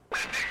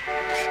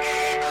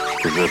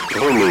그저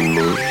처음에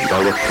있는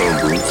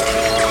나약성분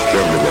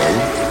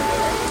때문에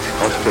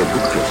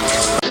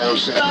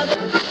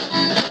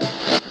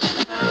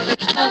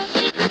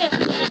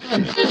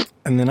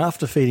And then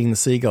after feeding the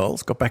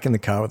seagulls, got back in the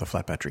car with a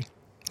flat battery.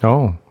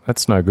 Oh,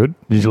 that's no good.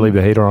 Did you leave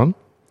the heater on?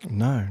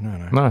 No.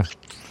 No.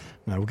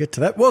 No, we'll get to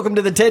that. Welcome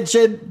to the TED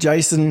Shed.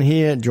 Jason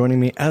here, joining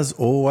me as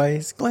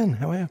always. Glenn,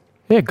 how are you?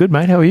 Yeah, good,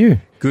 mate. How are you?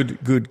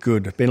 Good.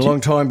 Been a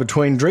long time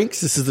between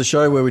drinks. This is the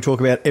show where we talk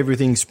about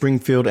everything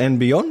Springfield and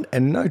beyond,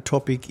 and no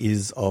topic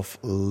is off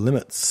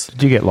limits.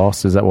 Did you get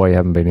lost? Is that why you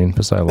haven't been in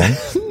for so long?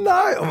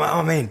 No.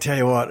 Oh, man, tell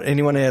you what,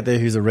 anyone out there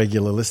who's a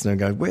regular listener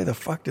go, where the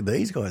fuck did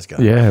these guys go?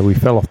 Yeah, we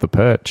fell off the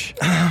perch.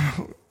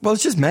 Well,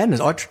 it's just madness.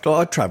 I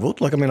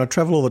travelled. I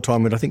travel all the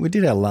time, but I think we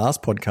did our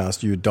last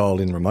podcast, you dialed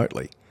in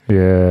remotely.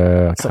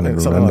 Yeah, I can't even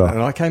remember. Like that.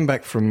 And I came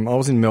back I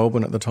was in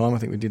Melbourne at the time, I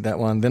think we did that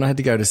one. Then I had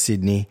to go to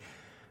Sydney,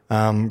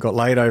 got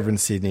laid over in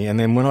Sydney, and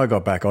then when I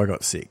got back, I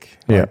got sick.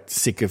 Yeah.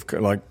 Sick of,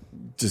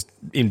 just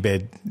in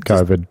bed.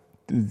 COVID.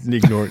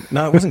 Ignoring.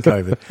 No, it wasn't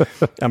COVID,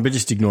 but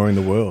just ignoring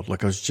the world. I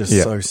was just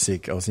so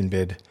sick. I was in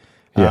bed.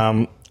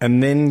 Yeah.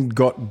 And then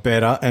got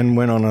better and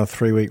went on a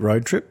 3-week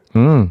road trip.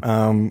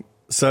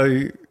 So,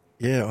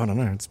 yeah, I don't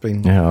know. It's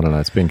been... Yeah, I don't know.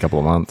 It's been a couple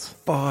of months.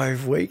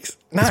 5 weeks.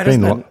 No, it's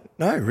been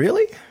no,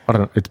 really? I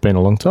don't know. It's been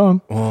a long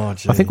time. Oh,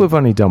 gee. I think we've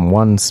only done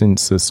one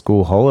since the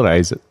school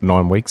holidays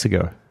 9 weeks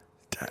ago.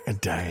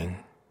 Dang.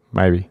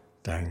 Maybe.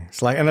 Dang.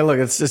 It's like, and look,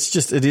 it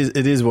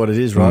is what it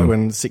is, right?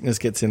 When sickness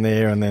gets in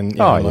there and then,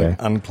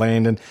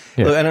 unplanned. And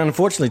look, and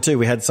unfortunately too,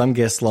 we had some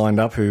guests lined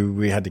up who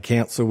we had to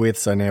cancel with.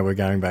 So now we're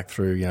going back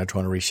through,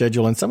 trying to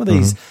reschedule. And some of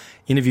these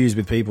interviews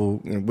with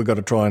people, we've got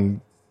to try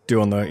and do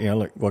on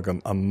the, like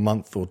a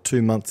month or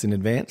 2 months in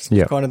advance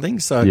kind of thing.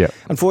 So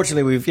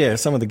unfortunately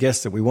some of the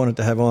guests that we wanted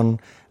to have on,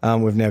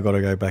 we've now got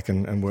to go back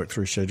and work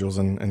through schedules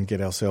and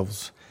get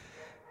ourselves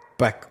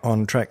back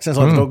on track. Sounds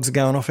like the dogs are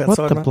going off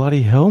outside. What the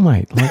bloody hell,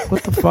 mate? Like,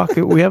 what the fuck?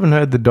 We haven't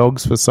heard the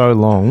dogs for so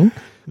long.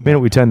 The minute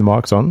we turn the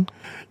mics on,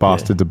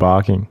 bastards are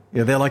barking.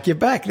 Yeah, they're like, you're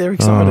back. They're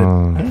excited.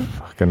 Oh,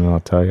 fucking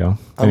I'll tell you.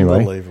 Anyway,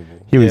 unbelievable.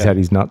 Huey's had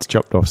his nuts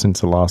chopped off since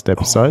the last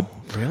episode.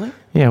 Oh, really?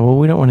 Yeah, well,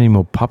 we don't want any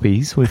more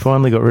puppies. We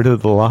finally got rid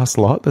of the last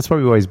lot. That's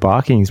probably why he's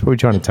barking. He's probably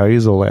trying to tell you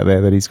all out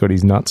there that he's got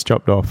his nuts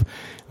chopped off. It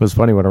was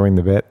funny when I rang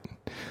the vet.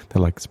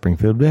 They're like,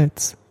 Springfield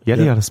vets.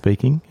 Yada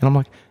speaking. And I'm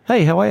like,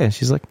 hey, how are you?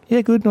 She's like,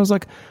 yeah, good. And I was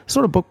like,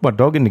 sort of booked my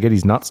dog in to get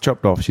his nuts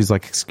chopped off. She's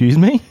like, excuse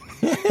me?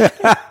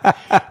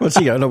 What's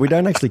she go? No, we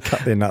don't actually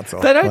cut their nuts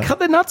off. They don't cut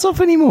their nuts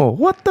off anymore.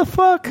 What the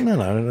fuck?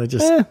 No, they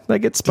just... they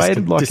get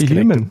spaded like a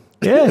human.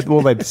 Yeah,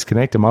 well, they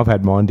disconnect them. I've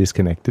had mine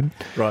disconnected.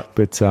 Right.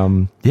 But,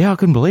 I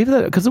couldn't believe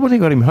that. Because when I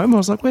got him home, I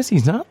was like, where's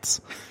his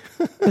nuts?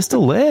 They're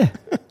still there.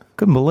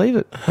 Couldn't believe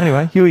it.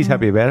 Anyway, Huey's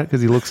happy about it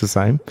because he looks the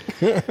same.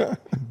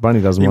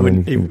 Bunny doesn't want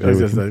anything to do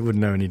with him. He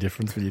wouldn't know any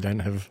difference, but you don't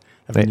have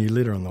a new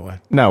litter on the way.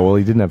 No, well,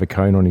 he didn't have a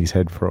cone on his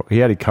head he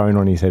had a cone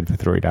on his head for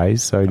 3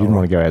 days, so he didn't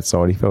want to go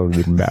outside. He felt a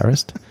bit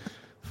embarrassed.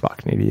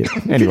 Fucking idiot.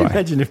 Anyway. Can you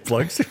imagine if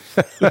blokes did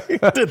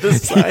the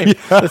same?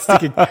 Let's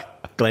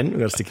Glenn, we've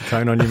got to stick a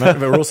cone on you, mate.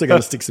 But we're also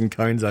going to stick some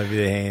cones over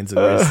your hands and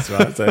wrists,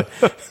 right? So,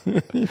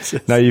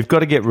 no, you've got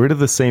to get rid of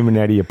the semen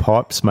out of your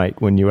pipes, mate,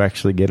 when you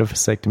actually get a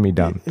vasectomy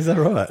done. Is that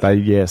right?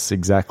 Yes,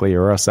 exactly.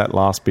 Or else that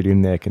last bit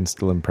in there can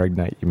still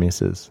impregnate your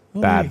missus.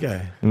 Bad.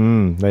 There you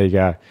go. There you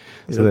go.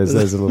 So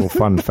there's a little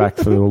fun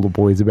fact for all the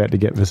boys about to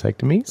get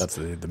vasectomies. That's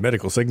the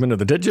medical segment of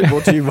the Digit,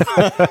 brought to you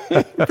by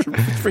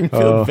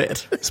Springfield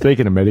Vet.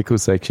 Speaking of medical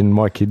section,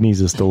 my kidneys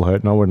are still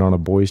hurting. I went on a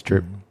boys'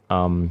 trip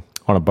on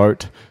a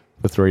boat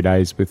for 3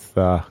 days with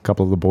a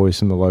couple of the boys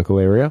from the local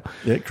area.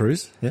 Yeah,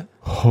 cruise, yeah.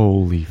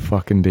 Holy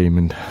fucking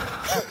demon.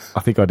 I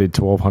think I did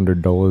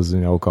 $1,200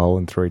 in alcohol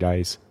in 3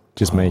 days.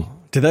 Just me.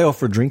 Did they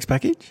offer a drinks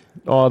package?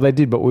 Oh, they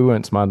did, but we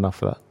weren't smart enough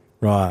for that.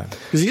 Right.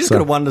 Because you just got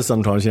to wonder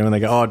sometimes, when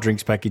they go,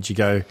 drinks package, you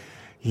go,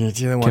 do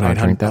you want I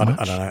drink that much?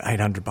 I don't know,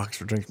 $800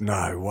 for drinks?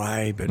 No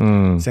way, but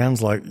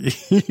sounds like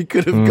you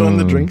could have gone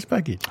the drinks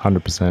package.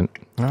 100%.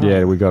 Oh.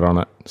 Yeah, we got on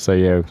it.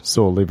 So,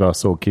 saw liver,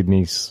 saw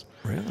kidneys.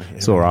 Really? Yeah.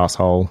 Saw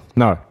asshole.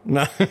 No.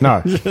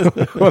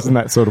 It wasn't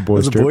that sort of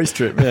boys' trip. It was a boys'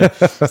 trip,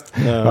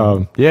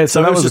 yeah.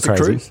 So that was just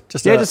crazy. A cruise?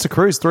 Just a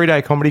cruise,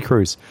 3-day comedy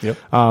cruise. Yep.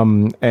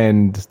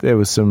 And there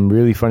was some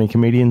really funny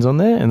comedians on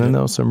there, and then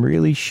there was some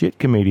really shit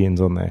comedians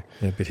on there.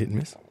 Yeah, a bit hit and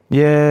miss.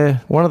 Yeah,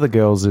 one of the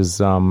girls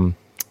is Stav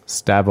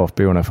off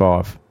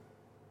B105.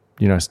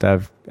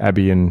 Stav,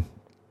 Abby and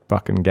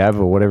fucking Gav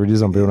or whatever it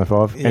is on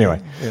B105. Yeah,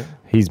 anyway,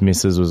 his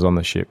missus was on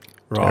the ship.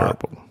 Right.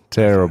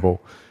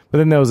 Terrible. But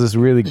then there was this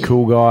really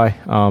cool guy.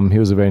 He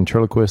was a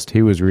ventriloquist.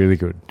 He was really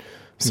good.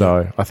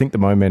 So I think the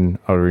Mo-Men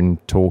are in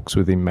talks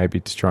with him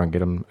maybe to try and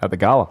get him at the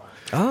gala.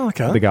 Oh,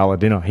 okay. The gala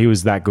dinner. He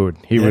was that good.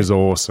 He was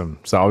awesome.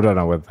 So I don't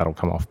know whether that'll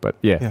come off,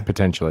 but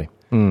potentially.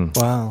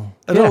 Wow.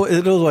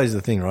 It's always the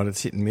thing, right?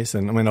 It's hit and miss.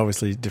 And I mean,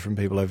 obviously different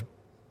people have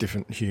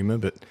different humour,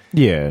 but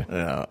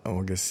I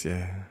guess,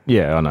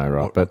 Yeah, I know,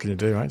 right? What can you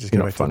do, right? Just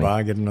go back to the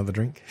bar, get another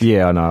drink.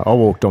 Yeah, I know. I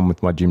walked on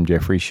with my Jim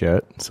Jeffries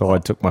shirt, so I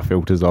took my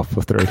filters off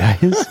for 3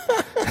 days.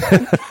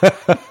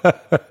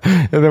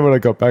 And then when I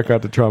got back, I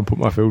had to try and put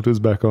my filters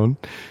back on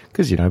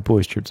because,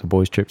 boys' trips are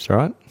boys' trips,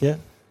 right? Yeah.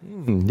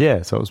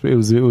 Yeah, so it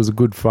was a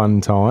good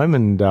fun time.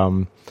 And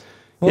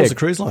what was the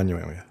cruise line you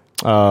went with?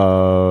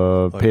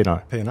 P&O.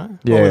 P&O? Yeah.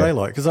 What were they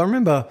like? Because I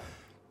remember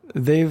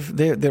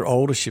they're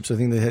older ships. I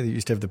think they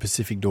used to have the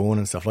Pacific Dawn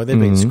and stuff. Like they've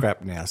been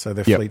scrapped now, so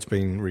their fleet's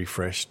been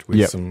refreshed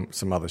with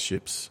some other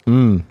ships.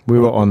 We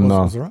were on.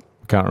 Was it right?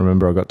 I can't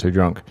remember. I got too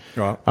drunk.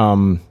 Right. I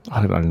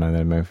don't know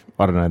the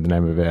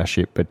name of our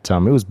ship, but it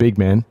was big,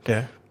 man.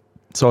 Yeah.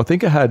 So I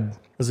think I had.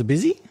 Was it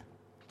busy?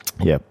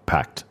 Yeah,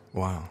 packed.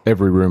 Wow.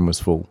 Every room was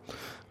full.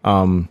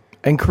 And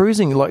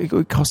cruising, like,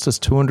 it cost us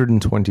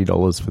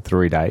 $220 for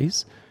 3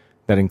 days.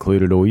 That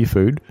included all your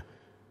food.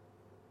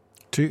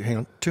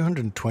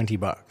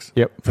 $220.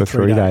 Yep, for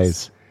 3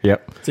 days.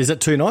 Yep. So is that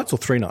 2 nights or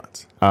 3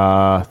 nights?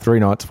 3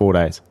 nights, 4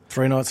 days.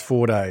 3 nights,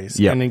 4 days.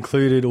 Yep. And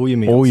included all your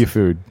meals. All your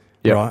food.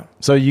 Yep. Right.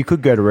 So you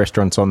could go to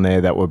restaurants on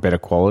there that were better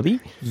quality.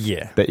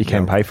 Yeah. That you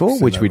can pay for,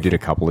 which we did a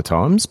couple of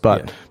times.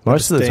 But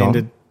most of the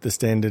time. The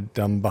standard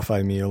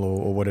buffet meal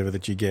or whatever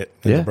that you get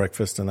at the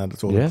breakfast and that,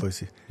 it's all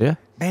inclusive. Yeah.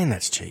 Man,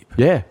 that's cheap.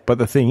 Yeah. But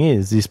the thing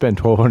is, you spend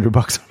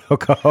 $1,200 on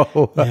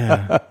alcohol.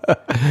 Yeah.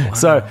 Wow.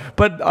 So,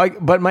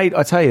 but mate,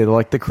 I tell you,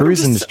 like the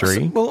cruise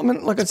industry. Well, I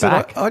mean, like I said,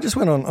 I just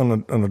went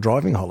on a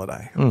driving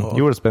holiday.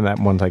 You would have spent that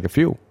in one take of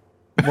fuel.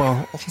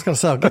 Well, I was going to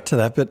say, I'll get to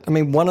that. But, I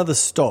mean, one of the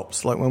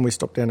stops, like when we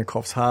stopped down at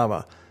Coffs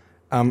Harbour,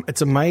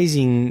 it's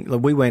amazing.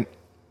 Like, we went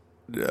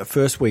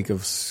first week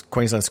of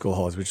Queensland school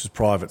holidays, which was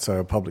private,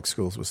 so public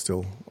schools were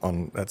still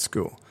on at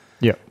school.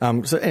 Yeah.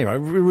 So anyway,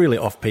 really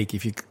off peak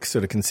if you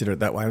sort of consider it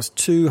that way. It was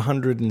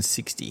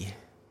 $260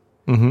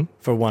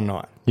 for one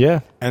night. Yeah.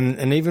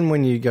 And even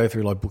when you go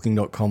through like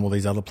Booking.com or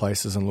these other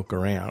places and look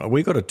around,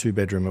 we got a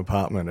 2-bedroom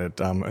apartment at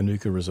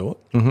Anuka Resort,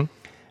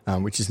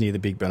 which is near the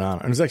Big Banana,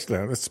 and it's actually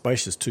a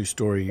spacious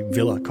 2-story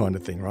villa kind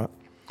of thing, right?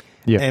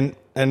 Yeah.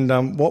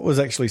 And what was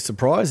actually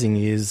surprising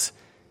is,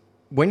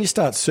 when you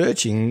start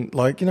searching,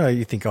 like,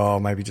 you think, oh,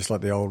 maybe just like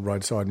the old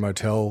roadside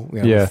motel,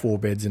 with 4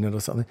 beds in it or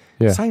something.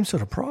 Yeah. Same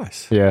sort of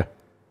price. Yeah.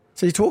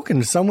 So you're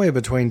talking somewhere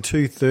between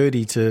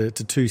 $230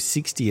 to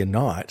 $260 a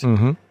night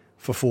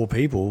for 4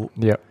 people.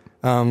 Yeah.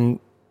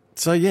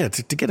 So, yeah,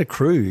 to get a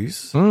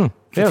cruise it for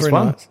was 3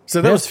 fun. nights.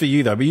 So that was for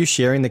you, though. Were you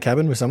sharing the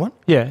cabin with someone?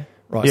 Yeah.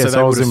 Right. Yeah, so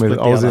I was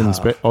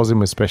in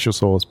with Special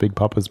Sauce, Big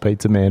Papa's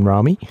Pizza Man,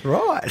 Rami.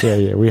 Right.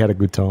 Yeah, we had a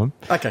good time.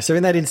 Okay, so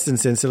in that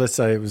instance, then, so let's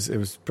say it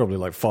was probably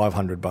like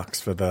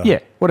 $500 for the... Yeah,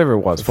 whatever it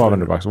was,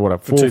 $500 or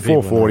whatever.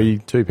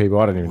 $440, 2 people,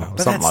 I don't even know.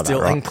 But something that's like still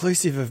that, right?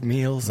 inclusive of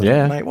meals.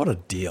 And, mate, what a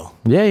deal.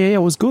 Yeah,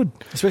 it was good.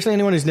 Especially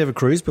anyone who's never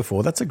cruised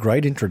before. That's a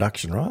great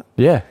introduction, right?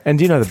 Yeah, and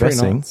do you know the 3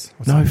 best thing? nights.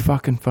 No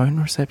fucking phone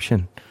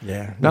reception.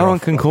 Yeah. No one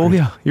can call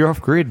you. You're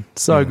off grid.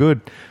 So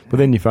good. But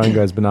then your phone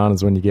goes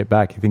bananas when you get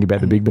back. You think about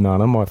the big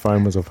banana. My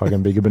phone was a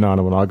fucking bigger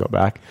banana when I got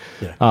back.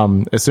 Yeah.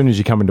 As soon as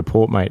you come into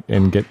port, mate,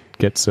 and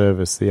get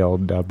service, the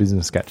old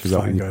business catches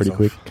up with you pretty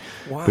quick.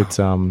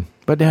 Wow.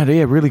 But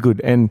yeah, really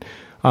good. And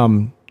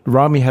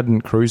Rami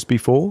hadn't cruised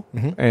before,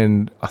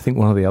 and I think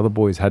one of the other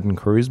boys hadn't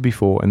cruised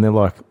before, and they're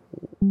like,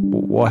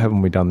 why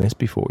haven't we done this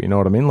before? You know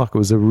what I mean? Like, it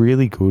was a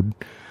really good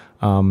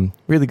thing.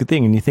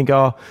 And you think,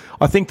 I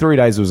think 3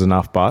 days was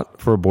enough, but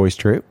for a boys'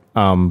 trip,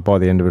 by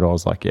the end of it, I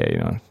was like,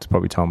 it's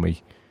probably time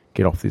we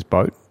get off this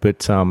boat.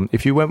 But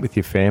if you went with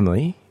your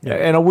family,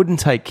 and I wouldn't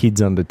take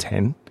kids under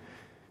 10,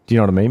 do you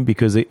know what I mean?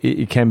 Because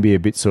it can be a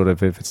bit sort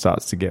of, if it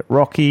starts to get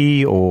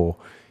rocky or,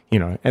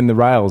 and the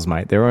rails,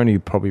 mate, they're only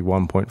probably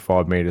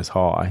 1.5 metres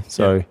high.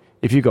 So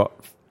if you got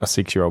a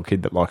 6-year-old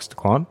kid that likes to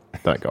climb,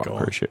 don't go on a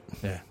cruise ship.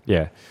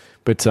 Yeah.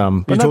 But you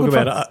talk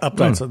about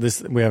updates like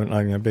this. We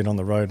haven't been on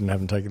the road and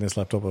haven't taken this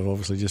laptop. I've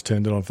obviously just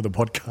turned it on for the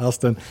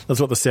podcast, and that's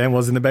what the sound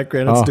was in the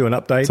background. It's doing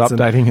updates. It's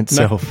updating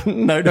itself.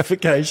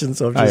 Notifications.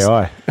 So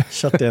I've just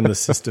shut down the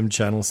system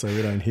channel so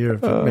we don't hear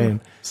it. But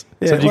man, so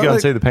did you go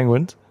and see the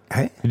penguins?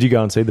 Hey? Did you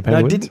go and see the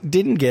penguins? No,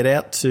 didn't get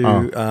out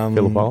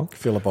to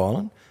Phillip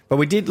Island. But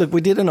we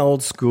did an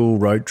old school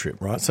road trip,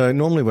 right? So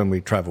normally when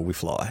we travel, we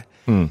fly.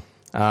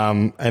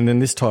 And then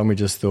this time we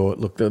just thought,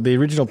 look, the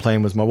original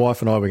plan was my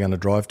wife and I were going to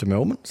drive to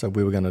Melbourne. So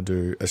we were going to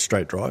do a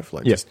straight drive,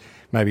 just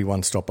maybe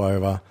one stop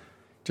over,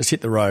 just hit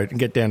the road and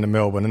get down to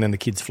Melbourne, and then the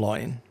kids fly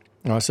in.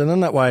 All right, so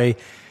then that way,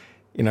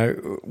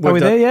 are we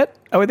there yet?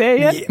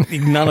 Yeah,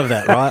 none of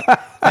that, right?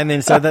 And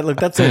then so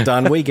that's all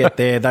done. We get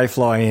there, they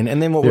fly in,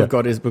 and then what we've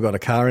got is we've got a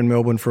car in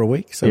Melbourne for a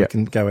week, so we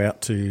can go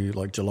out to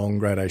like Geelong,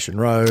 Gradation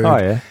Road. Oh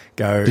yeah,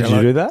 Did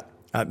you do that?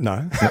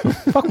 No.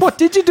 Fuck, what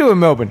did you do in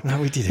Melbourne?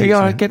 No, we did. You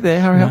go, get there,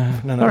 hurry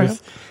up. No.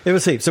 It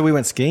was heaps. So we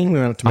went skiing. We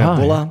went up to Mount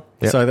Buller.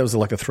 Yeah. So that was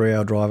like a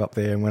 3-hour drive up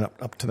there, and went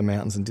up to the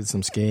mountains and did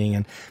some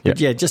skiing. But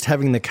just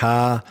having the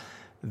car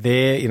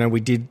there, we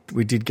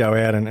did go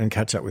out and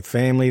catch up with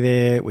family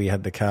there. We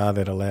had the car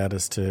that allowed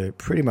us to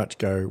pretty much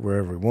go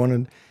wherever we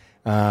wanted.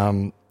 We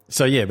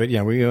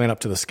went up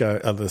to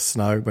the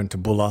snow, went to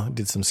Buller,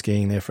 did some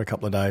skiing there for a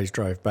couple of days,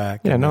 drove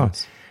back. Yeah,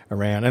 nice.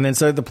 Around. And then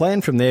so the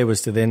plan from there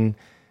was to then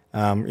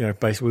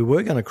Basically we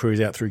were going to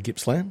cruise out through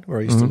Gippsland, where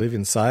I used to live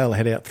in Sale,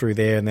 head out through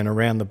there and then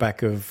around the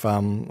back of, I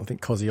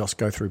think,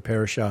 Kosciuszko through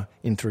Perisher,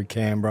 in through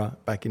Canberra,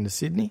 back into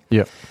Sydney.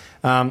 Yep.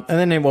 And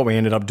then what we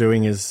ended up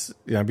doing is,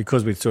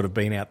 because we'd sort of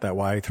been out that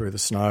way through the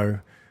snow,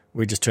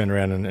 we just turned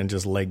around and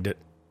just legged it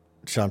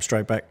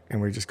straight back,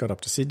 and we just got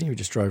up to Sydney. We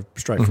just drove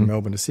straight from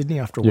Melbourne to Sydney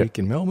after a week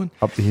in Melbourne.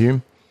 Up to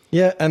Hume.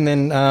 Yeah, and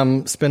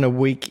then spent a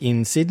week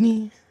in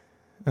Sydney.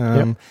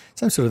 Same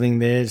sort of thing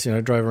there.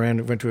 Just, drove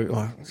around. Went to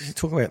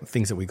talk about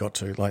things that we got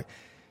to. Like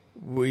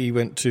we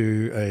went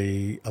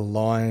to a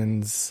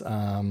Lions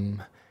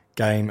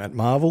game at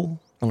Marvel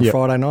on a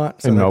Friday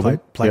night. So in they Melbourne.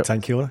 played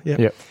St Kilda.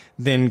 Yep.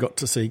 Then got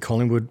to see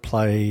Collingwood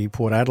play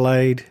Port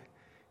Adelaide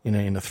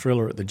in a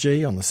thriller at the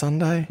G on the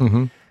Sunday.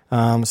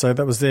 So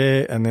that was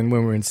there. And then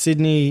when we were in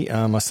Sydney,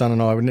 my son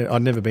and I,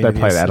 I'd never been to the They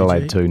played SCG.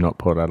 Adelaide too, not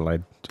Port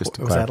Adelaide. Just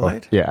to Was clarify.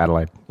 Adelaide? Yeah,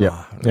 Adelaide.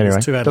 Yeah. Anyway,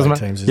 there's two Adelaide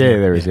teams, isn't Yeah,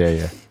 there? there is.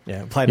 Yeah.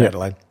 Yeah, played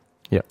Adelaide.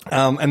 Yeah.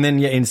 And then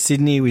in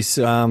Sydney, we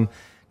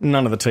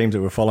none of the teams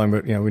that we're following,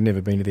 but we'd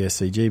never been to the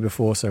SCG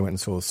before, so I went and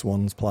saw the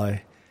Swans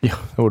play. Yeah,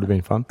 that would have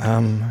been fun.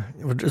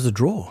 It was a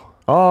draw.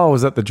 Oh,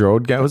 was that the draw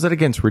game? Was that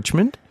against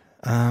Richmond?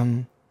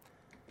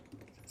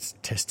 It's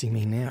testing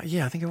me now.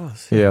 Yeah, I think it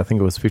was. Yeah, I think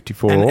it was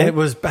 54. And it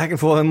was back and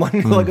forth, and one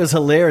it was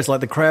hilarious.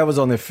 Like the crowd was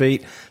on their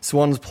feet.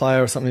 Swans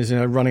player or something is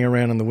running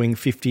around on the wing,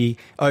 50,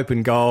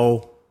 open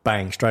goal,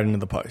 bang, straight into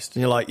the post.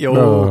 And you're like,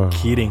 you're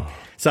kidding.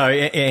 So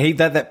he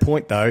at that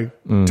point though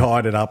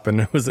tied it up,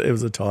 and it was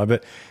a tie.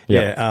 But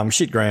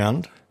shit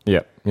ground.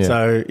 Yeah.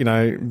 So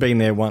being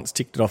there once,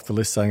 ticked it off the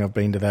list, saying I've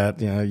been to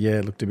that.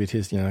 Looked a bit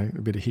a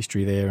bit of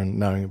history there, and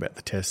knowing about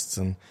the tests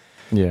and.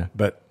 Yeah,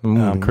 but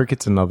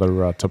cricket's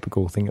another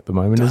topical thing at the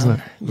moment, isn't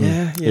it?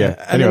 Yeah.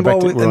 And anyway,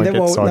 we won't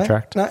get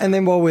sidetracked. And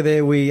then while we're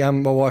there,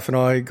 my wife and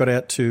I got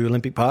out to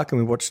Olympic Park and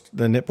we watched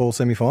the netball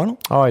semi-final.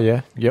 Oh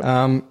yeah, yep.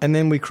 And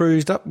then we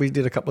cruised up. We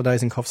did a couple of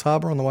days in Coffs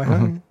Harbour on the way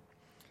home.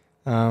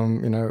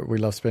 We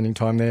love spending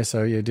time there,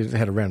 so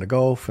had a round of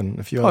golf and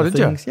a few other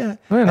things. You? Yeah,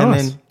 oh,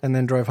 nice. and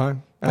then drove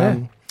home.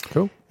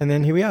 Cool. And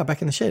then here we are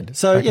back in the shed.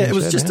 So it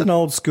was just an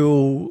old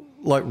school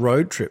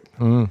road trip.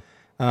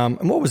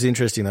 And what was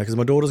interesting though, because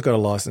my daughter's got a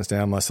license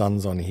now, my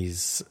son's on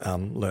his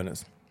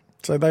learners,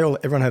 so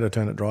everyone had a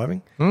turn at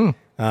driving.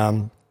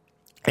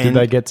 Did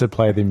they get to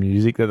play the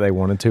music that they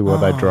wanted to while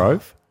they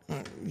drove?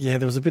 Yeah,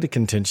 there was a bit of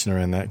contention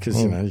around that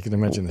because you can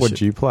imagine. What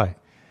did you play?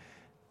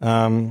 I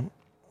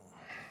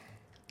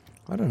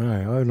don't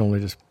know. I would normally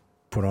just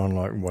put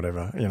on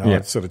whatever.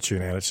 I'd sort of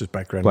tune out. It's just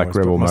background like noise.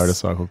 Rebel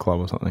Motorcycle Club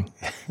or something.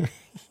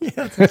 Yeah,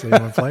 that's actually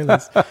on my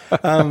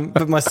playlist.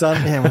 But my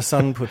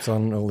son puts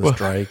on all this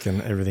Drake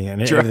and everything,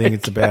 and everything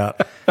it's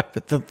about.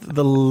 But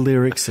the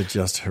lyrics are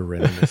just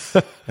horrendous.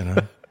 The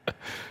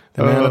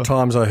amount of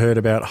times I heard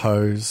about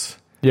hoes.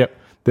 Yep.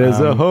 There's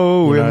a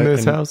hoe in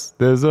this house.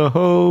 There's a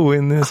hoe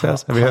in this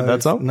house. Have you heard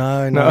that song?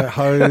 No.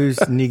 Hoes,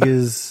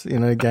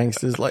 niggers,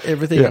 gangsters,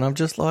 everything. Yeah. And I'm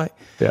just like,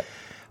 yeah.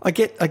 I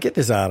get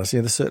this artist,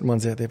 there's certain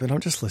ones out there, but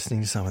I'm just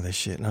listening to some of this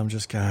shit and I'm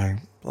just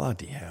going,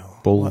 bloody hell.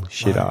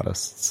 Bullshit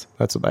artists.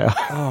 That's what they are.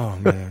 Oh,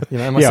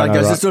 man. My son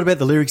goes, it's not about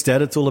the lyrics,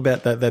 Dad. It's all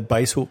about that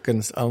bass hook.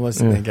 And I'm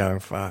listening and going,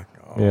 fuck.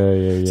 Oh.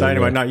 Yeah. So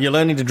anyway, no, you're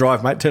learning to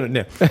drive, mate. Turn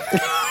it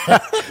down.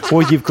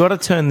 Well, you've got to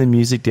turn the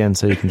music down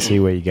so you can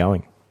see where you're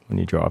going when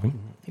you're driving.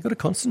 You've got to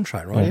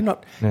concentrate, right?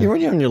 You're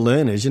when you're on your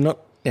learners, you're not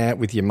out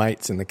with your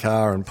mates in the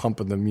car and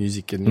pumping the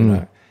music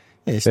and,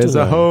 Yeah, there's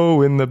a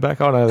hoe in the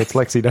back. Oh, no, that's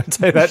Lexi. Don't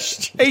say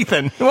that.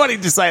 Ethan, what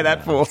did you say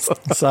that for? So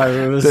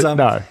it was,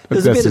 no,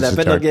 there's a bit of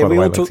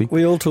that. But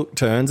we all took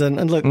turns.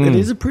 And look, it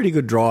is a pretty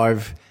good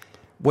drive.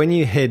 When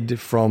you head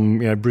from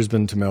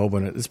Brisbane to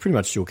Melbourne, it's pretty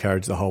much dual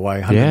carriage the whole way,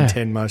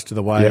 110 most of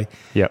the way.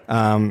 Yep.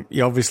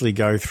 You obviously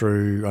go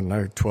through,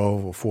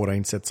 12 or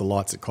 14 sets of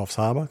lights at Coffs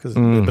Harbour,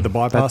 but the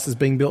bypass is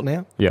being built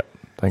now. Yep.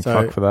 Thank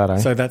fuck for that, eh?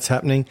 So that's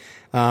happening.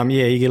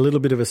 You get a little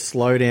bit of a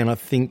slowdown, I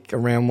think,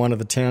 around one of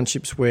the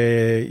townships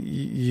where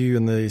you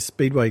and the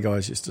Speedway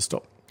guys used to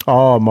stop.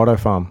 Oh, Motto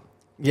Farm.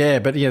 Yeah,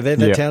 but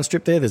that town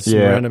strip there, there's some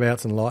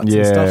roundabouts and lights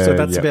and stuff. So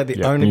that's about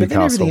the only. Newcastle. But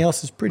then everything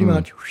else is pretty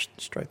much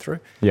straight through.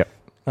 Yep.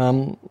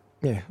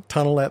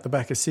 Tunnel out the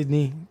back of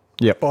Sydney.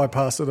 Yep.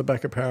 Bypass at the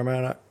back of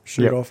Parramatta.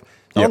 Shoot off.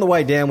 On the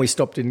way down, we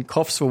stopped in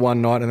Coffs for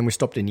one night, and then we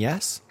stopped in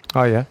Yass.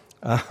 Oh yeah.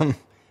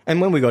 And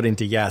when we got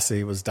into Yass,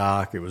 it was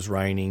dark. It was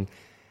raining.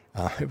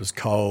 It was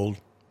cold.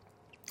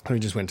 We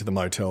just went to the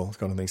motel,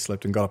 kind of thing,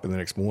 slept and got up in the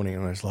next morning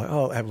and I was like,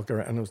 have a look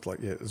around. And it was like,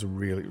 it was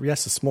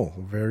Yass is small,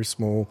 very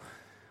small.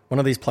 One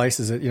of these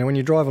places that, when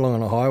you drive along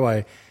on a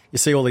highway, you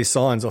see all these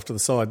signs off to the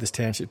side, this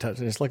township, and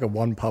it's like a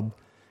one pub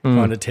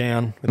kind of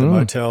town with a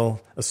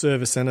motel, a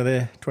service centre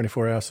there,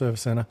 24-hour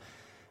service centre.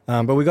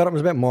 But we got up, it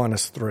was about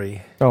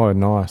 -3. Oh,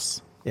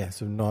 nice. Yeah,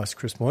 so nice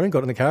crisp morning.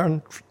 Got in the car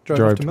and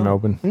drove to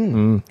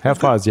Melbourne. How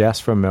far is Yass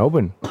from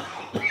Melbourne?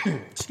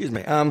 Excuse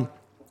me.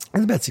 It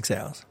was about 6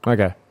 hours.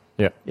 Okay.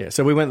 Yeah,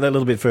 so we went a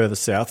little bit further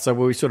south. So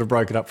we sort of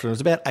broke it up. It was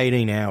about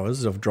 18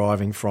 hours of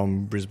driving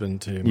from Brisbane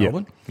to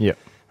Melbourne. Yeah.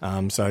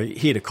 So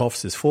here to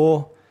Coffs is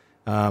 4.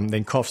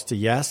 Then Coffs to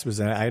Yass was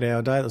an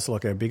 8-hour day. That was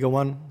like a bigger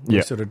one.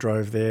 We sort of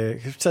drove there.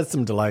 It had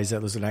some delays. There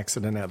was an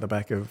accident out the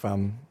back of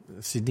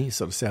Sydney,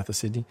 sort of south of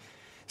Sydney.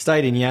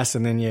 Stayed in Yass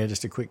and then,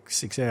 just a quick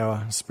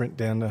 6-hour sprint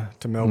down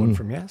to Melbourne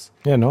from Yass.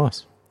 Yeah,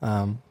 nice.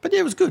 But,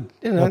 it was good.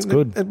 That's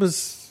good. It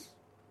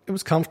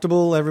was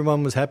comfortable.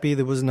 Everyone was happy.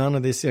 There was none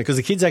of this, because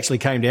the kids actually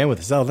came down with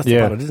us. Oh, that's the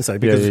part I didn't say.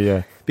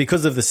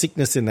 Because of the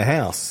sickness in the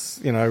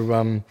house,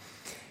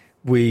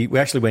 we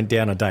actually went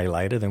down a day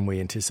later than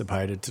we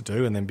anticipated to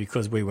do, and then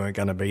because we weren't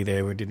going to be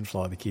there, we didn't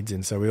fly the kids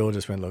in. So we all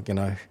just went, look,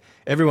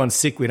 everyone's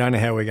sick. We don't know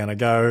how we're going to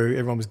go.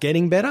 Everyone was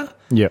getting better.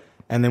 Yep.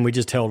 And then we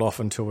just held off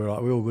until we were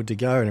like, we're all good to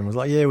go. And everyone was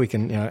like, yeah, we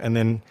can, and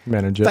then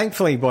manage it.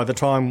 Thankfully, by the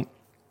time,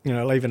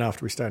 leaving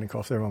after we stayed in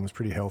Coffs, everyone was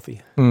pretty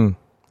healthy. Oh,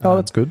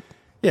 that's good.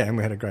 Yeah, and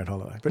we had a great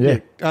holiday.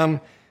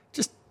 But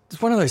just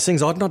it's one of those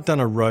things. I'd not done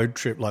a road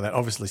trip like that,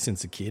 obviously,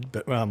 since a kid.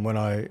 But when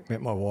I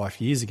met my wife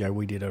years ago,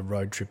 we did a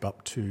road trip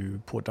up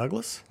to Port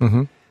Douglas. Mm-hmm.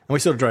 And we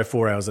sort of drove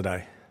 4 hours a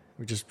day.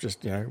 We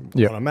just on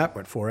a map,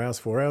 went 4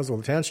 hours, all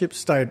the townships,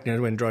 stayed,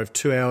 went drove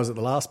 2 hours at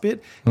the last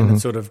bit, and then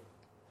sort of,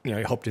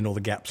 hopped in all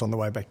the gaps on the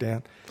way back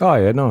down. Oh,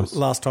 yeah, nice.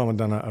 Last time I'd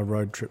done a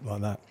road trip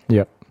like that.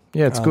 Yep.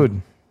 Yeah, it's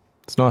good.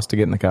 It's nice to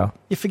get in the car.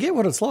 You forget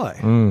what it's like.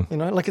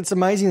 It's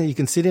amazing that you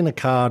can sit in a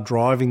car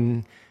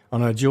driving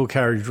on a dual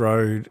carriage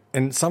road,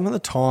 and some of the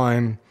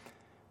time,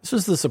 this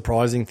was the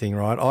surprising thing,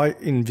 right? I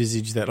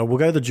envisaged that, we'll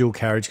go the dual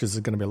carriage because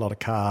there's going to be a lot of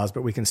cars,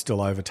 but we can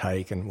still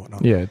overtake and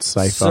whatnot. Yeah, it's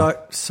safer.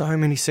 So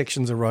many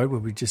sections of road where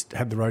we just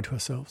have the road to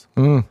ourselves.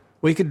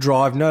 We could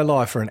drive, no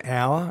lie, for an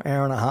hour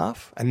and a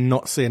half and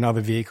not see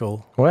another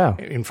vehicle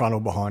in front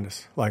or behind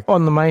us. Like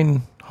on the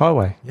main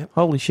highway? Yep.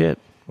 Holy shit.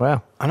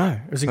 Wow. I know.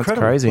 It was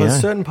incredible. That's crazy, There's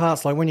certain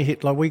parts, like when you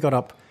hit, we got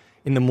up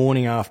in the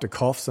morning after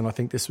Coffs, and I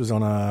think this was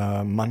on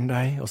a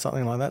Monday or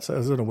something like that, so it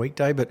was on a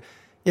weekday, but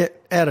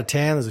out of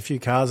town, there's a few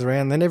cars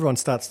around, then everyone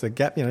starts to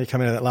gap, you come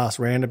into that last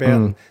roundabout,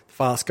 and the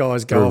fast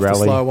guys go off, the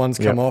slow ones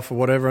come off or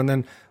whatever, and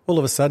then all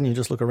of a sudden you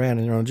just look around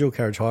and you're on a dual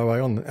carriage highway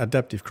on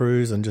adaptive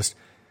cruise and just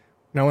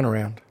no one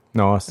around.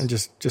 Nice. And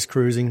just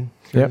cruising.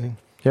 Yep.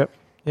 Yeah,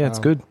 it's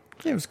good.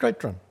 Yeah, it was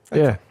great fun.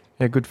 Yeah,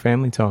 good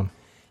family time.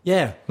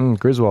 Yeah.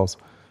 Griswolds.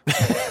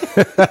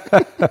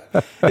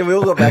 We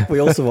all got back. We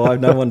all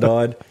survived. No one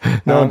died.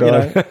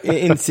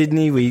 In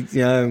Sydney,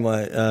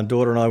 my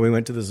daughter and I, we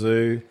went to the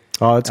zoo.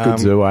 Oh, it's good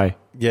zoo, eh?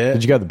 Yeah.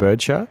 Did you go to the bird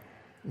show?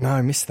 No,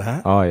 I missed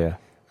that. Oh, yeah.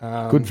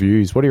 Good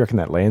views. What do you reckon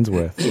that land's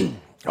worth? Mate,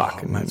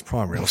 it's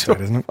prime real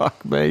estate, isn't it?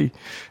 Fuck me.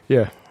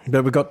 Yeah.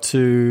 But we got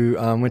to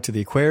went to the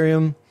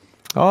aquarium.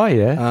 Oh,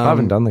 yeah. I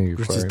haven't done the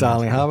aquarium. Which is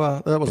Darling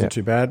Harbour. That wasn't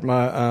too bad.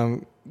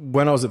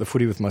 When I was at the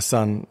footy with my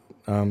son,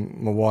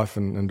 my wife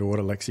and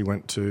daughter, Lexi,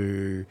 went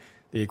to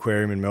the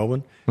aquarium in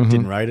Melbourne.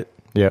 Didn't rate it.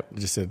 Yep.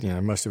 Just said,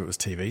 most of it was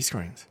TV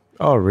screens.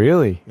 Oh,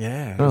 really?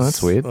 Yeah. Oh,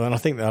 that's weird. And I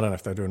don't know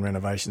if they're doing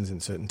renovations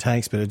in certain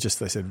tanks, but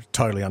they said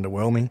totally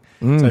underwhelming.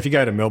 So if you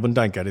go to Melbourne,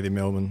 don't go to the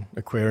Melbourne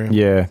aquarium.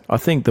 Yeah. I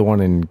think the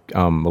one in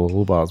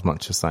Mooloolaba is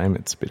much the same.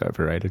 It's a bit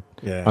overrated.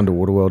 Yeah.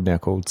 Underwater World now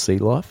called Sea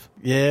Life.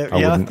 Yeah.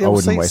 I wouldn't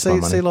waste my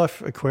money. Sea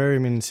Life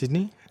Aquarium in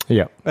Sydney.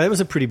 Yeah. It was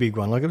a pretty big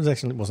one. Like it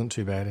wasn't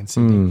too bad in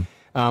Sydney.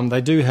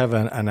 They do have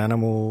an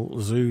animal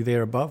zoo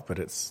there above, but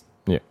it's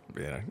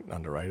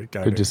underrated.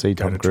 Did you see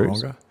Tom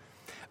Cruise?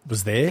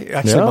 Was there.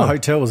 Actually, my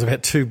hotel was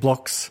about 2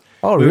 blocks.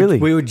 Oh, really?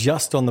 We were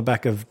just on the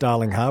back of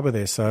Darling Harbour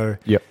there, so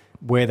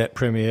where that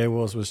premiere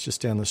was just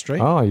down the street.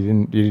 Oh,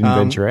 you didn't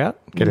venture out?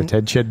 Get a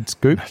Ted Shed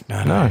scoop?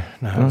 No,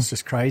 it was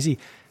just crazy.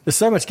 There's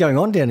so much going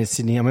on down in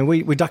Sydney. I mean,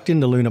 we ducked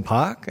into Luna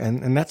Park,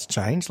 and that's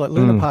changed. Like,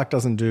 Luna Park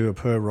doesn't do a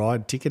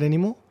per-ride ticket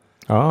anymore.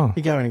 Oh.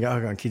 You go in and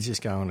go, kids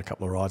just go on a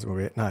couple of rides.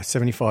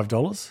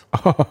 $75.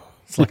 Oh,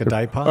 it's like a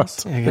day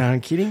pass. You're going,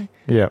 kidding?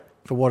 Yeah.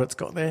 For what it's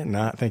got there?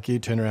 No, thank you.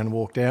 Turned around and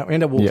walked out. We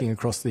ended up walking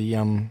across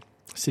the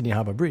Sydney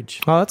Harbour Bridge.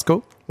 Oh, that's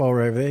cool. While we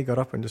were over there, got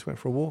up and just went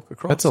for a walk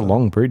across. That's a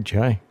long bridge,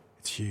 hey?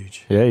 It's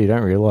huge. Yeah, you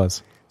don't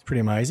realise. It's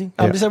pretty amazing.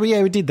 So,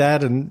 we did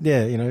that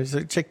and,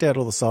 so checked out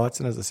all the sites.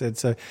 And as I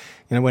said,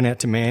 went out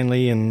to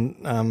Manly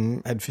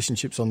and had fish and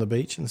chips on the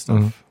beach and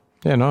stuff.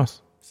 Yeah,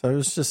 nice. So it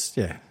was just,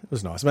 it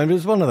was nice. I mean, it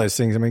was one of those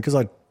things, because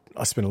I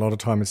spent a lot of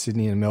time in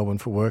Sydney and Melbourne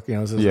for work. It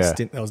was a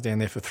stint. I was down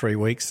there for 3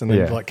 weeks and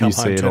then come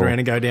home, turn around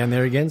and go down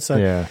there again.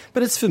 So,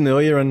 but it's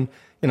familiar and,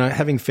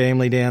 having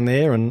family down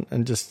there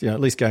and just, at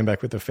least going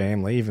back with the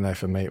family, even though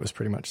for me it was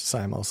pretty much the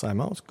same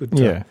old. It's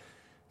good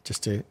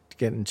just to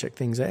get and check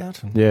things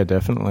out. And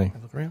definitely.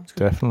 Look around.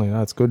 Definitely.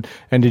 That's good.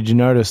 And did you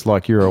notice,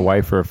 like, you were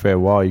away for a fair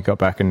while, you got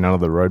back and none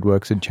of the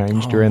roadworks had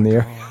changed around the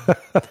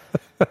area?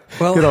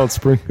 Well, good old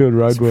Springfield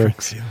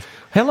roadworks.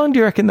 How long do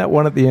you reckon that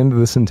one at the end of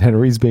the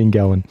Centenary's been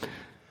going?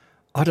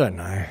 I don't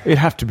know. It'd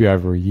have to be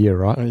over a year,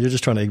 right? You're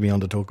just trying to egg me on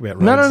to talk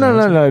about roads.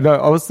 No.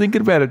 I was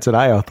thinking about it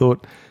today. I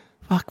thought,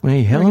 fuck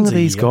me, how long have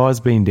these guys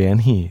been down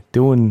here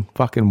doing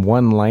fucking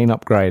 1 lane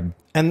upgrade?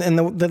 And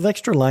the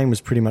extra lane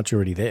was pretty much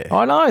already there.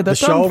 I know. The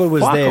shoulder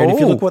was there. And if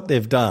you look what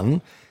they've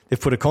done, They've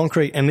put a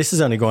concrete, and this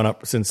has only gone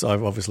up since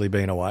I've obviously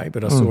been away,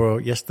 but I saw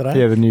yesterday.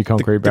 Yeah, the new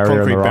concrete barrier the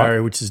concrete on the right.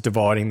 barrier, which is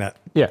dividing that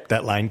lane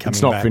coming back.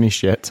 It's not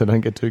finished yet, so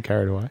don't get too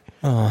carried away.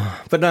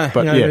 But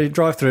you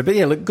drive through. But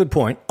yeah, look, good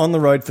point. On the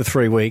road for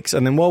 3 weeks,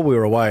 and then while we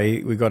were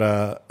away, we got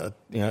a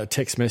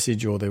text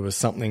message, or there was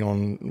something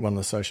on one of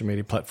the social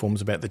media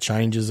platforms about the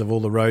changes of all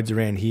the roads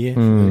around here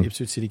for the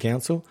Ipswich City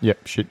Council.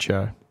 Yep, shit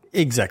show.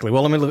 Exactly.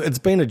 Well, I mean, look, it's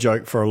been a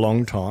joke for a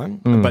long time,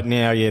 but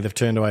now, they've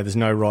turned away. There's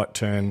no right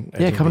turn.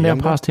 Coming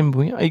down past him.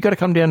 You got to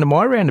come down to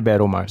my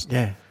roundabout almost.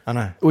 Yeah, I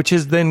know. Which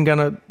is then going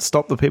to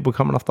stop the people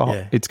coming off the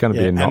highway. It's going to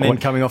be a night. And then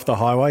coming off the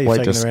highway,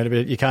 you're taking around a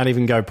bit. You can't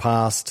even go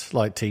past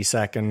like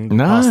TSAC and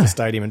past the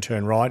stadium and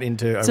turn right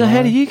into Orion. So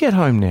how do you get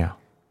home now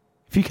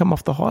if you come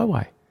off the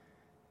highway?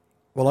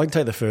 Well, I can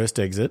take the first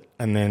exit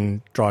and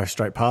then drive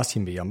straight past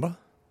Himbiyumba.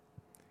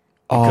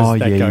 Because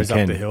that goes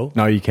up the hill.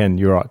 No, you can.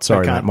 You're right.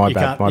 Sorry, mate. My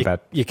bad.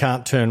 You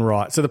can't turn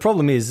right. So the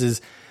problem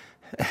is,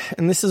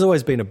 and this has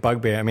always been a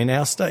bugbear. I mean,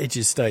 our stage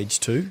is stage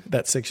 2,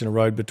 that section of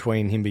road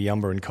between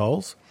Himbiyumba and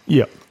Coles.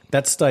 Yeah.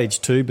 That's stage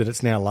 2, but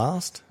it's now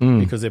last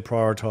because they're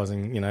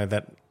prioritising,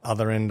 that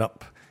other end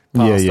up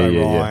past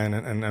Orion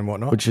and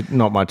whatnot. Which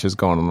not much has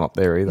gone on up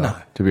there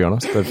either, to be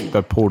honest.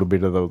 They've pulled a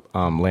bit of the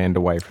land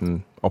away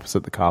from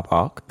opposite the car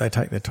park. They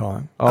take their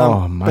time.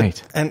 Oh,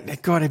 mate.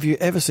 And, God, have you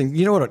ever seen...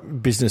 You know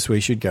what business we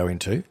should go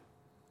into?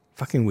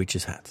 Fucking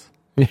witches' hats.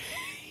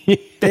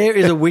 There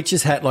is a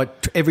witch's hat like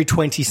every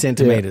 20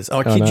 centimetres.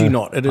 I kid you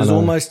not. It is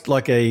almost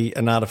like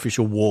an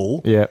artificial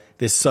wall. Yeah.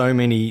 There's so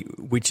many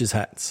witches'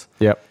 hats.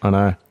 Yep, I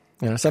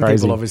know. Some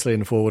people obviously in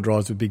the forward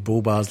drives with big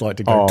bull bars like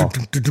to go...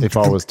 If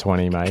I was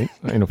 20, mate,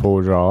 in a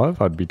four-wheel drive,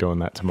 I'd be doing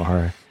that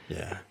tomorrow.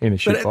 Yeah. In a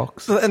shit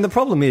box. And the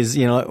problem is,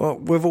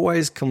 we've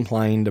always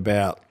complained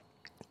about...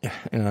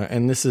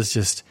 and this is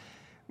just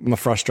my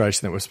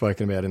frustration that we've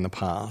spoken about in the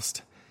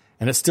past.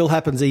 And it still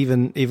happens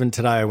even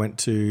today. I went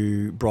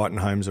to Brighton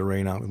Homes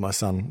Arena with my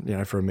son,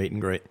 for a meet and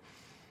greet.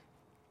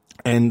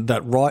 And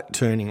that right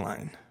turning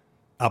lane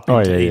up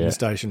into Eden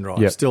Station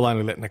Drive, still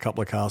only letting a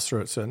couple of cars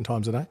through at certain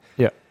times a day.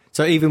 Yeah.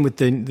 So even with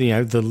the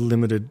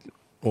limited,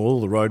 all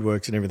the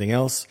roadworks and everything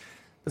else,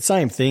 the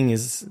same thing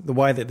is the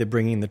way that they're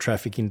bringing the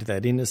traffic into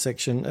that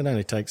intersection. It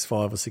only takes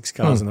 5 or 6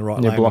 cars in the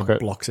right lane and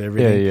blocks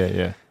everything.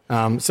 Yeah.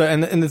 So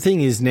the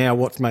thing is now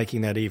what's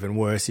making that even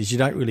worse is you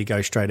don't really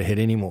go straight ahead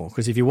anymore,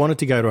 because if you wanted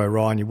to go to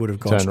Orion, you would have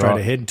gone straight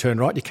ahead and turned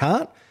right. You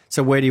can't.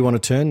 So where do you want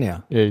to turn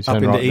now? Yeah, you turn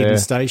up into right Eden there.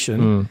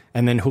 Station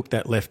and then hook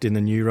that left in the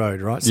new road,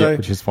 right? So,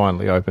 which is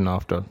finally open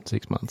after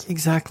 6 months.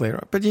 Exactly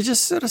right. But you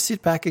just sort of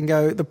sit back and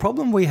go, the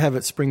problem we have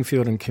at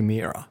Springfield and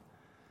Camira,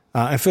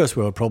 and first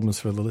world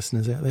problems for the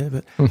listeners out there,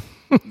 but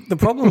the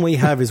problem we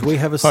have is we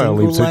have a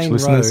single lane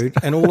road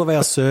and all of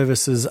our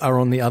services are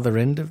on the other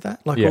end of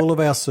that. Like all of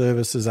our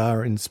services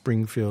are in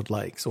Springfield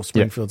Lakes or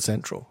Springfield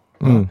Central.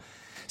 Right?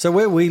 So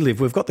where we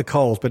live, we've got the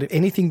Coles, but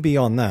anything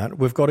beyond that,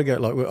 we've got to go,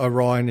 like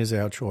Orion is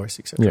our choice,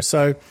 etc. Yep.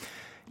 So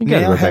you go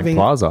to Red Bank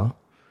Plaza.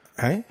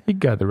 Hey? You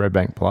go to the Red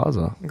Bank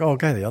Plaza. I'll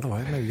go the other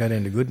way. Maybe go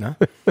down to Goodna.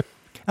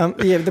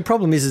 The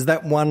problem is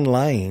that one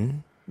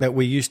lane that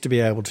we used to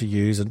be able to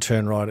use and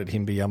turn right at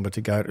Himbiyumba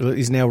to go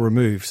is now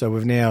removed. So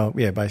we've now,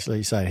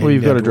 basically saying... Well,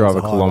 you've got to drive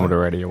a kilometre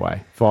already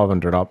away.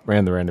 500 up,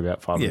 round the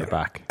roundabout, 500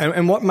 back.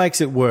 And what makes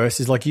it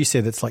worse is, like you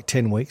said, it's like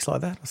 10 weeks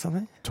like that or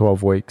something?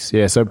 12 weeks,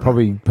 yeah. So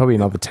probably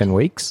another 10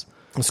 weeks.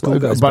 School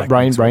goes but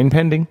back rain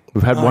pending.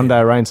 We've had 1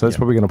 day of rain, so that's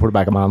probably going to put it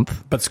back a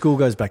month. But school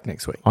goes back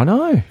next week. I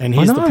know. And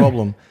here's the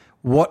problem.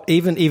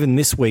 Even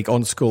this week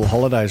on school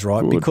holidays,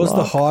 right? Because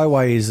the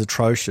highway is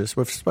atrocious.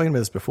 We've spoken about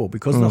this before.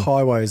 Because the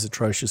highway is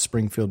atrocious,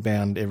 Springfield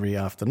bound every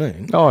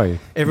afternoon.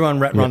 Everyone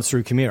runs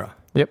through Camira.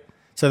 Yep.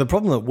 So the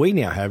problem that we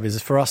now have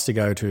is for us to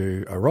go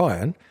to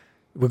Orion,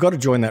 we've got to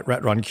join that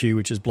rat run queue,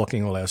 which is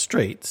blocking all our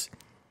streets,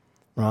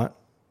 right?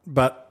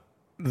 But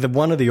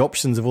one of the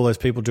options of all those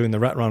people doing the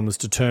rat run was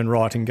to turn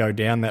right and go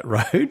down that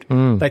road.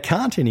 They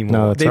can't anymore.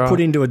 No, they're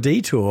put into a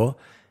detour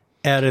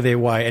out of their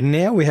way. And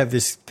now we have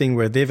this thing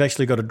where they've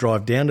actually got to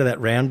drive down to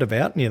that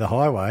roundabout near the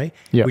highway,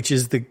 which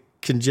is the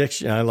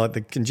congestion, like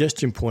the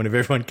congestion point of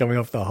everyone coming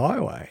off the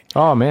highway.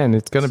 Oh, man,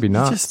 it's going to be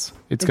nuts.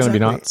 It's going to be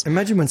nuts.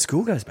 Imagine when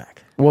school goes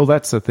back. Well,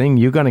 that's the thing.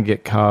 You're going to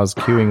get cars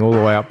queuing all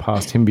the way up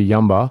past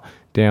Himbiyumba,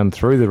 down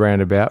through the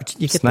roundabout,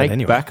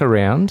 snake back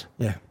around.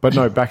 Yeah. But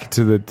no, back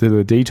to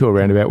the detour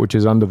roundabout, which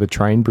is under the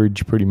train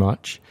bridge pretty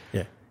much.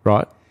 Yeah.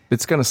 Right?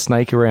 It's going to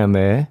snake around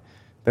there.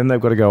 Then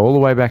they've got to go all the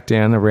way back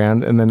down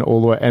around, and then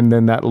all the way, and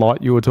then that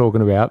light you were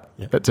talking about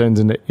that turns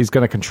into is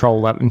going to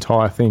control that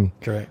entire thing.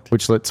 Correct.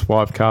 Which lets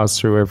 5 cars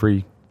through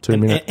every 2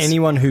 minutes.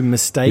 Anyone who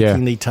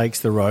mistakenly takes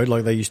the road,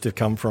 like they used to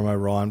come from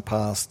Orion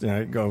past,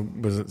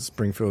 was it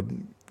Springfield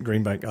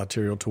Greenbank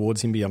Arterial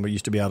towards Himbiyumba,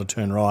 used to be able to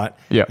turn right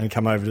and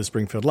come over to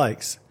Springfield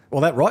Lakes.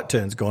 Well, that right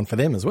turn's gone for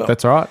them as well.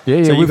 That's right.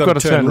 Yeah, so we've got to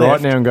turn right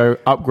now and go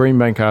up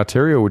Greenbank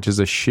Arterial, which is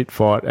a shit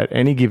fight at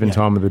any given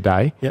time of the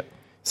day. Yep.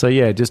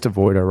 So, just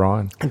avoid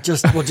Orion.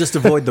 Just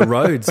avoid the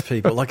roads,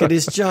 people. Like, it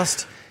is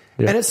just...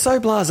 And it's so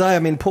blasé. I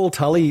mean, Paul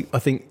Tully, I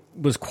think,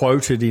 was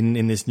quoted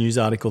in this news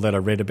article that I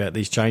read about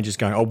these changes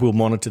going, we'll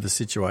monitor the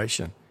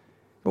situation.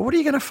 But what are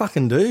you going to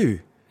fucking do?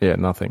 Yeah,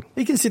 nothing.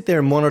 He can sit there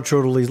and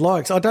monitor all his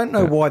likes. I don't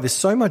know why there's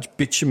so much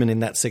bitumen in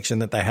that section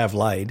that they have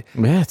laid.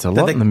 Yeah, it's a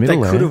lot in the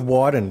middle. They could have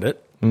widened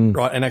it,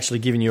 right, and actually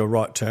given you a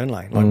right turn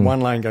lane. Like one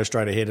lane goes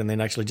straight ahead and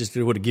then actually just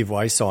put a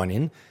giveaway sign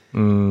in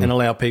and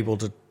allow people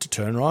to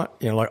turn right,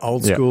 like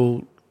old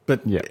school.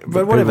 But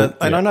whatever.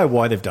 People, and I know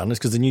why they've done this,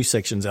 because the new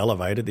section's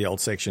elevated. The old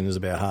section is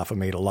about half a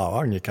metre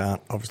lower and you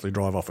can't obviously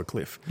drive off a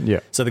cliff. Yeah.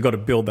 So they've got to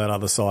build that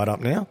other side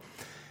up now.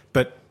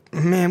 But,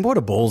 man, what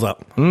a balls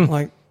up.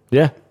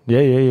 Yeah.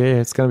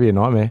 It's going to be a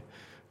nightmare.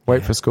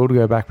 Wait for school to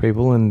go back,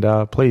 people,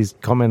 and please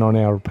comment on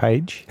our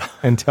page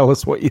and tell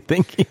us what you're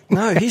thinking.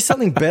 No, here's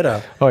something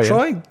better.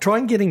 Try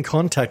and get in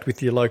contact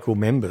with your local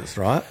members,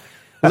 right?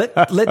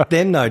 Let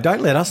them know.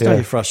 Don't let us know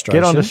your frustration.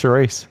 Get on to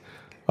Charisse.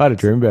 I had a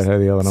dream about her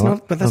the other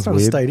night. But that's not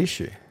weird. A state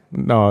issue.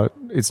 No,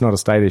 it's not a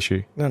state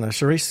issue. No,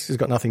 Charisse has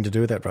got nothing to do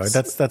with that, bro.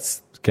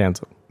 That's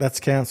council. That's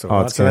council,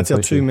 right? So that's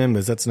our two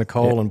members. That's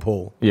Nicole and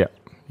Paul. Yeah.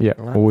 Right.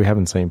 Well, we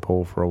haven't seen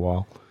Paul for a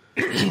while.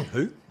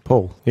 Who?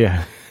 Paul.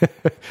 Yeah.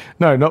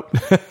 No, not.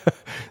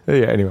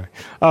 Anyway.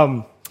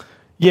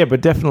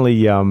 But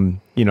definitely,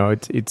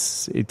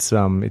 it's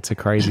a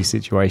crazy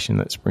situation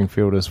that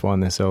Springfielders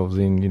find themselves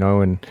in,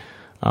 and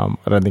I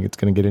don't think it's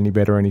going to get any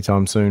better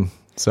anytime soon.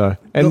 So,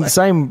 and the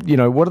same,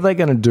 what are they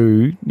going to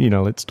do?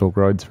 Let's talk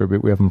roads for a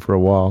bit. We haven't for a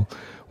while.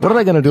 What are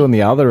they going to do on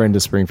the other end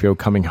of Springfield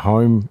coming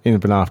home in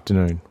an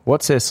afternoon?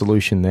 What's their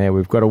solution there?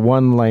 We've got a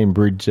one-lane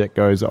bridge that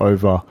goes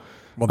over.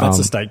 Well, that's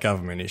a state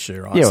government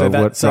issue, right? Yeah,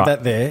 that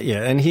there,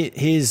 yeah. And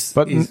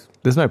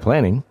there's no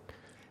planning.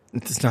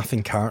 There's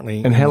nothing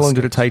currently. And how long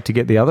did it take to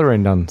get the other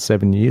end done?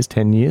 7 years,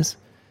 10 years?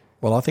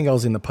 Well, I think I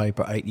was in the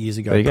paper 8 years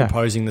ago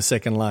proposing the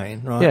second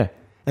lane, right? Yeah.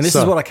 And this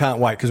is what I can't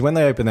wait, because when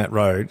they open that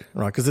road,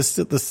 right, because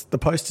the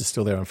post is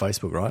still there on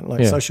Facebook, right?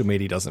 Like social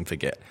media doesn't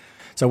forget.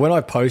 So when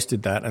I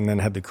posted that and then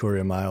had the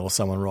Courier Mail or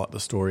someone write the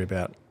story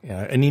about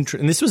and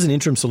this was an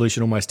interim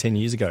solution almost 10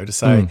 years ago to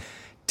say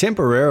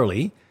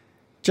temporarily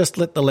just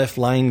let the left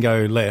lane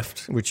go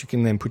left, which you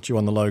can then put you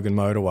on the Logan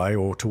motorway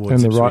or towards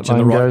and the right lane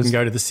and the right goes, can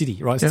go to the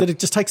city, right? Instead it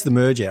just takes the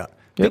merge out.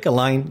 Pick a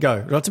lane, go.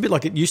 Right? It's a bit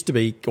like it used to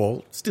be,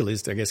 or still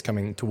is, I guess,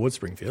 coming towards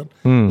Springfield.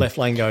 Left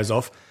lane goes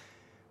off.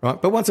 Right,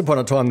 but once upon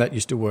a time that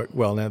used to work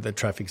well. Now the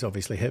traffic's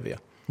obviously heavier.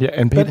 Yeah,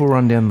 and people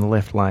run down the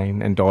left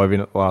lane and dive in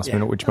at the last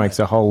minute, which makes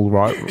a whole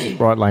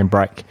right lane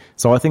break.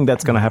 So I think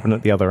that's going to happen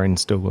at the other end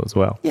still as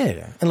well.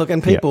 Yeah. And look,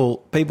 and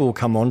people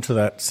come onto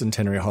that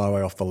Centenary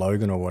Highway off the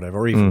Logan or whatever,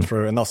 or even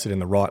through, and they'll sit in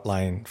the right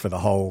lane for the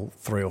whole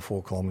 3 or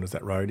 4 kilometres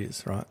that road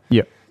is, right?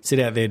 Yeah. Sit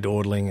out there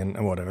dawdling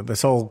and whatever.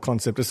 This whole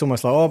concept is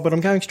almost like, but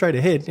I'm going straight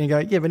ahead. And you go,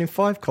 yeah, but in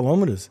 5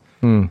 kilometres,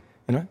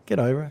 get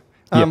over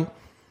it.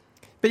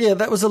 But yeah,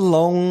 that was a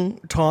long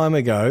time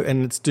ago,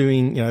 and it's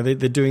doing, they're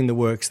doing the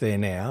works there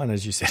now. And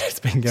as you said, it's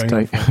been going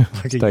on for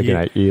like taken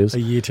 8 years. A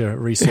year to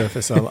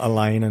resurface a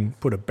lane and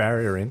put a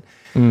barrier in.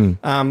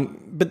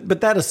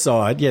 But that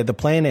aside, the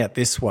plan out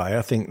this way,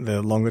 I think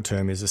the longer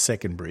term is a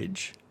second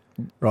bridge,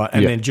 right?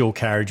 And then dual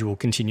carriage will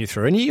continue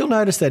through. And you'll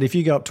notice that if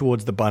you go up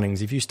towards the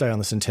Bunnings, if you stay on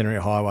the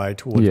Centenary Highway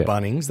towards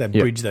Bunnings, that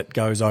bridge that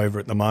goes over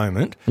at the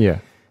moment,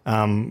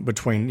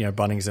 between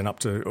Bunnings and up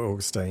to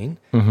Augustine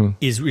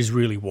is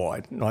really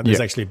wide. Right?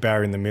 There's actually a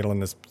barrier in the middle,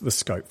 and there's the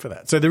scope for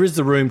that. So there is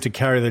the room to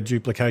carry the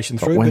duplication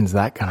through. But when's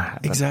that going to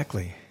happen?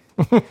 Exactly.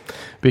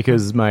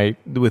 Because, mate,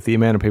 with the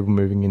amount of people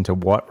moving into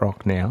White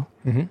Rock now,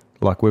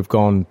 like we've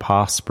gone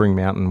past Spring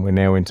Mountain, we're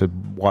now into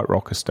White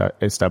Rock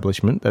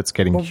establishment. That's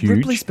getting huge.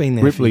 Ripley's been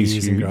there for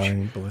years and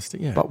growing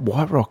ballistic. Yeah. But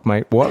White Rock,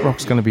 mate, White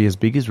Rock's going to be as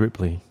big as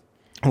Ripley.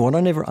 What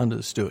I never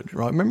understood,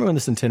 right? Remember when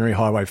the Centenary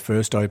Highway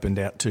first opened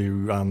out to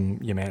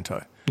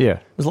Yamanto? Yeah.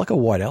 It was like a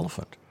white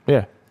elephant.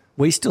 Yeah.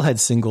 We still had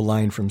single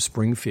lane from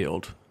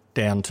Springfield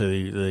down to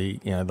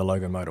the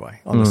Logan motorway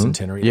on the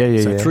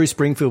Centenary. So through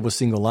Springfield was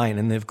single lane,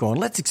 and they've gone,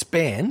 let's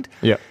expand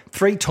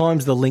 3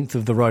 times the length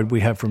of the road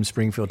we have from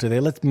Springfield to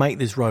there. Let's make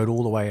this road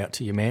all the way out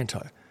to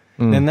Yamanto.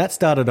 Then that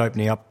started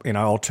opening up,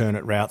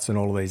 alternate routes and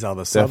all of these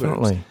other suburbs.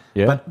 Definitely,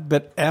 yeah.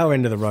 But our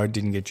end of the road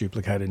didn't get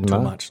duplicated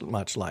until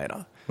much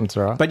later. That's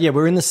right. But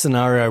we're in the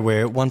scenario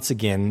where, once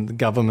again, the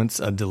governments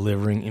are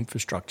delivering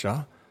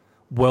infrastructure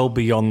well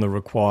beyond the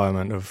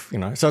requirement of,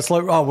 so it's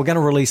like, we're going to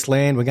release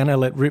land, we're going to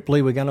let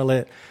Ripley, we're going to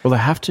let... Well, they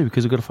have to,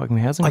 because we've got a fucking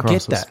housing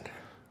crisis. I get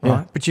that,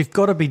 right? But you've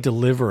got to be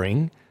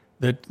delivering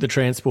the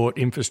transport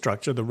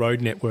infrastructure, the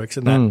road networks,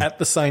 and that at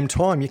the same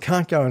time. You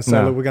can't go and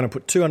say, look, we're going to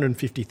put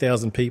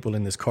 250,000 people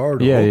in this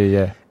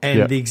corridor,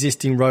 and the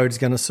existing road's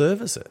going to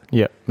service it.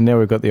 Yeah, and now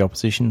we've got the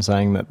opposition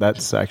saying that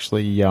that's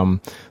actually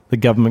the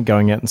government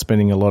going out and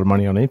spending a lot of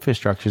money on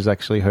infrastructure is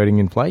actually hurting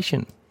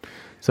inflation.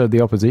 So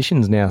the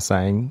opposition's now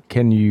saying,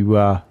 can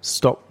you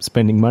stop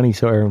spending money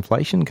so our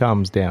inflation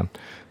calms down?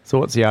 So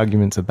what's the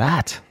arguments of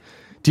that?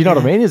 Do you know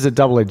what I mean? It's a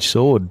double-edged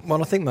sword. Well,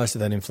 I think most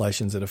of that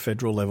inflation's at a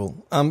federal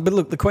level. But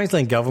look, the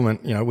Queensland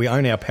government, we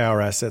own our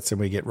power assets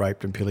and we get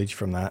raped and pillaged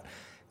from that.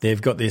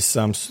 They've got this,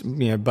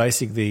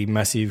 basically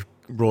massive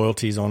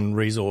royalties on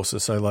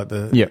resources. So like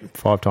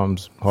 5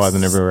 times higher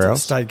than everywhere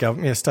else. State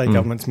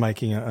government's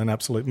making an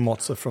absolute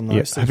mozza from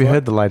those. Have you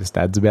heard the latest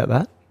ads about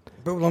that?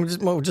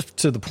 But just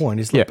to the point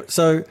is,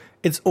 so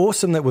it's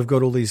awesome that we've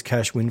got all these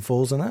cash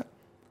windfalls and that.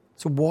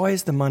 So why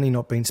is the money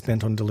not being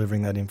spent on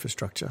delivering that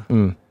infrastructure?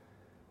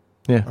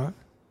 Yeah. Right?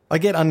 I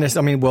get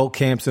unnecessary, well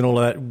camps and all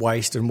of that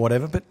waste and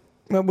whatever, but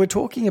we're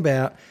talking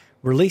about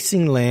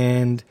releasing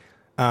land,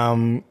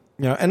 and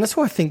that's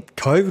why I think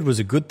COVID was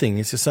a good thing.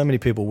 It's just so many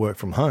people work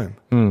from home,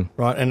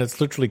 right? And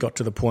it's literally got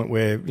to the point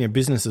where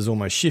business has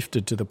almost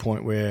shifted to the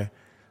point where,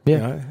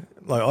 I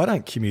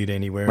don't commute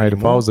anywhere anymore.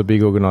 If I was a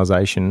big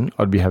organisation,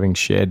 I'd be having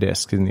share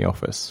desks in the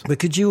office. But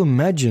could you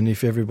imagine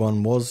if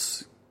everyone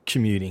was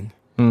commuting,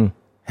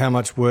 how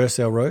much worse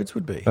our roads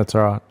would be? That's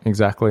right,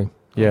 exactly.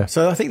 Yeah.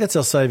 So I think that's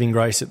our saving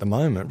grace at the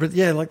moment. But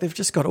they've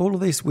just got all of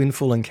this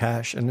windfall and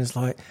cash, and it's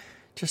like,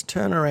 just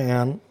turn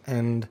around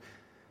and,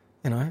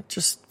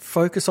 just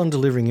focus on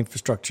delivering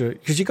infrastructure.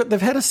 Because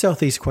they've had a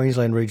South East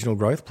Queensland regional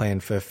growth plan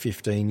for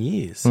 15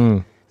 years.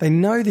 They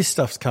know this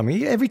stuff's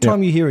coming. Every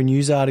time you hear a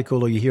news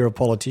article or you hear a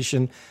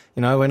politician,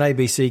 when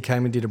ABC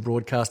came and did a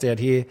broadcast out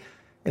here,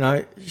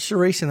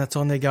 Charisse and that's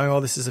on there going,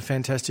 oh, this is a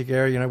fantastic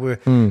area. We're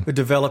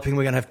developing.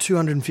 We're going to have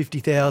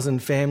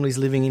 250,000 families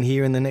living in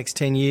here in the next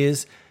 10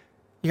 years.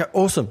 You go,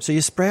 awesome. So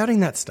you're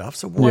sprouting that stuff.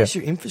 So why is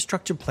your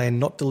infrastructure plan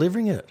not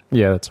delivering it?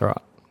 Yeah, that's right.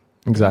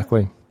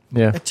 Exactly.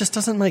 Yeah. It just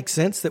doesn't make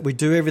sense that we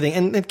do everything.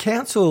 And the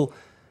council,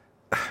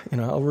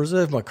 I'll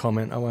reserve my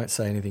comment. I won't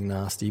say anything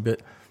nasty,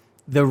 but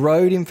the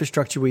road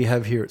infrastructure we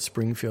have here at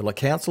Springfield, like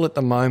council at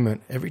the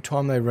moment, every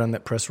time they run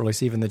that press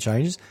release, even the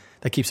changes,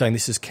 they keep saying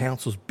this is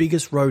council's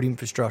biggest road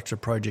infrastructure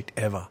project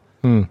ever.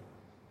 I'm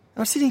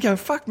sitting going,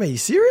 fuck me, you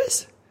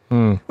serious?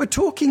 We're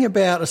talking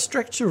about a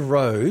stretch of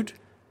road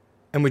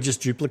and we're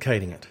just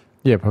duplicating it.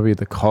 Yeah, probably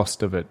the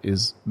cost of it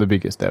is the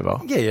biggest ever.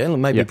 Yeah,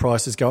 and maybe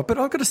prices go up. But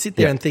I've got to sit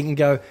there and think and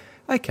go,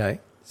 okay,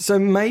 so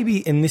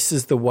maybe, and this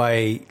is the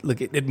way,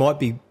 look, it might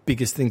be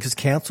biggest thing because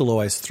council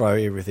always throw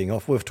everything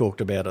off. We've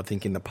talked about, I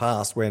think, in the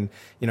past when,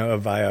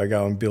 Aveo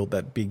go and build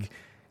that big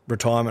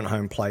retirement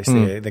home place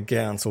there, the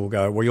council will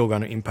go, well, you're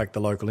going to impact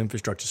the local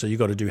infrastructure, so you've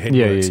got to do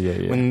headworks.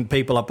 Yeah. When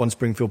people up on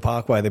Springfield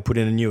Parkway, they put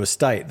in a new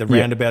estate, the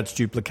roundabout's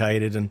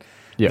duplicated and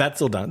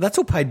that's all done. That's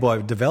all paid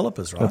by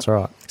developers, right? That's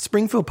right.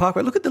 Springfield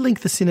Parkway, look at the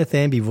link to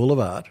Sinnathamby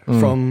Boulevard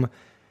from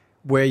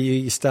where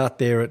you start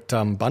there at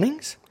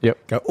Bunnings.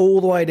 Yep. Go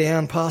all the way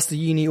down past the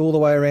uni, all the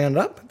way around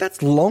up.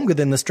 That's longer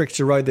than the stretch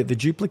of road that they're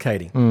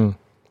duplicating.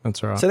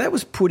 That's right. So that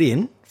was put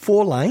in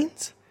 4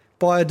 lanes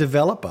by a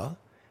developer,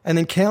 and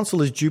then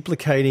council is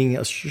duplicating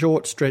a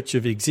short stretch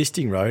of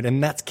existing road,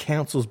 and that's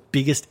council's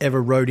biggest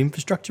ever road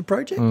infrastructure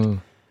project.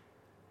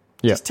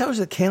 Just tells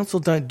you that council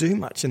don't do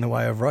much in the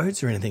way of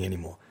roads or anything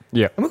anymore.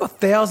 Yeah. And we've got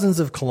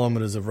thousands of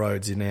kilometres of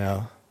roads in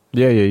our...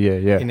 Yeah.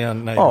 In our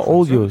neighbourhoods.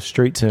 All your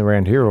streets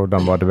around here are all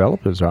done by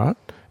developers, right?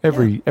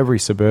 Every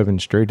suburban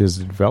street is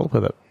a developer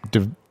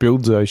that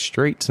builds those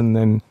streets and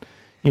then,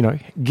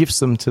 gifts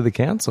them to the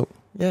council.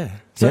 Yeah.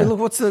 So look,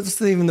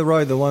 what's even the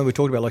road, the one we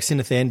talked about, like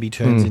Sinnathamby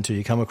turns into,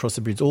 you come across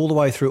the bridge all the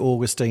way through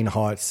Augustine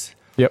Heights.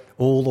 Yep.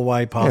 All the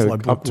way past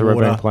up to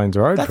Red Plains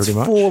Road, pretty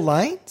much. That's 4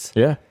 lanes.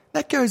 Yeah.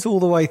 That goes all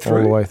the way through.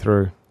 All the way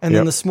through. And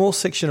then the small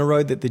section of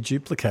road that they're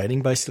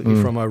duplicating, basically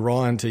from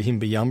Orion to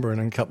Himbayumba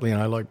and a couple,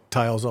 like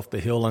tails off the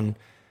hill, and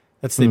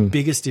that's their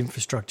biggest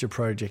infrastructure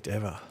project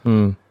ever.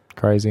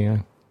 Crazy, eh?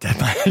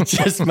 That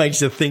just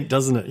makes you think,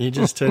 doesn't it? You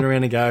just turn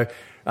around and go,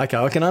 okay,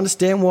 I can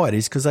understand why it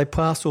is, because they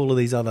pass all of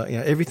these other,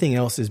 everything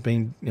else has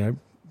been,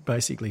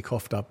 basically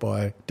coughed up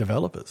by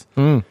developers.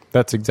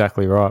 That's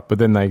exactly right. But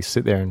then they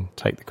sit there and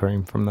take the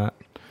cream from that.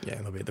 Yeah,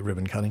 they'll be at the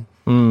ribbon cutting.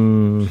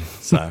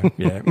 So,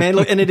 yeah. Man,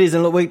 look, and it is.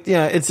 And look,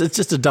 it's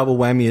just a double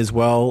whammy as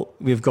well.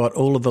 We've got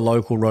all of the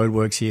local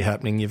roadworks here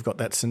happening. You've got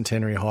that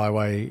Centenary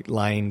Highway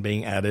lane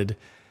being added.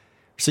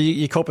 So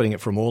you're copying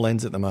it from all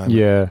ends at the moment.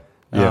 Yeah.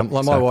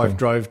 Like my wife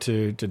drove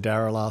to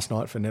Darra last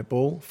night for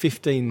netball.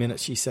 15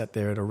 minutes she sat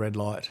there at a red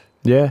light.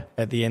 Yeah.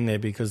 At the end there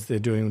because they're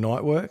doing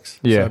night works.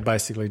 Yeah. So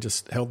basically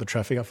just held the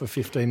traffic up for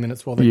 15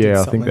 minutes while they did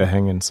something. I think they're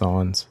hanging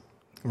signs.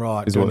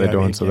 Right. Is what they're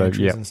doing. So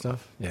they and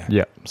stuff.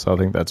 Yeah. So I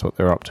think that's what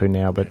they're up to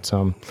now. But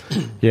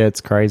it's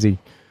crazy.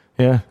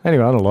 Yeah.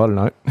 Anyway, on a lighter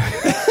note.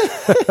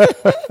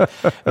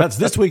 That's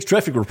this week's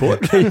traffic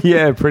report.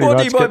 Yeah, pretty much. Brought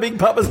to you by Big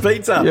Papa's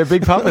Pizza. Yeah,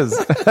 Big Papa's.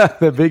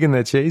 They're big and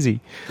they're cheesy.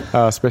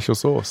 Special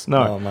sauce.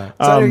 No. Oh, mate.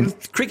 So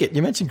cricket.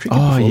 You mentioned cricket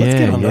before. Let's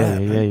get on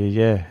that.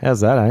 Yeah. How's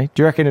that, eh?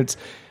 Do you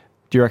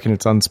reckon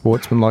it's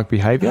unsportsmanlike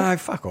behaviour? No,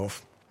 fuck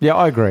off. Yeah,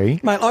 I agree.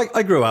 Mate,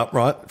 I grew up,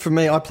 right? For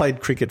me, I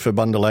played cricket for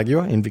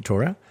Bundalagua in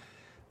Victoria.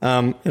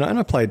 And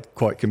I played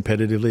quite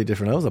competitively at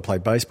different levels. I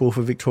played baseball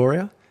for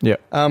Victoria. Yeah.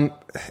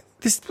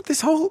 This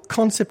whole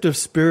concept of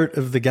spirit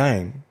of the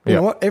game. You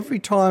know what? Every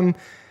time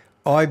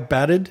I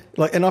batted,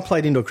 and I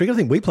played indoor cricket. I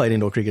think we played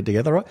indoor cricket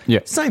together, right? Yeah.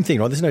 Same thing,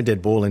 right? There's no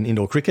dead ball in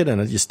indoor cricket,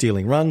 and you're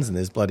stealing runs, and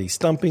there's bloody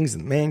stumpings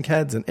and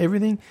man-cads and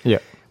everything. Yeah.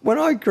 When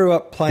I grew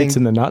up playing... Hits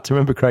in the nuts.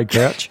 Remember Craig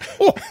Crouch?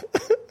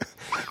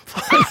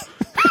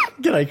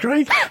 G'day,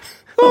 Craig.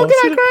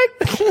 G'day, Craig.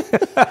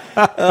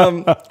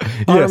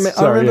 I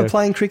remember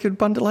playing cricket at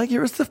Bundalagua. It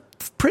was the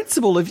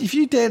principle of if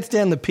you dance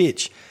down the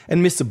pitch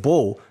and miss a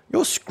ball,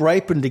 you're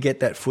scraping to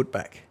get that foot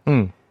back.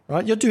 Right?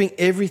 right? You're doing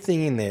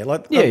everything in there.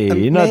 Like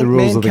you know the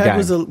rules of the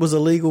game. Was a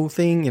legal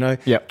thing,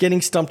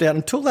 getting stumped out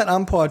until that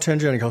umpire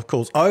turns around and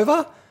calls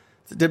over.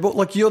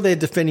 Like you're there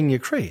defending your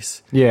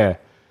crease. Yeah.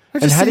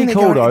 And had he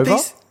called over?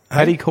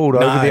 Had he called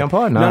over the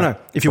umpire? No.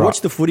 If you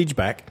watch the footage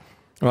back,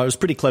 right, it was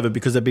pretty clever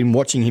because they've been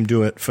watching him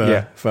do it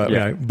for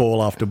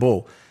ball after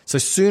ball. So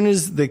as soon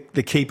as the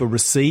keeper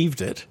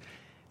received it,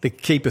 the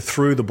keeper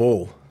threw the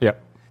ball.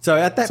 Yep. So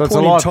at that point it's a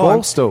in live time,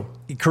 ball still.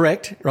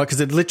 Correct, right?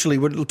 Because it literally,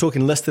 we're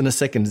talking less than a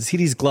second. It's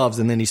hit his gloves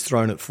and then he's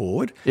thrown it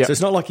forward. Yep. So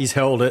it's not like he's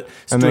held it,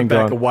 stood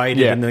back,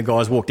 awaited, and then the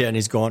guy's walked out and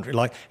he's gone.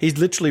 Like he's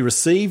literally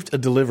received a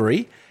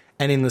delivery,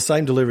 and in the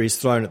same delivery, he's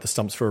thrown at the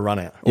stumps for a run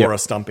out or a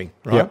stumping.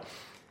 Right. Yep.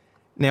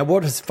 Now,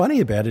 what is funny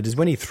about it is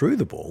when he threw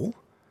the ball,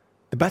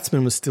 the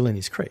batsman was still in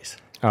his crease.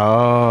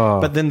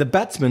 Oh. But then the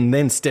batsman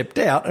then stepped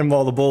out, and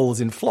while the ball was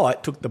in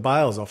flight, took the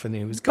bails off, and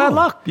he was gone. Bad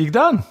luck. You're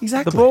done.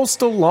 Exactly. The ball's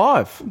still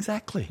live.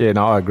 Exactly. Yeah,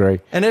 no, I agree.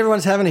 And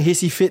everyone's having a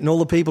hissy fit, and all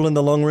the people in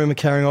the long room are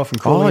carrying off and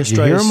calling did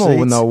you hear them all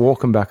when they were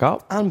walking back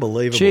up?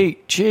 Unbelievable.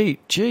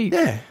 Cheat.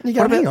 Yeah. And you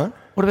go, hang on.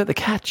 What about the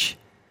catch?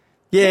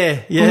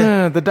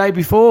 Yeah. The day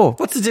before.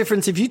 What's the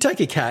difference if you take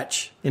a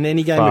catch in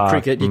any game of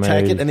cricket, you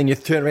take it, and then you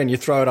turn around and you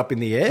throw it up in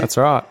the air? That's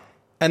right.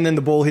 And then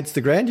the ball hits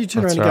the ground, you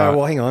turn around and go,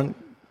 well, hang on.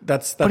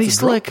 But he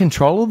still had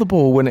control of the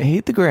ball when it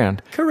hit the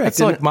ground. Correct. It's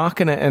like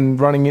marking it and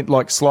running it,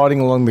 like sliding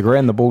along the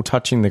ground, the ball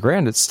touching the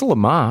ground. It's still a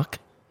mark.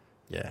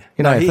 Yeah.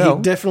 He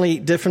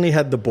definitely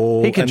had the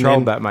ball. He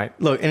controlled that, mate.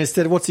 Look, and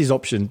instead, what's his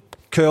option?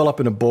 Curl up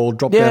in a ball,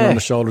 drop down on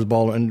the shoulders,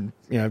 bowl, and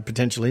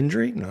potential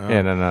injury? No.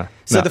 Yeah, no.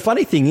 So the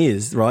funny thing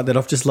is, right, that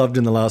I've just loved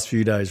in the last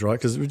few days, right,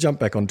 because we jump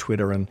back on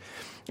Twitter and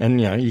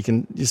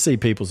you see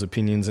people's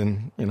opinions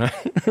and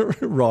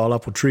rile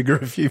up or trigger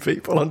a few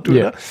people on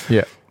Twitter.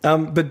 Yeah.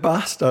 But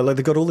Barstow,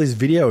 they've got all this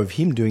video of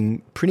him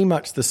doing pretty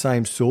much the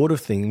same sort of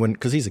thing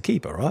because he's a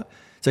keeper, right?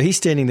 So he's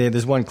standing there.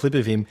 There's one clip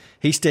of him.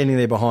 He's standing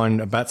there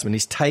behind a batsman.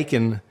 He's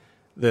taken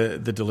the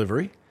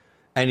delivery,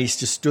 and he's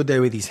just stood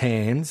there with his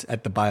hands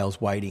at the bails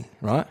waiting,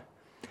 right?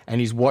 And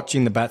he's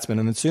watching the batsman.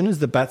 And as soon as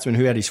the batsman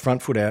who had his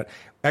front foot out,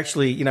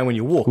 actually, when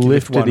you walk, you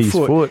lift one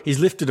foot. He's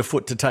lifted a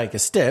foot to take a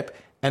step.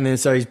 And then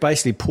so he's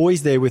basically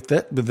poised there with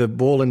the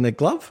ball in the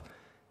glove.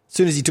 As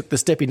soon as he took the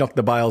step, he knocked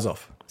the bails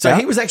off. So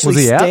he was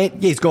actually Yeah,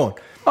 he's gone.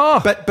 Oh.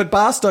 But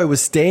Barstow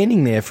was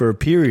standing there for a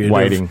period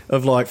waiting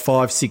of like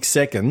 5-6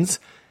 seconds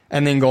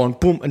and then gone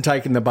boom and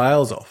taken the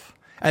bails off.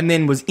 And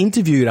then was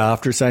interviewed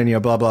after saying,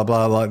 blah, blah,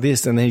 blah, like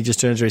this. And then he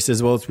just turns around and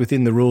says, well, it's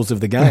within the rules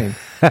of the game.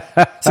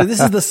 So this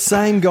is the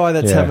same guy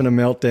that's having a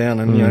meltdown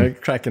and,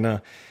 cracking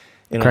the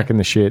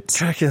shits.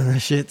 Cracking the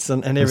shits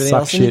and everything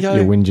else. Shit, you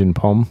whinging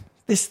pom.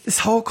 This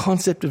whole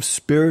concept of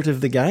spirit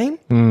of the game,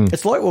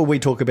 it's like what we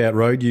talk about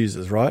road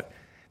users, right?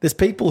 There's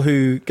people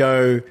who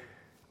go,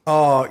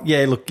 oh,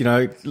 yeah, look,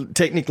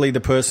 technically the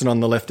person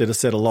on the left at a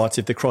set of lights,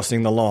 if they're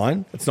crossing the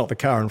line, it's not the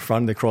car in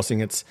front, they're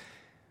crossing, and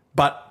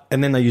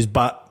then they use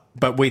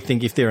but we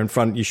think if they're in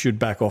front, you should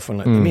back off and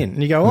let them in.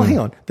 And you go, oh, hang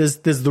on, there's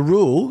the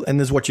rule and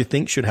there's what you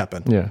think should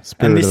happen. Yeah,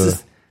 and this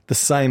is the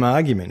same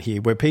argument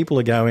here where people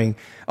are going,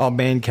 oh,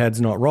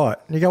 man-cad's not right.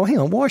 And you go, well, hang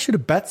on, why should a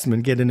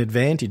batsman get an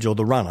advantage or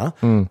the runner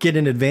get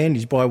an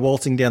advantage by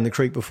waltzing down the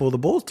creek before the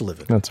ball's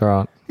delivered? That's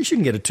right. You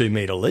shouldn't get a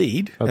 2-metre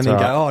lead and then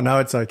go, oh, no,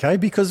 it's okay.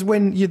 Because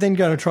when you're then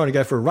going to try to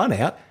go for a run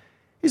out,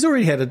 he's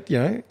already had a,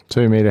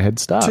 2-metre head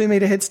start.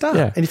 2-metre head start.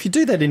 Yeah. And if you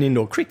do that in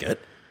indoor cricket,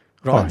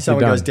 right,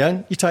 someone goes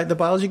down, you take the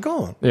bails, you're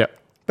gone. Yeah.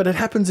 But it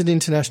happens in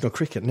international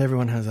cricket and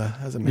everyone has a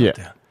meltdown.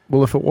 Yeah.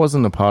 Well, if it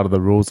wasn't a part of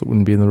the rules, it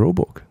wouldn't be in the rule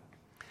book.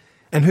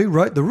 And who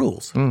wrote the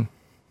rules?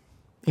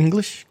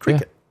 English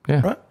cricket.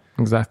 Yeah, right?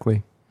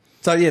 Exactly.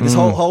 So, this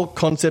whole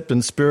concept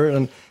and spirit.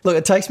 And look,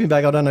 it takes me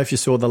back. I don't know if you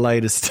saw the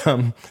latest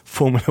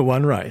Formula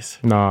One race.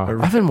 No,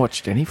 I haven't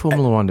watched any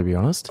Formula One, to be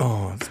honest.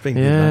 Oh, it's been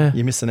good, mate.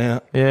 You're missing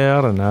out. Yeah,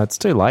 I don't know. It's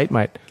too late,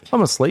 mate.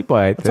 I'm asleep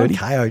by 8:30. It's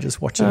on KO,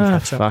 just watching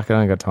catch up. Fuck, I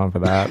don't got time for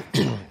that.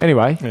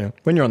 Anyway.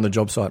 When you're on the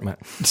job site,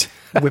 mate.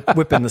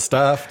 Whipping the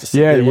staff. Just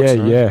Yeah,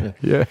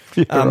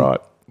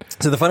 right.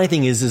 So the funny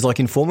thing is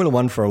like in Formula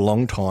One for a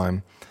long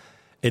time,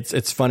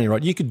 It's funny,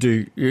 right? You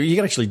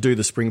can actually do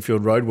the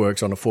Springfield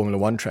Roadworks on a Formula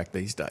One track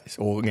these days,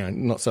 or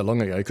not so long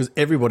ago, because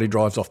everybody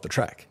drives off the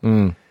track.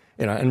 And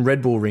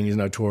Red Bull Ring is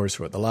notorious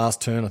for it. The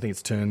last turn, I think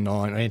it's turn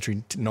 9,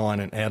 entry 9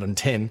 and out in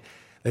 10,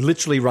 they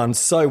literally run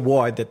so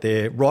wide that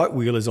their right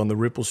wheel is on the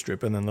ripple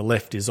strip and then the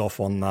left is off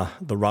on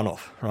the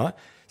runoff, right?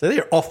 So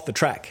they're off the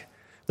track,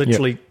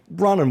 literally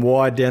running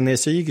wide down there.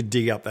 So you could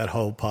dig up that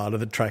whole part of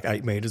the track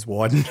 8 metres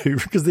wide and do,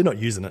 because they're not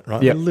using it,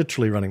 right? They're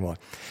literally running wide.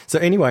 So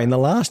anyway, in the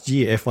last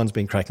year, F1's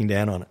been cracking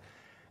down on it.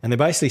 And they're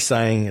basically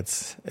saying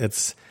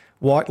it's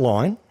white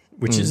line,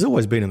 which has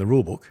always been in the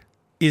rule book,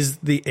 is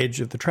the edge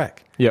of the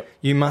track. Yep.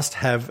 You must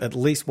have at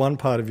least one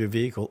part of your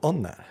vehicle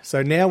on that.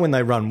 So now when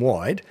they run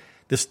wide,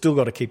 they've still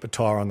got to keep a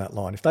tyre on that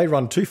line. If they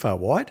run too far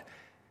wide,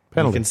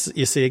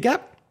 you see a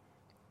gap.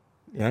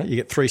 You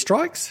get 3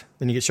 strikes,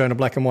 then you get shown a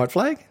black and white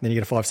flag, then you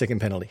get a 5-second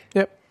penalty.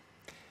 Yep.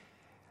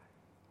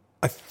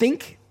 I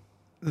think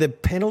the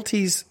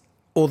penalties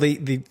or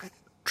the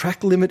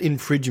track limit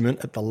infringement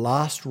at the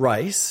last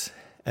race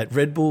at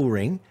Red Bull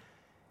Ring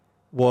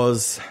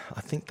was,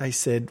 I think they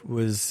said,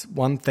 was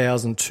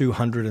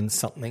 1,200 and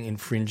something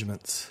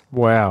infringements.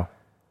 Wow.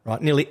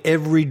 Right, nearly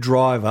every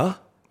driver...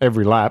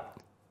 Every lap?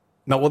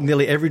 No, well,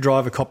 nearly every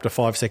driver copped a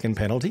 5-second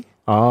penalty.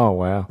 Oh,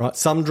 wow. Right,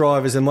 some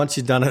drivers, and once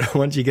you've done it,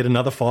 once you get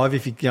another 5,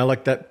 if you know,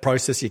 like that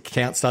process, your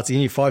count starts in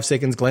your 5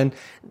 seconds, Glenn.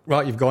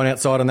 Right, you've gone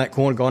outside on that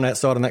corner, gone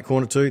outside on that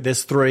corner too.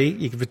 There's 3.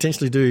 You could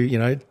potentially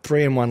do,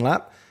 3 in 1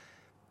 lap.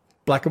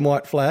 Black and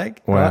white flag.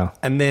 Wow. Right,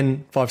 and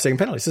then 5-second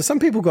penalty. So some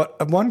people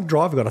one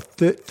driver got a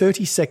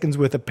 30 seconds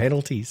worth of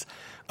penalties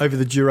over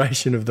the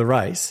duration of the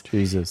race.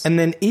 Jesus. And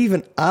then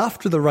even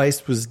after the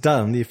race was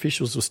done, the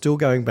officials were still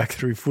going back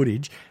through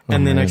footage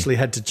and then actually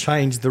had to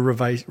change the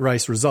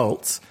race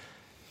results.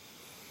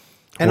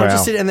 And I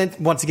just said, and then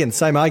once again,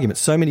 same argument.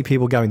 So many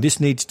people going, this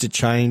needs to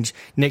change.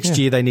 Next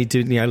year they need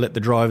to, let the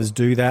drivers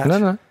do that.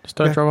 No, just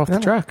don't drive off the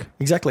track.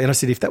 Exactly. And I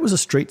said, if that was a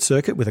street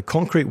circuit with a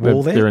concrete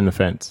wall they're in the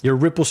fence. You're a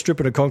ripple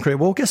strip and a concrete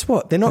wall. Guess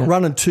what? They're not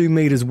running 2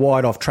 metres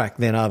wide off track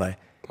then, are they?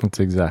 That's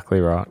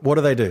exactly right. What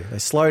do? They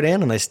slow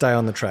down and they stay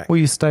on the track. Well,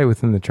 you stay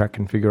within the track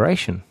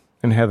configuration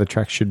and how the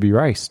track should be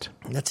raced.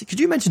 That's it. Could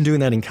you imagine doing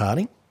that in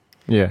karting?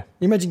 Yeah.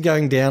 You imagine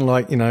going down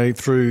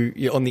through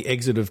on the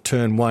exit of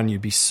turn 1,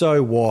 you'd be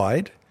so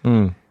wide,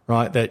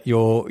 right, that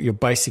you're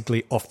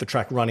basically off the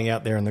track running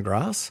out there in the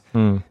grass.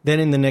 Then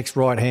in the next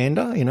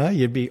right-hander,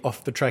 you'd be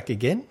off the track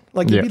again.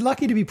 Like you'd be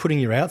lucky to be putting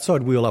your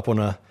outside wheel up on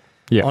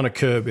a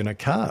curb in a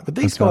car. But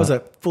these guys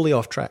are fully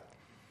off track.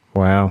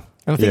 Wow.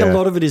 And I think a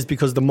lot of it is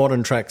because the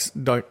modern tracks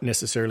don't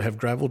necessarily have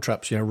gravel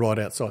traps, right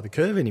outside the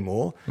curve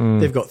anymore.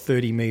 They've got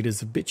 30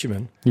 metres of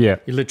bitumen. Yeah.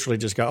 You literally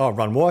just go,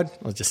 run wide.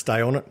 I'll just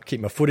stay on it,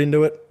 keep my foot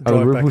into it.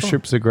 Are ripple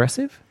strips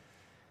aggressive?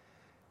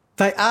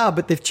 They are,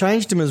 but they've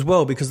changed them as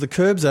well because the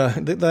curbs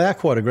they are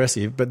quite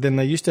aggressive. But then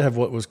they used to have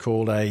what was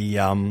called a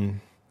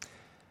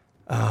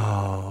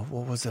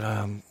what was it?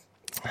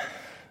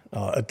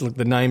 Look,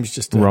 the name's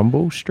just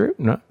rumble strip.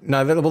 No,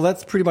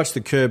 that's pretty much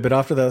the curb. But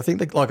after that, I think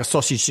they like a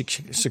sausage.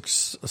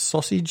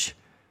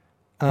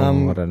 I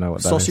don't know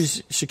what that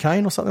sausage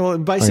chicane or something. Well,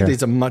 basically,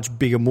 it's a much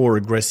bigger, more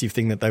aggressive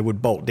thing that they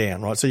would bolt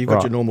down. Right, so you've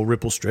got your normal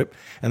ripple strip,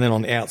 and then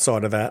on the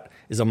outside of that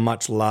is a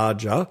much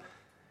larger.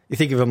 You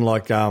think of them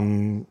like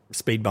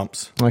speed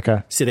bumps.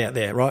 Okay. Sit out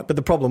there, right? But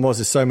the problem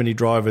was so many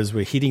drivers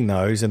were hitting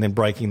those and then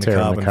breaking the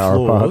carbon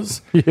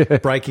floors,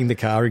 breaking the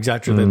car,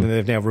 exactly. Then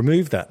they've now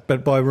removed that.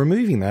 But by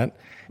removing that,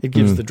 it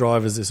gives the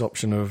drivers this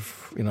option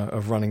of,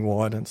 of running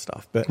wide and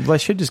stuff. But they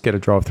should just get a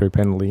drive-through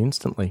penalty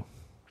instantly.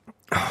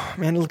 Oh,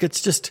 man, look,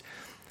 it's just...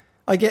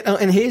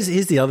 and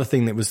here's the other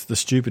thing that was the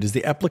stupid is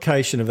the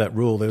application of that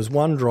rule. There was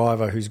one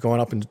driver who's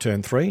gone up into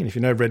turn 3, and if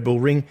you know Red Bull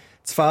Ring,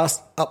 it's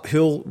fast,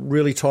 uphill,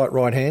 really tight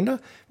right-hander.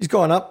 He's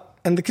gone up,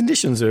 and the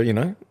conditions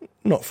are,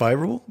 not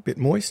favourable, a bit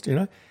moist,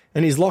 and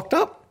he's locked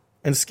up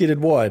and skidded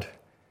wide.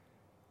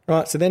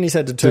 Right, so then he's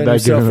had to turn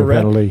himself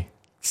around.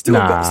 Still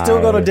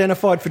got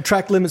identified for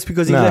track limits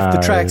because he left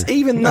the tracks,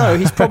 even though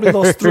he's probably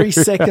lost 3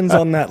 seconds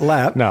on that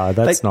lap. No,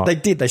 that's not. They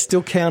did. They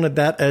still counted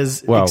that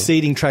as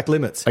exceeding track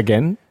limits.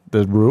 Again,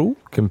 the rule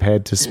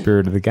compared to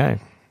spirit of the game.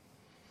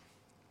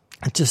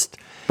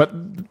 But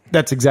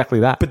that's exactly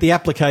that. But the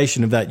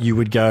application of that, you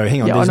would go,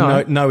 hang on,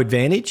 there's no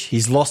advantage.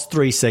 He's lost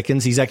 3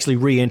 seconds. He's actually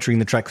re-entering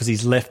the track because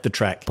he's left the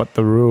track. But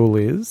the rule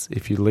is,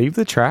 if you leave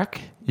the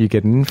track, you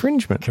get an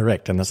infringement.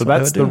 Correct. And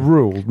that's the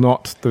rule,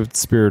 not the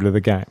spirit of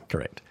the game.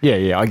 Correct.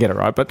 Yeah, I get it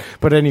right. But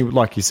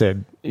like you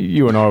said,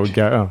 you and I would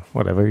go, oh,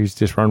 whatever, he's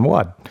just run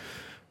wide.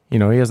 He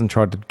hasn't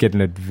tried to get an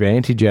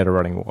advantage out of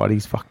running wide.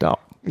 He's fucked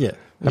up. Yeah.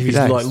 If he's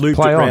like looped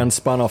around,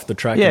 spun off the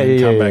track and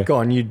then come back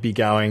on, you'd be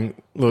going,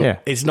 look,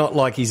 it's not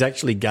like he's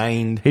actually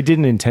gained. He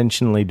didn't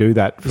intentionally do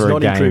that for a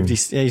game.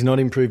 He's not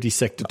improved his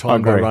sector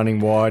time by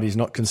running wide. He's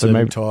not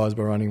conserving tyres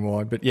by running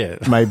wide. But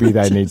maybe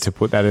they need to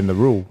put that in the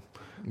rule.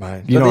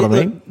 Mate. You know what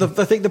I mean?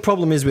 I think the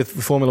problem is with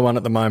Formula One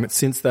at the moment,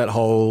 since that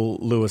whole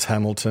Lewis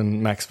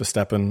Hamilton, Max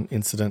Verstappen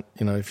incident,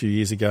 a few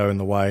years ago in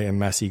the way and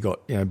Massey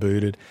got,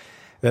 booted,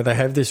 that they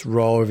have this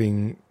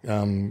roving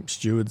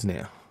stewards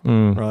now.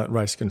 Right,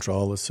 race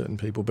controllers, certain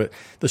people, but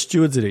the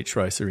stewards at each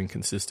race are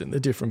inconsistent. They're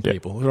different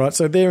people, right?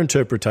 So their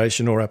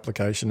interpretation or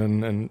application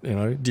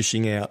and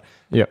dishing out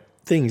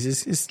things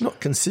is not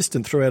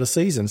consistent throughout a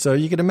season. So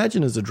you can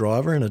imagine as a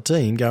driver in a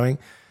team going,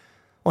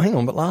 "Oh, hang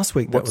on, but last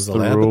week that was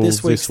allowed, but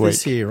this week's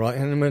this here, right?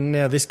 And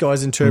now this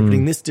guy's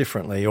interpreting this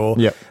differently, or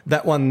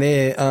that one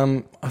there.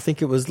 I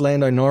think it was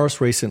Lando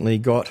Norris recently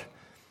got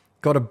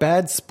a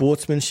bad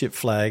sportsmanship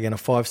flag and a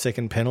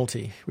 5-second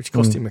penalty, which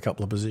cost him a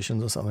couple of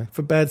positions or something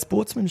for bad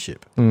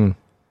sportsmanship. And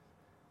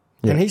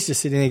he's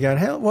just sitting there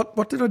going,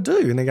 what did I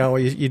do? And they go,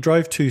 well, you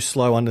drove too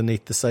slow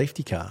underneath the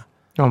safety car.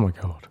 Oh, my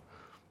God.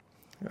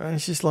 And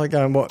it's just like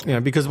going,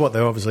 because what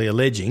they're obviously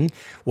alleging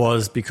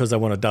was because they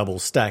want a double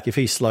stack. If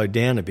he slowed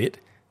down a bit,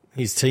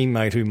 his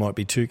teammate who might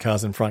be 2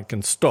 cars in front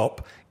can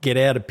stop, get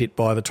out of pit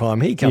by the time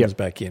he comes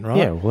back in, right?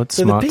 Yeah, well, it's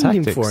smart tactics. So they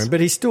pinged him for him,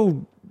 but he's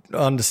still...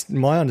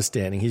 my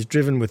understanding, he's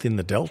driven within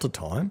the delta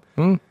time,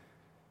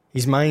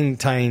 He's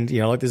maintained,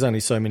 like there's only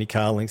so many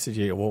car lengths that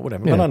you, or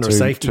whatever, but under a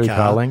safety car. 2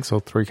 car lengths or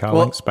 3 car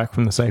lengths back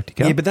from the safety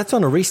car. Yeah, but that's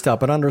on a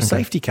restart. But under a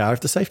safety car, if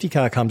the safety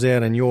car comes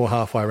out and you're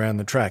halfway around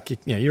the track,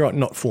 you're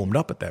not formed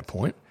up at that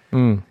point.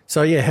 Mm.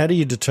 So, how do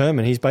you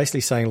determine? He's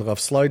basically saying, look, I've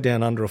slowed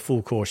down under a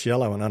full course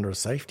yellow and under a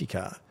safety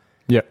car.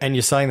 Yeah. And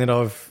you're saying that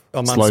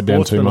I'm slowed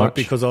down too much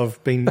because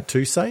I've been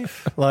too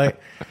safe? Like,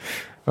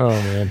 oh,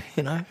 man.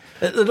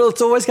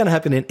 It's always going to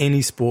happen in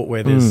any sport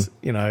where there's,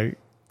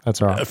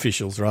 that's right.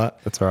 officials, right?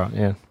 That's right,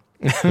 yeah.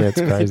 Yeah, it's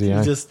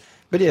crazy,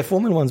 But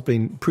Formula One's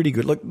been pretty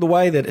good. Look, the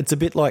way that it's a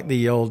bit like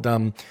the old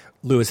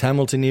Lewis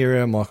Hamilton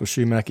era, Michael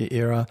Schumacher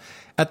era.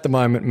 At the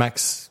moment,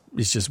 Max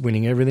is just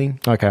winning everything.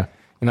 Okay.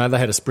 They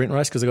had a sprint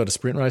race because they got a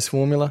sprint race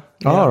formula.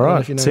 Oh,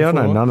 right. I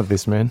know none of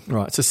this, man.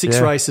 Right. So 6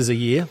 races a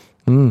year.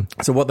 Mm.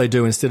 So what they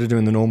do, instead of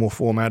doing the normal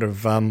format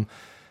of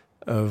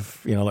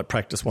like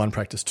practice 1,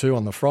 practice 2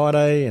 on the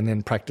Friday, and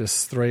then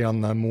practice 3 on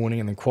the morning,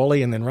 and then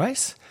quali, and then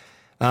race.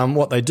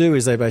 What they do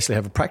is they basically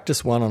have a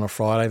practice 1 on a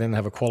Friday, then they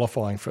have a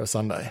qualifying for a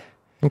Sunday.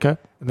 Okay.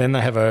 Then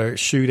they have a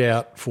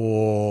shootout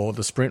for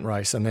the sprint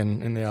race, and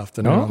then in the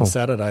afternoon on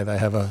Saturday they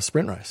have a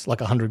sprint race,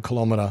 like a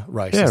 100-kilometre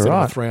race instead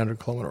of a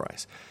 300-kilometre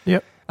race.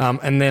 Yep.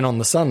 And then on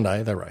the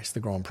Sunday they race the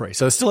Grand Prix.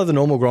 So they still have the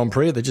normal Grand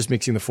Prix, they're just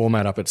mixing the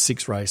format up at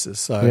 6 races.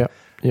 So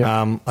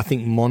I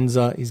think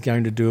Monza is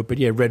going to do it, but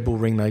Red Bull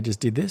Ring, they just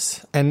did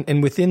this.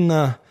 And within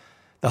the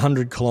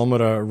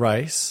 100-kilometre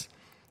race,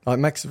 like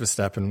Max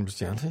Verstappen was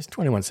down, he's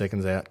 21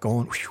 seconds out,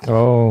 gone.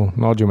 Oh,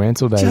 Nigel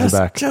Mansell days are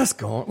back. Just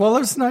gone. Well,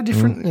 it's no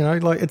different,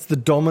 like it's the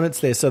dominance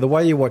there. So the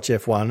way you watch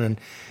F1,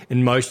 and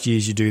in most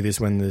years you do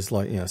this when there's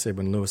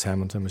when Lewis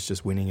Hamilton was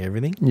just winning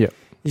everything,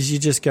 is you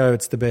just go,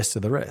 it's the best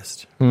of the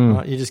rest.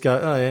 Right? You just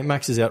go,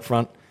 Max is out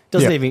front.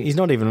 He's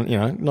not even,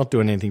 not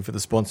doing anything for the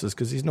sponsors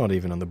because he's not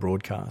even on the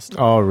broadcast.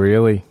 Oh,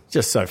 really?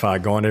 Just so far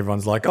gone,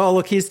 everyone's like, oh,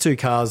 look, here's 2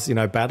 cars,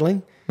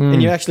 battling.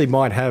 And you actually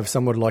might have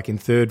someone like in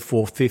 3rd,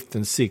 4th, 5th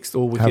and 6th,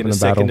 all within a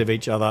second of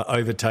each other,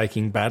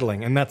 overtaking,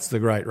 battling. And that's the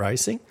great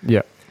racing.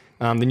 Yeah.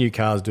 The new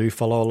cars do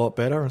follow a lot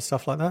better and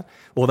stuff like that.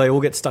 Or they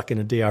all get stuck in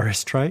a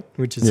DRS train,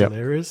 which is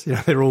hilarious.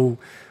 They're all,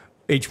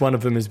 each one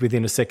of them is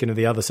within a second of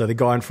the other. So the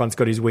guy in front's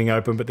got his wing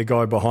open, but the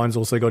guy behind's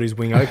also got his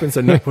wing open.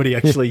 So nobody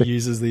actually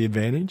uses the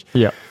advantage.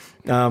 Yeah.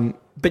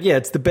 But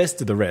it's the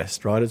best of the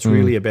rest, right? It's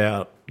really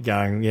about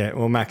going,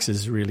 Max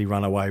has really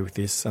run away with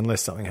this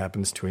unless something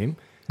happens to him.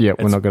 Yeah,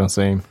 we're not going to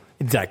see him.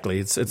 Exactly.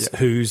 It's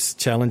who's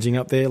challenging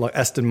up there, like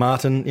Aston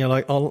Martin,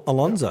 like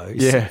Alonso.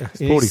 He's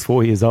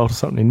 44 years old or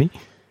something, isn't he?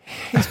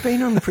 He's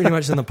been on pretty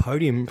much on the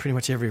podium pretty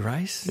much every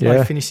race.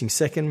 Like finishing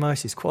second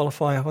most. He's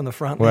qualifying up on the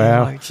front.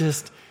 Wow. There,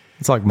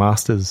 it's like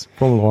Masters,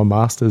 Formula One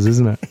Masters,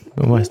 isn't it?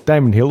 Almost.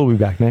 Damon Hill will be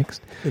back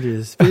next. It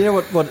is. But you know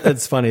what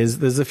it's funny is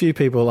there's a few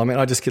people,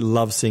 I just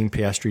love seeing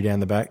Piastri down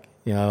the back,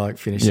 like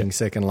finishing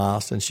second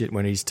last and shit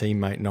when his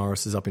teammate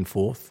Norris is up in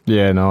 4th.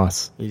 Yeah,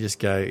 nice. You just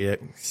go,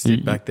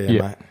 sit back there,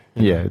 mate.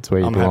 It's where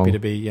you belong. I'm happy to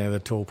be the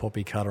tall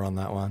poppy cutter on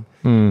that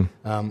one.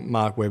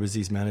 Mark Webber's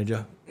his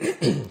manager.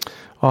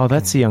 Oh,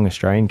 that's the young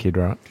Australian kid,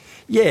 right?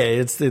 Yeah,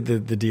 it's the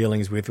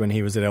dealings with when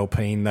he was at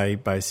Alpine. They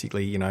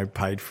basically,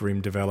 paid for him,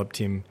 developed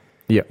him.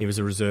 Yep. He was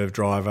a reserve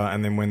driver,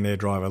 and then when their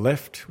driver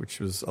left, which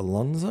was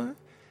Alonso,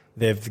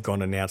 they've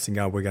gone announcing,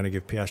 we're going to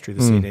give Piastri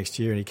the seat next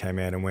year, and he came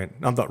out and went,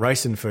 I'm not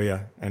racing for you,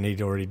 and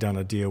he'd already done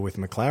a deal with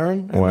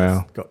McLaren. And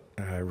wow.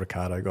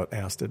 Ricardo got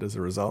ousted as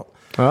a result.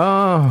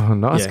 Oh,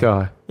 nice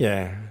guy.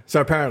 Yeah.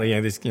 So apparently,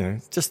 there's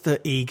just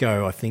the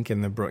ego, I think,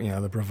 and the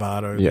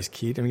bravado of this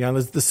kid.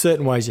 There's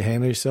certain ways you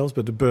handle yourselves,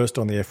 but to burst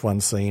on the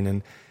F1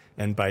 scene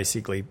and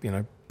basically,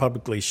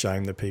 publicly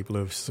shame the people who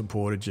have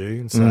supported you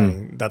and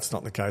saying that's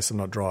not the case, I'm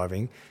not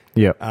driving.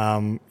 Yeah.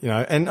 And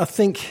I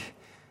think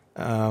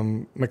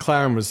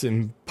McLaren was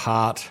in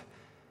part,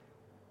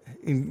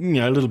 a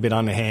little bit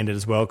underhanded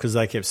as well because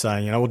they kept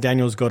saying,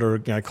 Daniel's got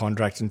a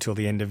contract until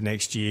the end of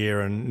next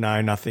year, and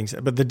nothing's.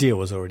 But the deal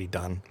was already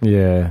done.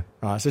 Yeah.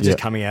 Right. So just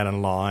coming out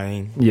and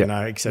lying,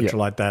 etc.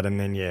 like that, and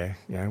then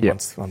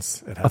once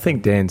it happened. I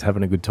think Dan's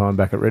having a good time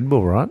back at Red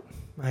Bull, right?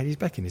 Mate, he's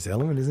back in his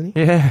element, isn't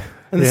he? Yeah.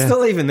 And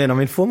still even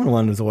then, Formula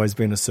One has always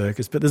been a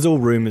circus, but there's all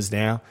rumours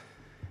now.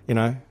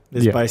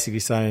 There's basically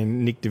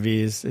saying Nick De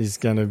Vries is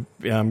going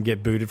to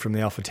get booted from the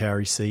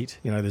AlphaTauri seat.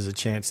 There's a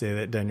chance there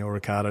that Daniel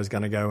Ricciardo is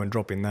going to go and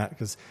drop in that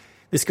because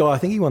this guy, I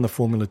think he won the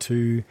Formula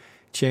 2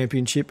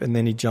 championship and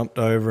then he jumped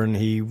over and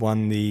he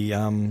won the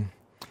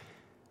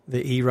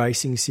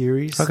e-racing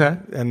series. Okay.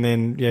 And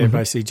then,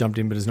 basically jumped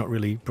in but has not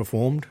really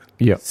performed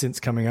since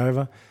coming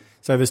over.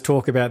 So there's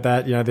talk about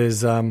that.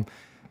 There's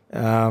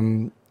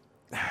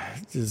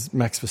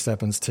Max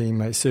Verstappen's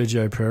teammate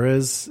Sergio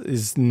Perez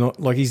is not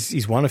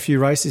he's won a few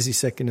races. He's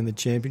second in the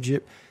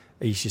championship.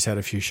 He's just had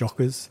a few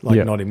shockers,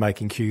 not in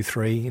making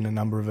Q3 in a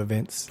number of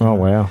events. Oh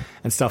wow,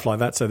 and stuff like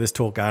that. So there's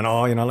talk going,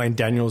 and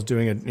Daniel's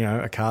doing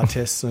a car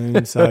test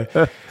soon. So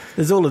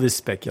there's all of this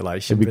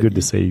speculation. It'd be good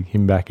to see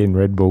him back in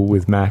Red Bull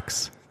with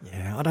Max.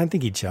 Yeah, I don't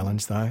think he'd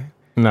challenge though.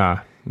 No.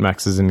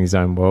 Max is in his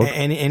own world.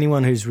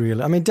 Anyone who's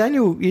really... I mean,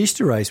 Daniel used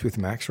to race with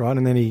Max, right?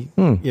 And then he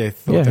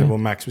thought that, well,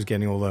 Max was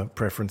getting all the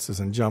preferences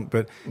and jump,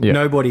 but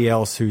nobody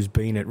else who's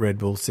been at Red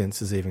Bull since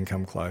has even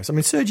come close. I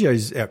mean,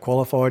 Sergio's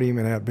out-qualified him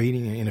and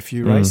out-beating him in a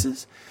few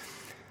races.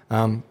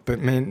 But,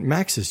 man,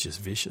 Max is just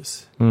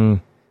vicious. You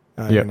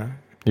know?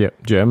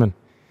 Yep, German.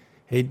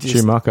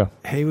 Schumacher.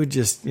 He would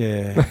just,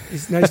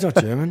 he's not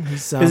German.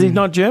 Is he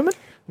not German?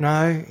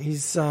 No,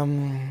 he's,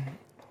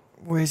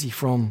 where's he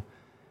from?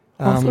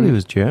 I thought he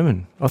was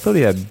German. I thought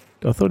he had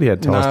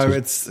ties no,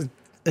 to...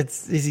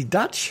 is he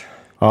Dutch?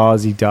 Oh,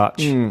 is he Dutch?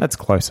 That's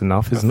close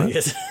enough, isn't it?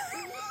 Yes.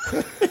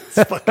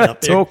 It's fucking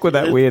up there. Talk with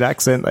that weird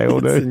accent they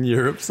all do. It's in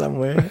Europe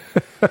somewhere.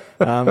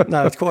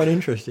 No, it's quite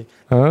interesting.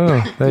 Oh,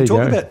 there you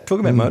go. Talk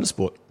about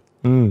motorsport.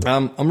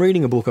 I'm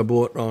reading a book I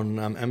bought on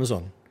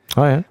Amazon.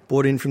 Oh, yeah?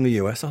 Bought in from the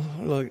US.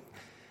 Like,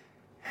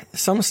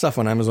 some stuff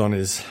on Amazon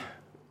is,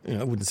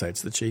 I wouldn't say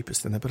it's the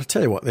cheapest in there, but I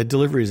tell you what, their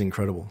delivery is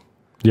incredible.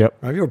 Yep.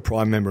 If you're a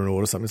Prime member and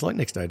order something, it's like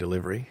next day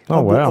delivery.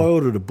 Oh, wow. I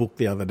ordered a book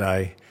the other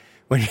day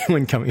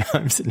when coming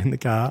home, sitting in the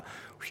car.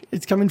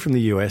 It's coming from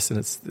the US and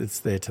it's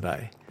there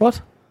today.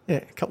 What? Yeah,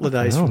 a couple of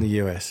days from the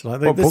US.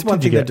 Like, what that's book one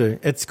did you thing get? they do.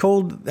 It's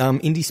called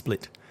Indy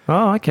Split.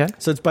 Oh, okay.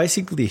 So it's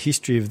basically the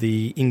history of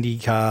the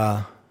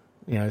IndyCar,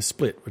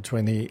 split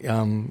between the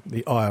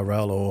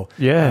IRL or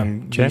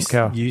Champ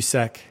Car.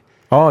 USAC.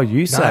 Oh,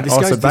 USAC.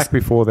 So back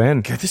before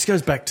then. This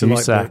goes back to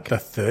USAC. like the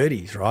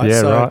 30s, right?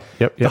 Yeah, so right.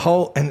 Yep. The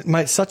whole, and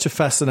mate, it's such a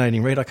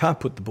fascinating read. I can't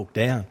put the book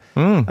down.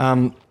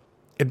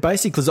 It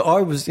basically, because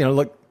I was,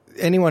 like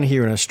anyone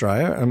here in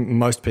Australia, and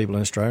most people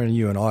in Australia, and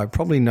you and I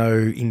probably know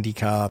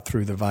IndyCar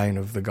through the vein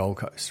of the Gold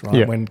Coast, right?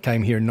 Yep. When it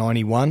came here in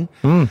 91,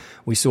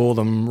 we saw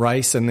them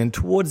race, and then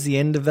towards the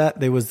end of that,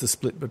 there was the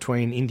split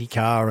between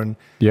IndyCar and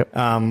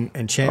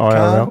Champ Car.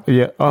 IRL.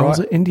 Yeah. Oh, was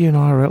it Indian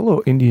IRL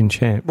or Indian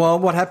Champ? Well,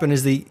 what happened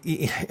is the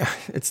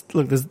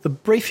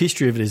brief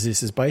history of it is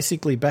this: is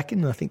basically back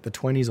in I think the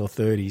 20s or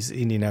 30s,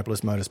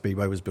 Indianapolis Motor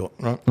Speedway was built,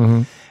 right?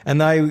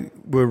 And they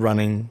were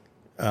running.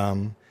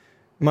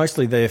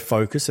 Mostly their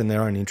focus and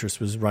their own interest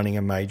was running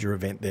a major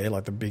event there,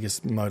 like the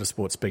biggest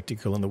motorsport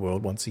spectacle in the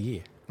world once a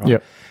year. Right?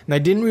 Yep. And they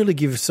didn't really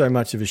give so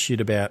much of a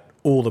shit about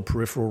all the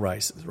peripheral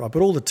races, right?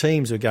 But all the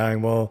teams were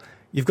going, well,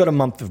 you've got a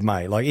month of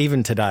May. Like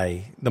even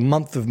today, the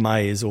month of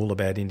May is all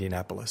about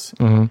Indianapolis,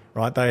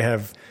 right? They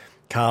have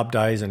carb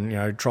days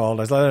and, trial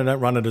days. They don't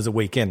run it as a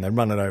weekend. They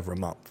run it over a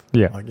month.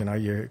 Yeah. Like,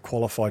 you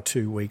qualify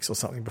 2 weeks or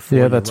something before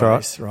you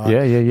race, right?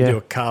 Yeah. You do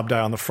a carb day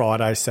on the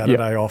Friday,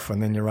 Saturday off,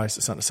 and then you race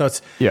at Sunday. So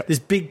it's this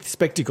big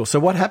spectacle. So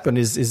what happened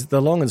is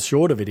the long and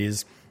short of it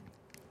is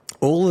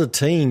all the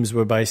teams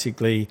were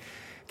basically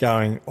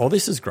going, oh,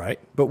 this is great,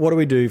 but what do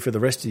we do for the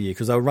rest of the year?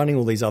 Because they were running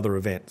all these other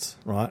events,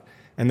 right?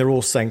 And they're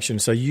all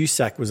sanctioned. So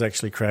USAC was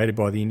actually created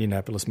by the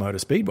Indianapolis Motor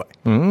Speedway.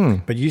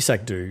 But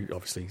USAC do,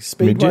 obviously,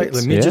 Speedway,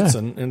 midgets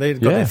and they've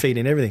got their feet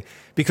in everything.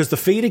 Because the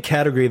feeder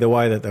category, the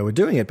way that they were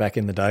doing it back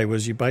in the day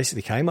was you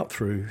basically came up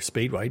through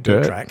Speedway,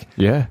 dirt track,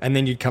 and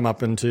then you'd come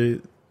up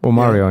into... Well,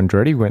 Mario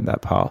Andretti went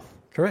that path.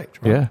 Correct,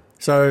 right? Yeah.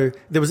 So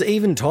there was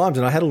even times,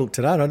 and I had a look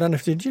today, and I don't know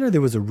if... Did you know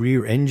there was a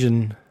rear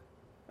engine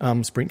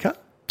sprint car?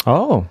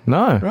 Oh,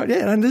 no. Right,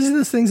 yeah, and these are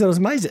the things that was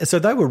amazing. So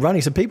they were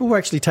running, so people were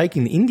actually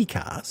taking the Indy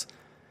cars,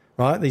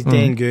 right, these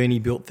Dan Gurney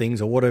built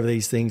things or whatever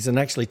these things, and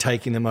actually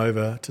taking them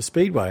over to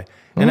Speedway.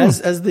 And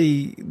as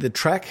the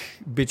track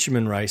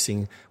bitumen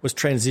racing was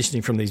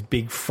transitioning from these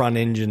big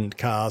front-engined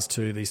cars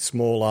to these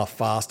smaller,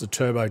 faster,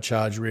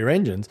 turbocharged rear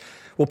engines,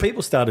 well,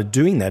 people started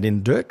doing that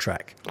in dirt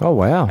track. Oh,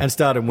 wow. And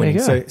started winning.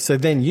 So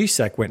then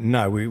USAC went,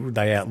 no,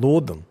 they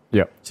outlawed them.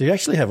 Yep. So you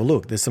actually have a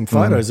look. There's some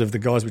photos of the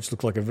guys which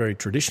look like a very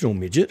traditional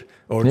midget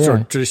or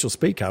traditional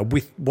speed car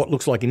with what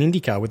looks like an Indy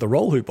car with a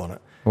roll hoop on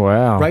it.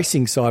 Wow.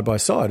 Racing side by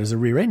side as a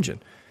rear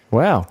engine.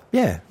 Wow.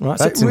 Yeah, right.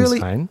 That's so really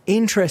insane.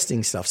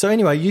 Interesting stuff. So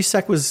anyway,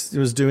 USAC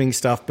was doing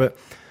stuff, but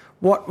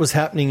what was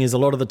happening is a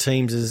lot of the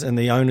teams and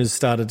the owners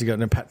started to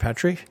go, Pat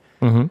Patrick,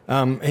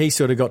 he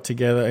sort of got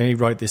together and he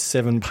wrote this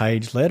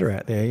 7-page letter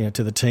out there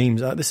to the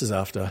teams. This is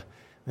after,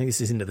 I think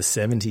this is into the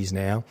 70s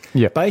now.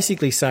 Yep.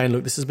 Basically saying,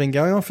 look, this has been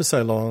going on for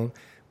so long.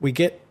 We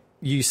get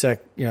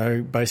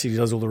USAC, basically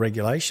does all the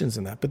regulations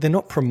and that, but they're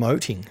not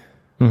promoting.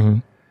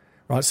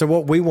 Right, so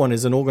what we want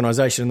is an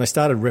organisation, and they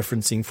started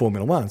referencing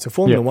Formula One. So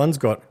Formula One's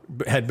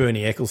had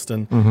Bernie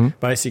Ecclestone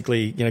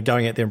basically,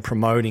 going out there and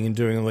promoting and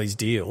doing all these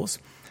deals,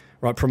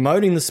 right?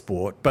 Promoting the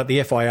sport, but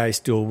the FIA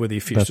still were the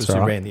officials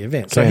who ran the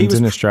event. So he was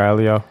in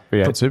Australia,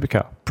 V8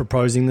 Supercar,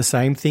 proposing the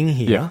same thing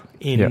here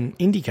in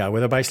IndyCar,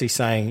 where they're basically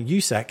saying,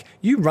 USAC,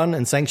 you run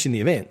and sanction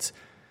the events,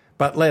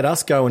 but let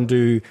us go and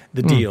do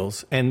the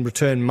deals and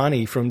return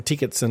money from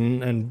tickets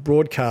and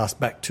broadcast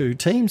back to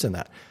teams and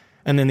that.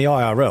 And then the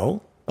IRL.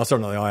 Not the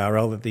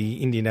IRL, but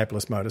the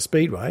Indianapolis Motor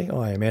Speedway,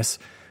 IMS,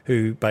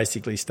 who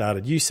basically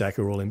started USAC,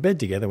 who were all in bed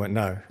together, went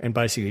no, and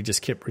basically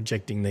just kept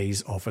rejecting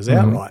these offers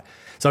outright.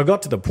 So I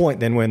got to the point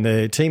then when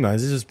the team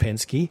owners, this was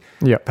Penske,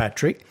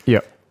 Patrick,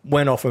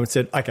 went off and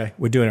said, okay,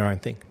 we're doing our own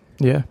thing.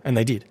 Yeah. And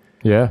they did.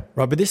 Yeah.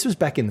 Right, but this was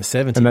back in the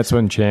 70s. And that's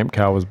when Champ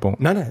Car was born?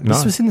 No,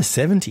 this was in the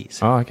 70s.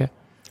 Oh, okay.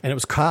 And it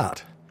was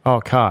kart. Oh,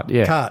 kart,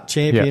 yeah. Kart,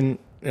 champion.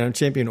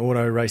 Champion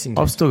auto racing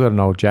team. I've still got an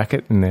old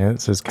jacket in there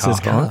that says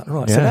kart.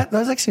 Right. Yeah. So that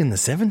was actually in the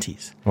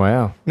 70s.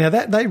 Wow. Now,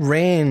 they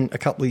ran a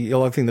couple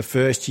of, I think the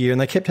first year,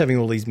 and they kept having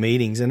all these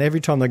meetings. And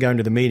every time they go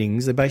into the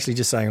meetings, they're basically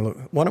just saying, look,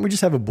 why don't we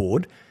just have a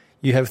board?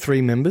 You have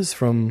 3 members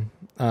from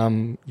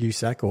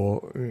USAC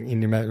or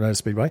Indian Motor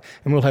Speedway,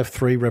 and we'll have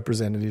 3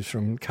 representatives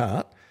from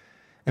kart,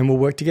 and we'll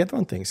work together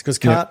on things. Because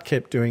kart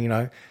kept doing,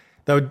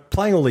 they were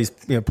playing all these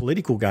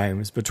political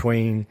games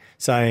between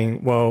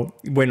saying, well,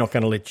 we're not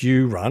going to let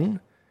you run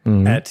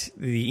at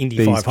the Indy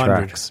These 500.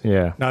 tracks,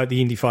 yeah. No,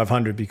 the Indy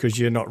 500 because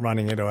you're not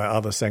running at our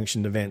other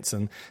sanctioned events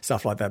and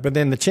stuff like that. But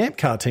then the Champ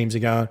Car teams are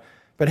going,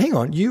 but hang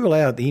on, you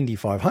allow at the Indy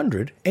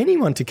 500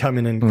 anyone to come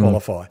in and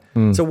qualify.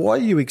 So why are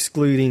you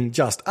excluding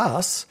just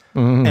us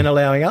and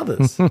allowing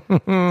others?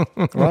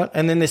 Right?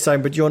 And then they're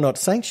saying, but you're not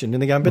sanctioned.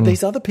 And they're going, but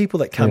these other people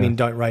that come in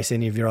don't race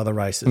any of your other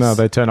races. No,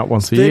 they turn up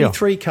once a year.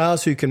 33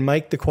 cars who can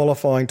make the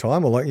qualifying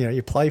time, or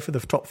you play for the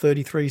top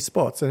 33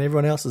 spots and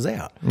everyone else is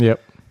out. Yep.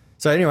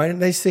 So anyway,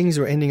 these things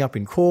were ending up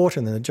in court,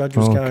 and then the judge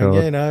was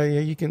going,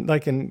 they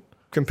can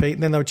compete.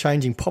 And then they were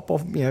changing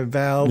pop-off,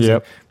 valves,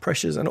 and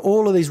pressures, and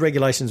all of these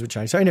regulations were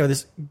changed. So anyway,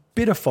 this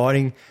bit of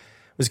fighting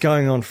was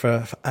going on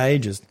for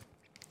ages.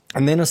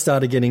 And then I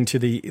started getting to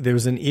there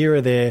was an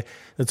era there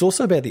that's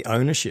also about the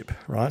ownership,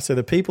 right? So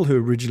the people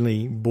who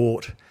originally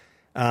bought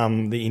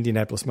the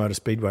Indianapolis Motor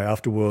Speedway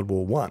after World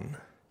War One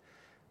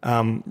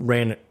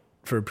ran it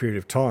for a period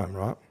of time,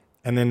 right?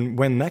 And then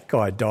when that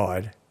guy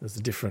died, there's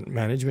a different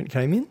management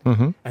came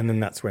in, and then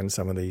that's when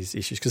some of these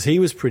issues, because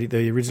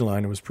the original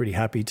owner was pretty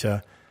happy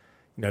to,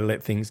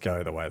 let things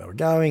go the way they were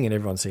going, and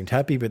everyone seemed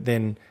happy. But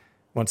then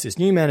once this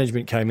new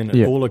management came in,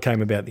 it all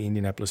came about the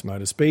Indianapolis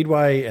Motor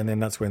Speedway, and then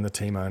that's when the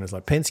team owners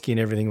like Penske and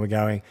everything were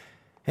going,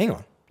 hang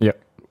on,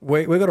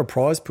 we've got a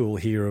prize pool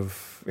here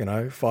of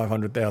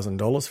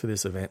 $500,000 for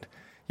this event,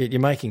 yet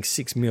you're making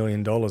 $6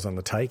 million on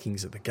the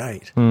takings at the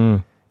gate.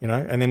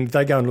 And then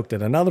they go and looked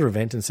at another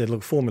event and said,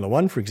 look, Formula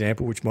One, for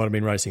example, which might have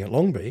been racing at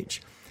Long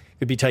Beach,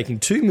 could be taking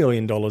 $2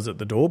 million at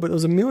the door, but there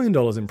was $1 million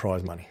in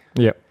prize money.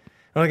 Yep.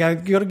 And I go,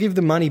 you've got to give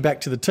the money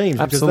back to the teams.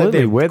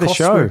 Absolutely. We're the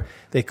show.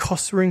 Their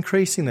costs were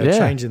increasing. They were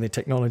changing their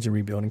technology and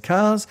rebuilding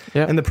cars.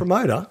 Yep. And the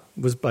promoter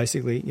was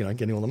basically,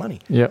 getting all the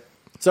money. Yep.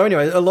 So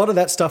anyway, a lot of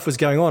that stuff was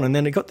going on. And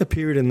then it got the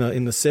period in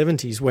the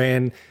 70s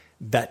when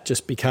that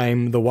just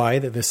became the way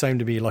that there seemed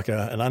to be like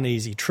an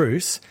uneasy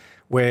truce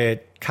where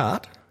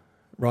kart,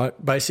 right,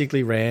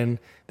 basically ran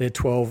their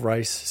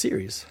 12-race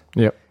series.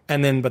 Yep.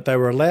 But they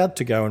were allowed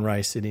to go and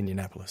race at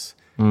Indianapolis.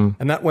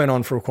 And that went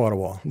on for quite a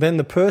while. Then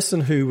the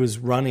person who was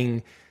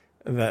running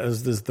that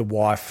was the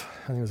wife,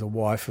 I think it was a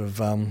wife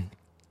of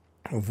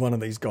one of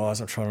these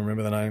guys, I'm trying to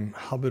remember the name,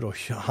 Hubbard or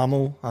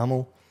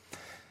Hummel.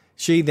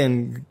 She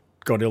then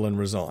got ill and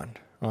resigned,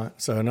 right?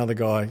 So another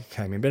guy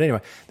came in. But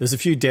anyway, there's a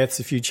few deaths,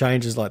 a few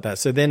changes like that.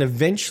 So then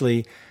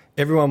eventually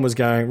everyone was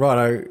going,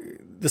 righto,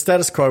 the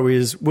status quo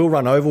is we'll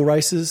run oval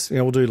races.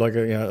 We'll do like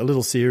a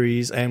little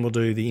series, and we'll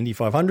do the Indy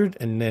 500.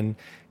 And then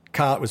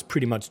kart was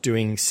pretty much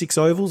doing 6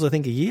 ovals, I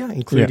think, a year,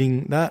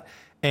 including that.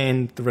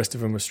 And the rest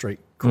of them were street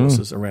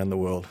courses around the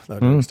world. They were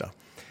doing stuff.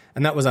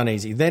 And that was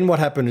uneasy. Then what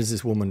happened is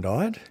this woman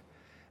died,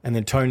 and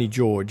then Tony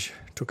George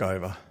took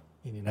over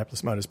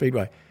Indianapolis Motor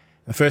Speedway.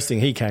 The first thing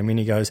he came in,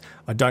 he goes,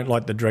 I don't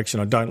like the direction.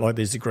 I don't like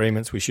these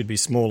agreements. We should be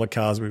smaller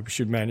cars. We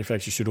should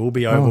manufacture, should all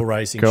be oval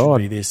racing, should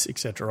be this,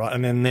 etc. Right?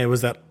 And then there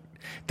was that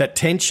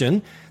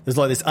tension. There's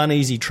like this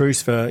uneasy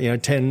truce for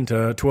 10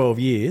 to 12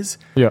 years.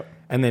 Yeah.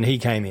 And then he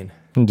came in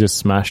and just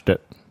smashed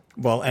it.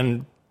 Well,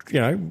 and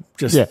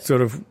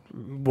sort of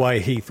way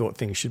he thought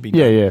things should be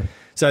done. Yeah.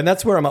 So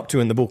that's where I'm up to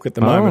in the book at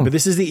the moment. But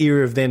this is the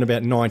era of then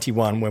about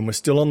 91 when we're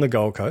still on the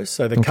Gold Coast.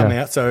 So they come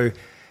out. So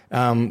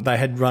they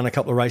had run a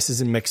couple of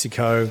races in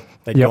Mexico.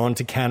 They'd gone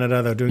to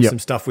Canada. They were doing some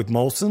stuff with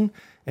Molson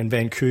and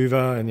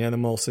Vancouver and the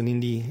Molson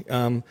Indy,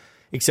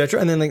 etc.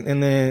 And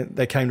then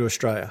they came to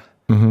Australia.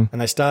 And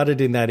they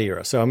started in that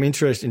era. So I'm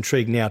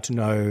intrigued now to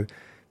know,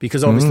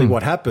 because obviously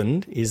what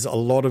happened is a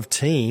lot of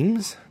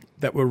teams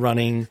that were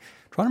running,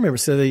 trying to remember,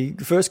 so the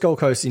first Gold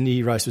Coast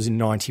Indy race was in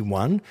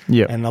 91,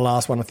 and the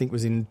last one I think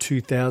was in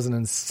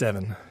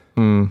 2007.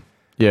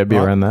 Yeah, be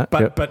around that.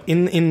 But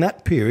in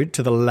that period,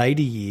 to the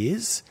later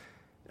years,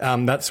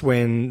 that's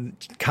when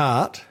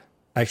kart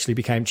actually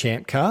became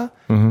Champ Car,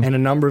 and a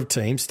number of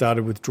teams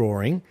started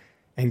withdrawing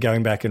and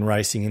going back and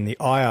racing in the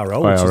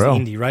IRL, which is the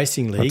Indy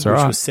Racing League, which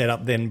was set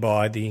up then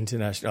by the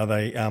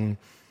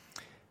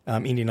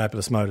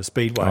Indianapolis Motor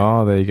Speedway.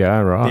 Oh, there you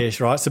go, right. Yes,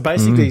 right. So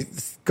basically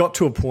it got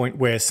to a point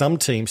where some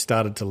teams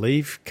started to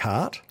leave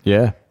kart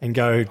and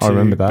go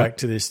back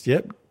to this,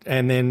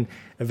 and then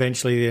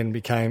eventually then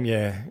became,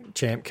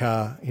 Champ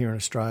Car here in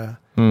Australia.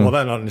 Well,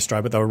 they're not in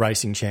Australia, but they were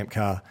racing Champ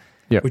Car,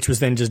 which was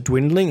then just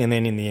dwindling, and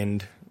then in the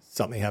end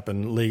something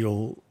happened,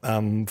 legal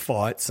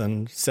fights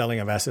and selling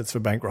of assets for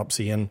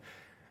bankruptcy, and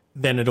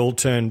then it all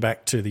turned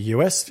back to the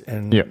US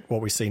and what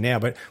we see now.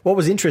 But what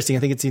was interesting, I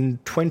think it's in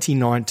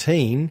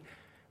 2019,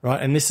 right,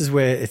 and this is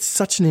where it's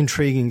such an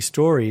intriguing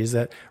story, is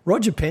that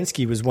Roger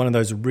Penske was one of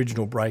those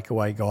original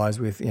breakaway guys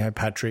with,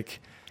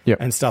 Patrick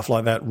and stuff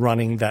like that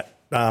running that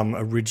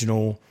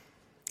original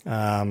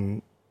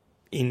in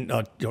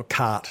your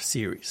kart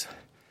series,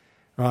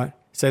 right?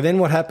 So then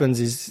what happens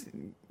is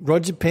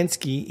Roger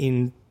Penske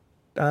in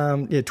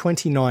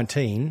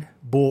 2019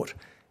 bought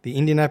the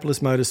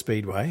Indianapolis Motor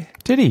Speedway.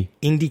 Did he?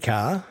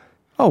 IndyCar.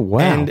 Oh, wow.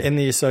 And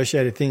the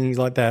associated things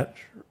like that,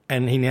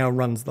 and he now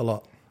runs the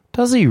lot.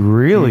 Does he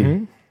really?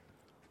 Mm-hmm.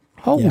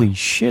 Holy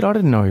shit, I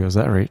didn't know he was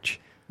that rich.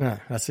 No,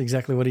 that's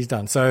exactly what he's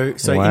done. So wow.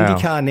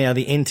 IndyCar now,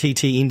 the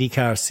NTT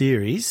IndyCar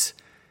series,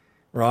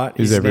 right,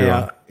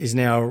 is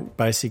now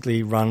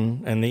basically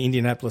run, and the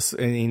Indianapolis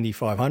and Indy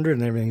 500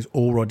 and everything's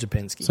all Roger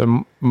Penske.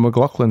 So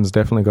McLaughlin's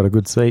definitely got a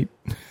good seat.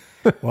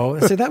 Well,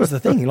 see, that was the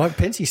thing. Like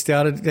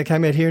Penske they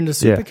came out here into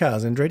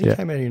supercars, and Andretti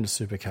came out here into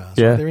supercars.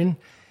 Yeah. Right? They're in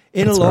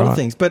a lot of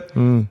things. But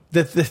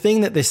the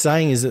thing that they're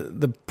saying is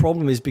that the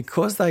problem is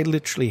because they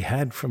literally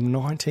had from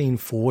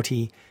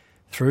 1940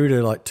 through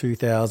to like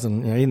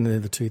 2000, in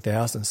the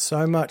 2000s,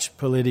 so much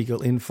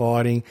political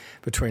infighting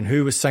between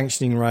who was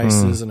sanctioning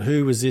races and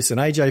who was this. And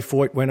AJ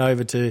Foyt went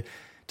over to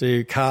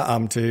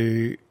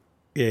kart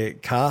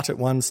at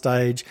one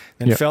stage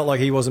and felt like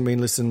he wasn't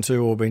being listened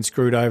to or being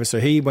screwed over. So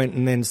he went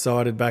and then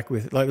sided back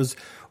with, like, it was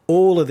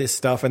all of this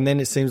stuff. And then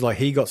it seems like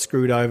he got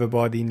screwed over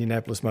by the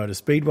Indianapolis Motor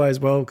Speedway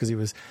as well because he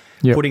was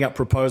putting up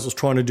proposals,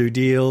 trying to do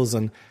deals.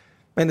 And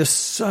there's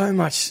so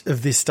much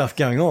of this stuff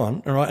going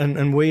on. All right.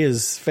 And we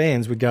as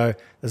fans would go,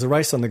 there's a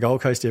race on the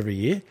Gold Coast every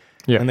year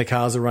and the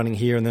cars are running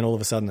here and then all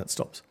of a sudden it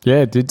stops. Yeah,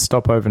 it did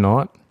stop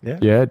overnight.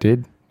 Yeah, it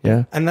did.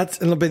 Yeah. And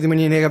when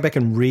you now go back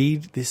and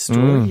read this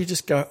story, you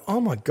just go, oh,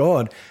 my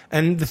God.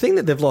 And the thing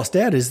that they've lost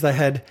out is they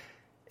had,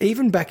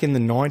 even back in the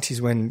 90s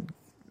when,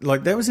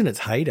 like, that was in its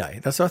heyday.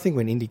 That's, I think,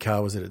 when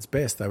IndyCar was at its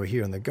best. They were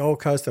here on the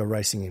Gold Coast. They were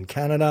racing in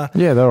Canada.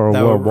 Yeah, they were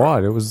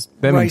worldwide. It was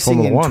them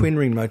racing in Twin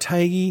Ring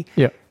Motegi.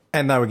 Yeah.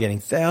 And they were getting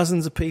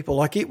thousands of people.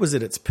 Like, it was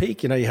at its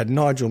peak. You had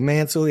Nigel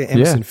Mansell,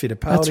 Emerson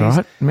Fittipaldi. That's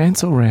right.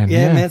 Mansell ran.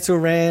 Yeah, Mansell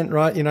ran,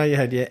 right. You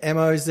had your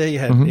Emos there. You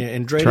had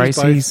Andretti's,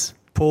 Tracy's.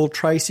 Paul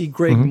Tracy,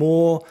 Greg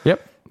Moore.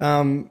 Yep.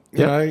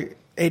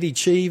 Eddie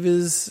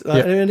Cheevers,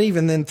 and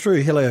even then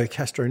through Helio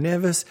Castro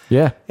Neves.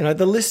 Yeah.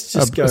 The list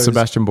just goes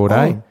Sebastian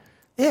Bourdais. on.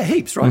 Yeah,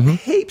 heaps, right?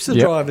 Heaps of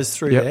drivers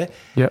through there.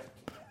 Yep.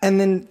 And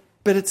then,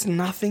 but it's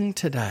nothing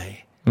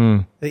today.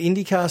 The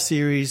IndyCar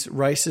series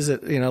races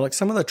at, like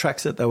some of the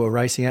tracks that they were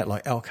racing at,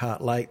 like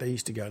Elkhart Lake, they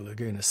used to go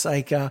Laguna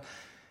Seca,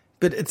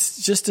 but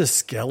it's just a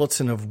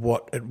skeleton of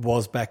what it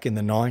was back in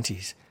the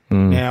 90s.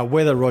 Now,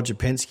 whether Roger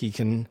Penske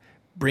can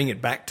bring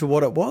it back to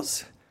what it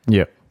was,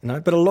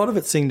 but a lot of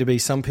it seemed to be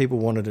some people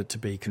wanted it to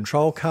be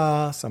control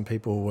car, some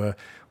people were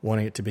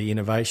wanting it to be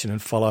innovation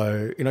and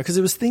follow, because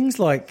there was things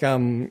like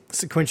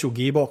sequential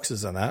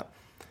gearboxes and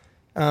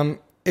that.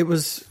 It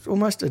was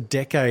almost a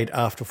decade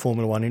after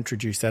Formula One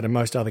introduced that, and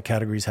most other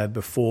categories had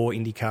before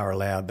IndyCar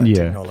allowed that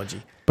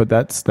technology. But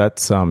that's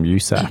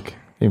USAC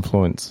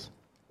influence.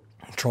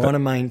 Trying to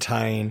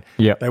maintain.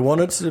 Yeah. They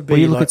wanted to be.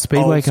 Well, you look at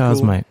Speedway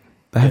cars, mate.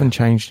 They haven't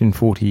changed in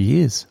 40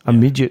 years. A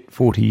midget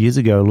 40 years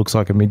ago looks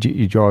like a midget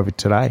you drive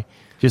today.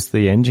 Just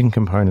the engine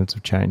components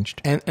have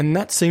changed. And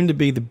that seemed to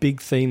be the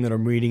big theme that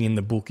I'm reading in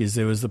the book is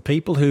there was the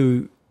people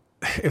who,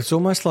 it's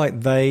almost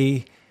like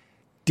they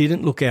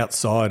didn't look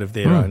outside of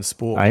their own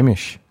sport.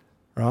 Amish.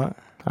 Right?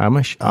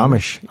 Amish.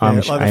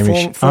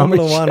 Like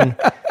Formula One.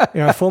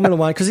 Formula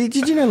One. Because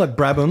did you know like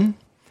Brabham?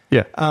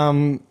 Yeah.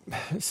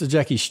 Sir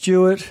Jackie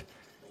Stewart.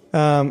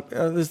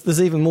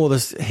 There's even more.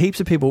 There's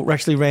heaps of people who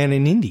actually ran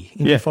in Indy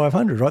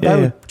 500, right?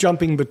 They were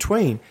jumping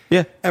between.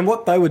 Yeah. And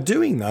what they were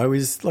doing, though,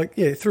 is like,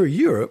 through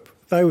Europe,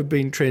 they would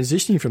be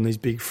transitioning from these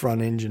big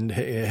front-engine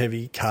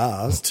heavy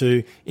cars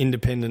to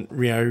independent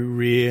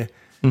rear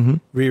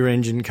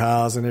engine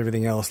cars and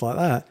everything else like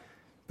that.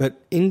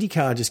 But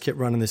IndyCar just kept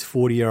running this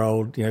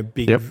 40-year-old,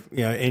 big,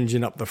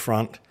 engine up the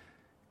front.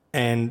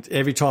 And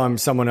every time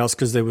someone else,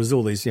 because there was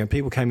all these,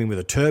 people came in with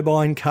a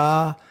turbine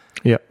car,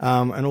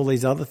 and all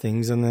these other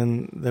things, and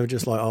then they were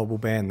just like, oh, we'll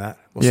ban that,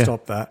 we'll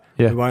stop that,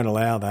 we won't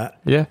allow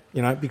that.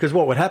 Because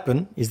what would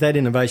happen is that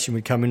innovation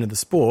would come into the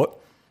sport,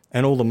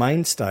 and all the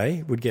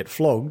mainstay would get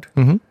flogged.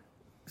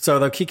 So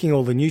they're kicking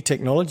all the new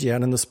technology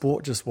out, and the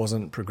sport just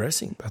wasn't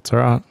progressing. That's all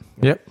right.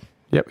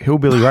 Yep.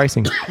 Hillbilly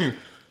racing.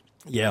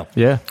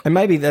 Yeah. And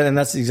maybe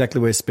that's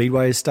exactly where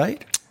Speedway has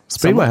stayed.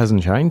 Speedway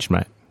hasn't changed,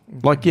 mate.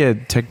 Like,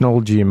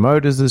 technology in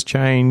motors has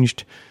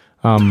changed.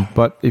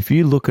 But if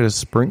you look at a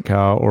sprint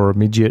car or a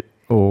midget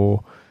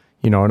or,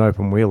 an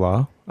open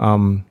wheeler,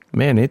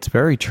 man, it's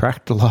very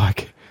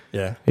tractor-like.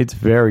 Yeah. It's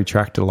very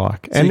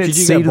tractor-like. So could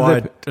you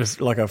go buy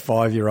like a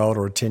 5-year-old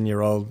or a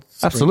 10-year-old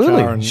sprint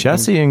absolutely. car?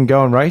 Chassis and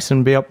go and race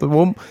and be up the...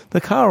 Well, the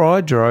car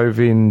I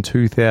drove in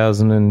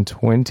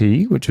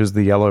 2020, which was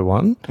the yellow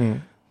one,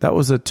 that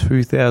was a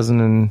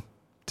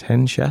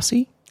 2010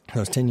 chassis. That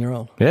was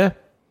 10-year-old. Yeah.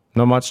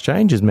 Not much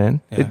changes, man.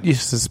 Yeah. Your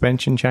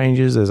suspension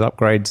changes, there's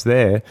upgrades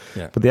there.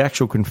 Yeah. But the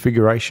actual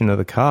configuration of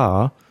the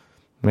car,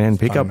 man,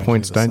 pickup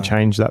points don't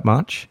change that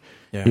much.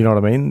 Yeah. You know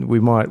what I mean? We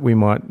might,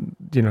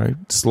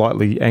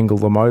 slightly angle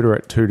the motor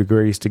at 2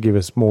 degrees to give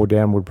us more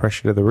downward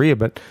pressure to the rear,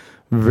 but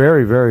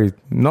Very, very,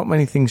 not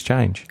many things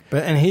change.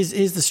 And here's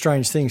the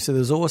strange thing. So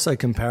there's also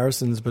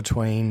comparisons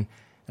between,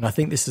 and I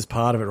think this is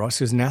part of it, right?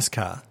 Because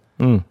NASCAR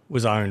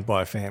was owned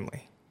by a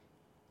family,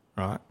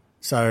 right?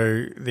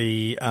 So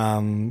the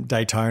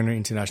Daytona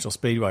International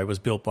Speedway was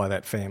built by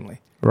that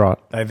family. Right.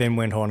 They then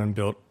went on and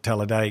built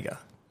Talladega.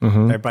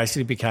 Mm-hmm. They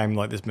basically became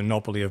like this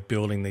monopoly of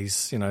building these,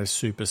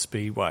 super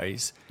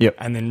speedways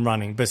and then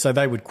running. But so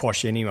they would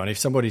quash anyone. If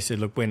somebody said,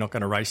 look, we're not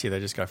going to race here, they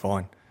just go,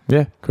 fine.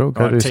 Yeah, cool.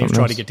 Go do teams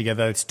try else. to get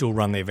together, they'd still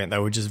run the event. They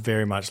were just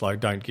very much like,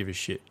 don't give a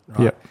shit.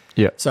 Right? Yeah,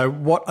 yeah. So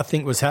what I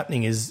think was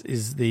happening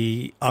is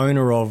the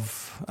owner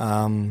of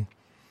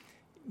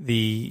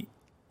the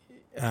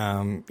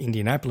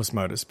Indianapolis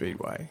Motor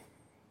Speedway,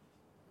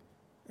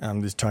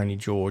 this Tony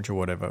George or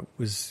whatever,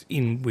 was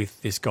in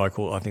with this guy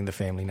called, I think the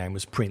family name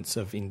was Prince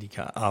of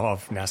IndyCar,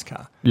 of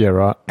NASCAR. Yeah,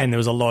 right. And there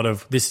was a lot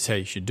of, this is how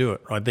you should do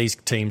it, right? These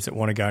teams that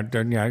want to go,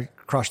 don't,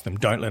 crush them,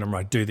 don't let them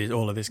do this,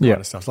 all of this kind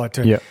of stuff.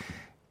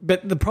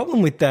 But the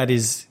problem with that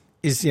is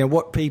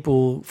what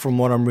people, from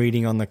what I'm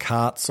reading on the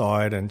kart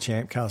side and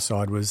Champ Car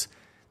side, was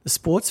the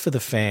sport's for the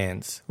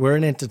fans. We're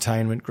an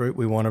entertainment group.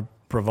 We want to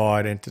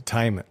provide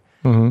entertainment.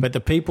 Mm-hmm. But the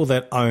people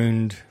that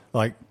owned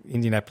like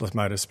Indianapolis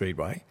Motor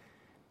Speedway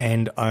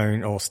and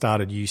owned or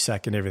started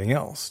USAC and everything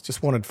else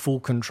just wanted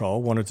full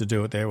control, wanted to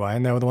do it their way,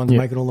 and they were the ones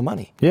making all the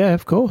money. Yeah,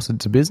 of course.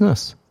 It's a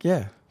business.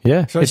 Yeah.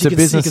 Yeah, so it's a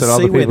business at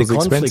other people's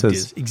expenses.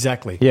 Is.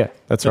 Exactly. Yeah,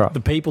 that's right. The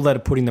people that are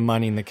putting the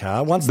money in the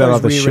car, once that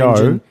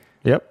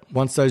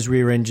once those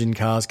rear engine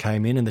cars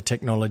came in and the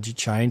technology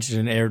changed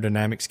and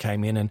aerodynamics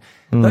came in, and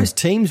those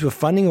teams were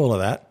funding all of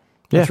that.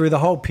 And through the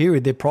whole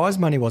period, their prize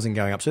money wasn't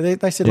going up. So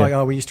they said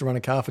we used to run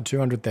a car for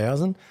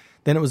 $200,000,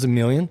 then it was $1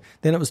 million,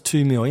 then it was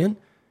 $2 million,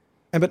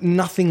 but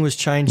nothing was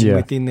changing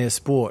within their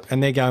sport.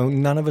 And they're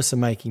going, none of us are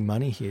making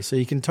money here. So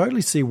you can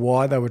totally see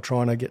why they were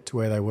trying to get to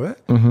where they were.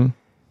 Mm-hmm.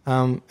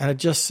 And it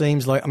just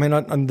seems like,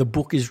 and the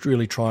book is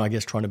really trying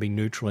to be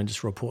neutral and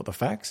just report the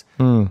facts.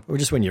 Or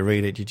just when you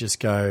read it, you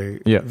just go,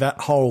 that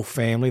whole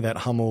family, that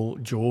Hummel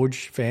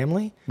George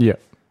family,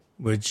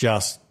 were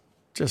just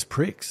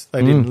pricks.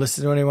 They didn't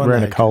listen to anyone. They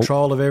had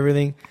control of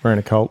everything. Ran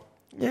a cult.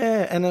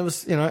 Yeah, and it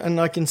was, and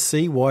I can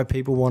see why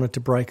people wanted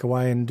to break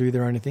away and do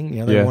their own thing.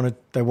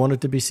 They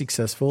wanted to be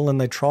successful, and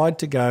they tried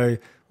to go,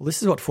 well,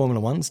 this is what Formula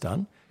One's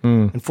done.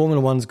 And Formula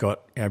One's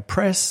got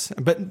press.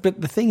 But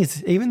the thing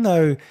is, even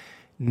though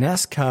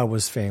NASCAR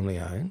was family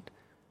owned,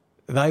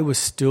 they were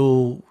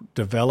still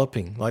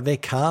developing. Like their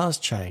cars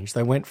changed.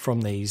 They went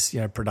from these,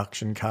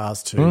 production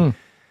cars to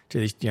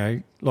these,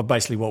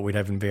 basically what we'd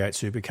have in V8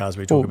 supercars.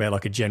 We talk about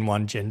like a Gen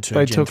 1, Gen 2,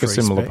 They Gen took 3 a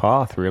similar spec.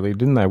 path, really,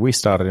 didn't they? We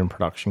started in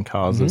production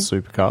cars as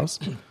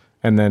supercars,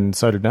 and then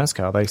so did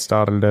NASCAR. They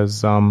started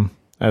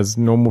as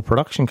normal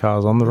production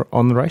cars on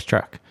the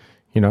racetrack.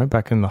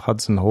 Back in the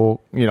Hudson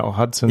Hawk,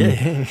 Hudson.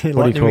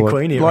 Lightning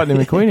McQueen era. Lightning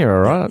McQueen era,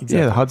 right? Exactly.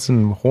 Yeah, the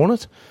Hudson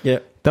Hornet. Yeah.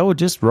 They were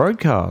just road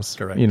cars,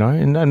 Correct.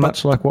 and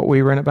much like what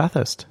we ran at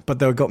Bathurst. But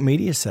they got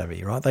media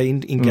savvy, right? They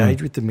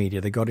engaged with the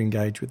media. They got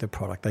engaged with the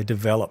product. They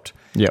developed.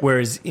 Yep.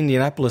 Whereas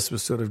Indianapolis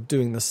was sort of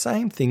doing the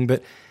same thing,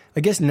 but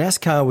I guess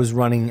NASCAR was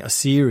running a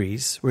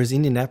series, whereas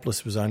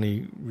Indianapolis was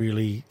only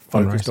really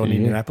focused on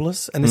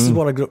Indianapolis. And this is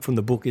what I got from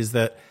the book, is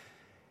that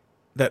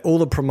all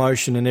the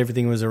promotion and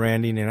everything was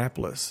around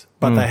Indianapolis,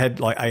 but they had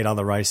like 8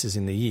 other races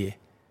in the year.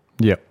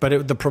 Yeah.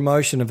 But the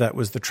promotion of that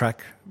was the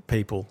track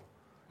people.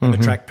 And the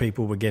track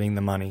people were getting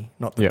the money,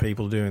 not the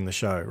people doing the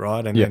show,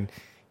 right? And then,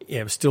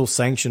 it was still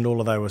sanctioned. All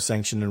of they were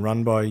sanctioned and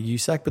run by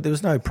USAC, but there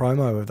was no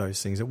promo of those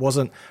things. It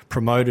wasn't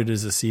promoted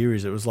as a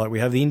series. It was like, we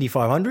have the Indy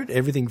 500,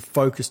 everything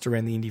focused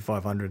around the Indy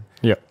 500.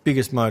 Yeah.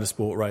 Biggest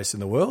motorsport race in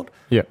the world.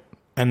 Yeah.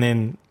 And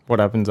then... what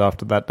happens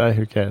after that day,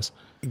 who cares?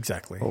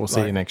 Exactly. We'll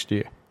see you next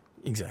year.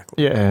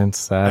 Exactly. Yeah, and it's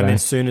sad. And then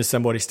as soon as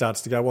somebody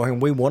starts to go, well,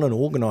 we want an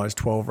organised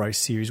 12-race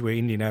series where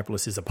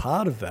Indianapolis is a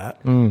part of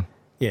that, the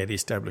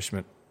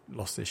establishment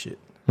lost their shit.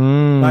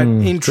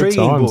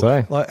 Intriguing times,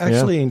 book.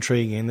 Actually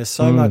intriguing. And there's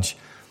so much...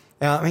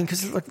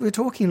 because we're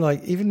talking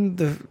even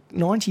the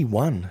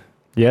 91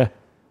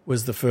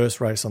 was the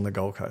first race on the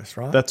Gold Coast,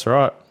 right? That's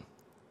right.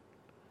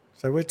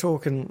 So we're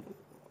talking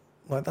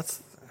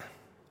that's...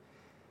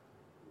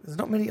 There's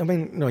not many...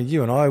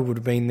 you and I would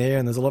have been there,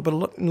 and there's a lot, but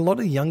a lot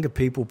of younger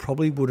people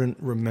probably wouldn't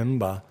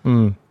remember,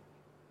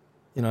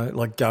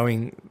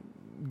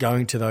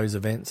 going to those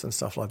events and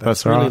stuff like that.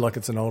 That's it's really right. like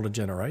it's an older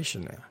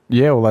generation now.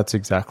 Yeah, well, that's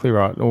exactly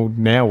right. Well,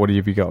 now what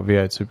have you got?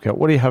 V8 Supercar.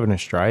 What do you have in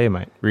Australia,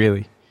 mate?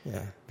 Really?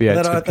 Yeah.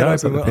 V8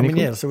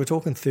 Supercar. So we're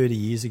talking 30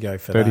 years ago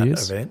for that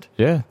event.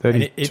 Yeah,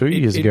 32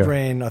 years ago. It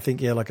ran, I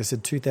think, like I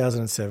said,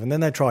 2007.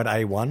 Then they tried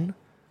A1.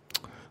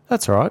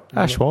 That's right.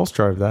 Ash Walsh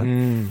drove that.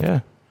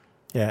 Yeah.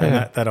 Yeah,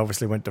 and that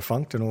obviously went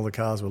defunct, and all the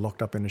cars were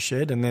locked up in a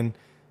shed. And then,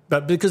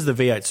 but because the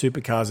V8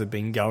 supercars had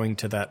been going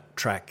to that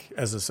track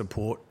as a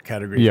support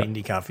category for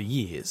IndyCar for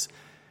years,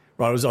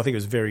 right? I think it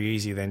was very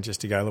easy then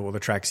just to go, well, the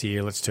track's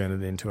here, let's turn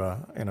it into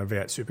a V8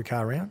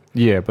 supercar round.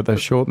 Yeah, but they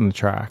shortened the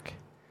track.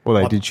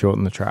 Well, they did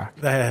shorten the track.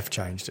 They have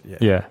changed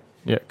it, Yeah,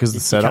 because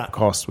the setup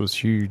cost was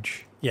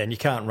huge. Yeah, and you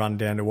can't run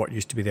down to what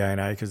used to be the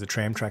A&A because the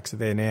tram tracks are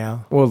there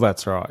now. Well,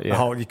 that's right,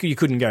 yeah. You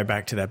couldn't go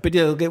back to that. But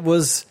yeah, it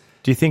was...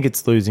 Do you think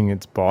it's losing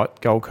its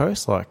bite, Gold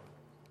Coast? Like,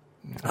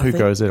 who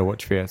goes there to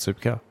watch V8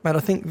 Supercar? Mate, I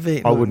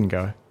think... I wouldn't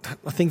go.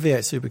 I think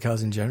V8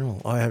 Supercars in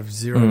general, I have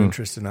zero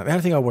interest in that. The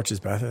only thing I watch is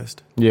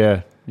Bathurst.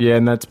 Yeah,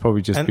 and that's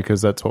probably just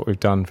because that's what we've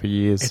done for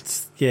years.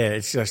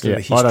 It's actually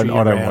the history I don't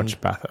around...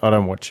 watch Bathurst. I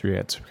don't watch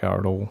V8 Supercar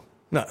at all.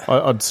 No.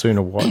 I'd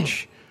sooner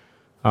watch...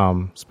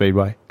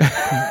 Speedway.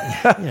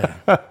 Yeah.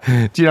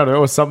 Do you know,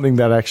 or something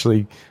that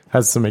actually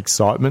has some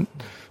excitement?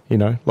 You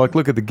know, like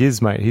look at the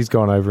Giz, mate. He's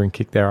gone over and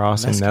kicked their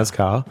ass in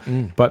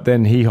NASCAR, but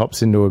then he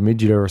hops into a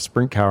midget or a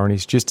sprint car and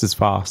he's just as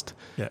fast.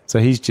 Yeah. So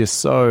he's just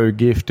so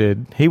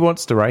gifted. He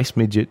wants to race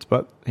midgets,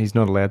 but he's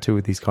not allowed to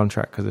with his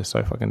contract because they're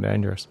so fucking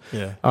dangerous.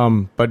 Yeah.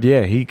 But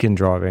yeah, he can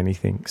drive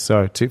anything.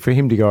 So for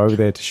him to go over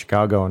there to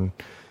Chicago, and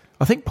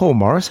I think Paul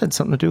Morris had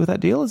something to do with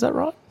that deal. Is that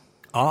right?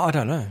 Oh, I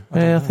don't know.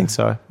 I think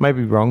so.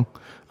 Maybe wrong.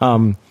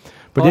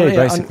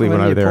 Basically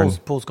went over there.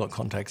 Paul's got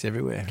contacts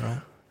everywhere,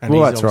 right? And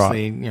Well, he's that's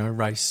obviously,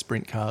 race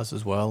sprint cars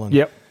as well. And,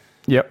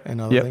 and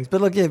other things.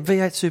 But look, V8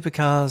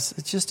 Supercars,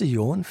 it's just a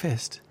yawn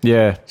fest.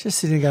 Yeah. Just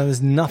sitting there going, there's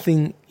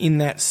nothing in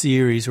that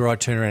series where I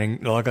turn around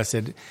and, like I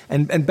said,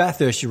 and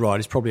Bathurst, you're right,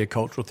 is probably a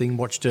cultural thing.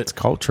 Watched it. It's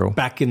cultural.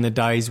 Back in the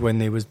days when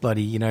there was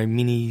bloody,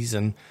 minis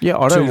and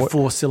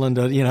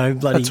four-cylinder,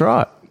 bloody... That's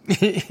right.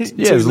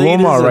 There's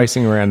lawnmower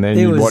racing around there and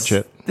you'd watch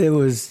it. There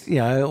was,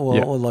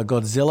 or like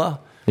Godzilla.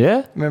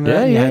 Yeah,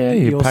 remember? Yeah.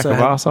 You pack of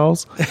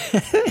arseholes.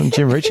 And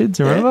Jim Richards,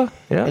 remember?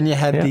 Yeah, and you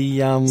had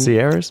the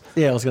Sierras.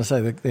 Yeah, I was going to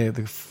say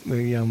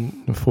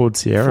the Ford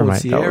Sierra,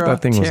 mate.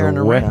 That thing was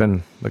a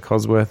weapon. The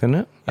Cosworth in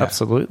it,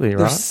 absolutely right.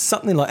 There's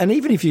something like, and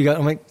even if you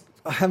go,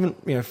 I haven't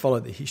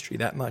followed the history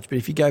that much, but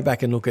if you go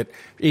back and look at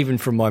even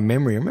from my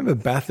memory, I remember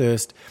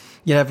Bathurst.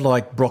 You'd have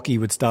like Brocky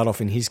would start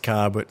off in his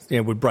car, but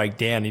would break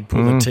down. He'd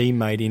pull a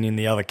teammate in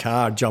the other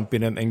car, jump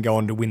in it, and go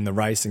on to win the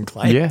race and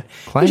claim. Yeah,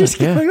 claim. Just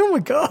going, oh my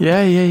god.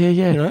 Yeah.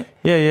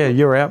 Yeah.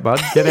 You're out, bud.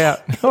 Get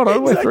out. Hold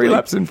on, we're 3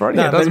 laps in front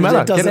of you. It doesn't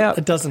matter. Get out.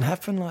 It doesn't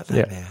happen like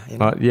that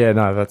now.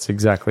 No, that's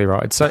exactly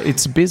right. So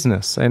it's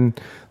business, and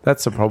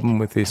that's the problem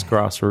with this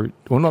grassroots.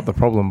 Well, not the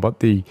problem,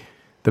 but the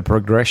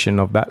progression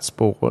of that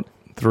sport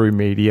through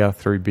media,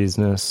 through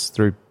business,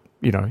 through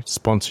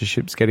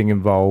sponsorships getting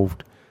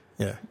involved.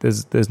 Yeah,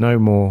 there's no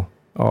more.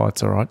 Oh,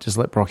 it's all right. Just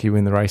let Brocky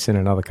win the race in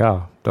another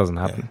car. Doesn't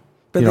happen.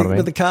 Yeah.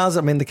 But the cars.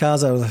 I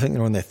think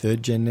they're on their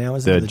 3rd gen now.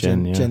 Isn't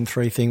it? Gen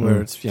 3 thing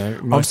where it's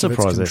I'm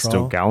surprised they're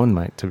still going,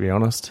 mate. To be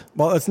honest.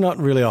 Well, it's not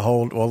really a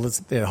hold. Well,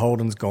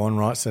 Holden's gone,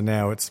 right? So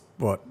now it's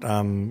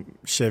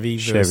Chevy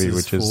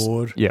versus which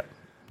Ford. Yeah.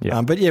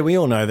 But we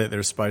all know that they're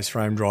a space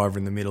frame driver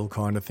in the middle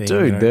kind of thing.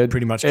 Dude, they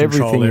pretty much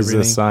control everything. Everything's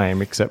the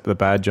same except the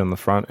badge on the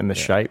front and the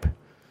shape.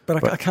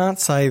 But I can't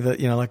say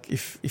that like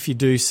if you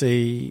do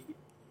see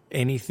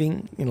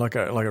anything in like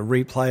a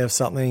replay of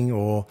something,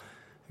 or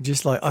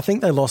just like, I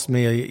think they lost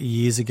me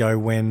years ago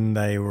when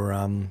they were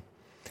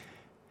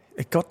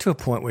it got to a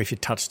point where if you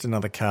touched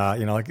another car,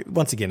 like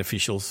once again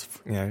officials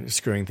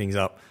screwing things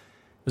up.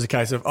 It was a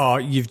case of,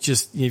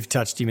 you've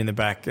touched him in the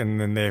back and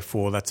then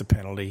therefore that's a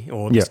penalty,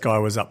 or this guy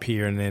was up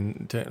here and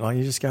then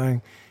you're just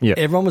going.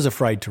 Everyone was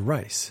afraid to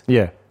race.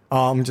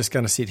 I'm just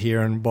going to sit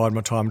here and bide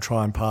my time,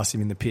 try and pass him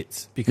in the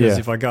pits, because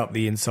if I go up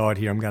the inside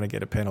here, I'm going to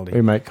get a penalty.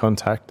 We make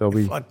contact.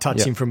 If I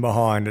touch him from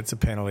behind, it's a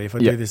penalty. If I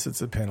do this,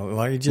 it's a penalty.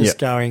 Like, you're just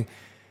going,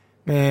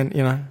 man,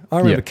 I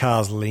remember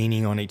cars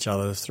leaning on each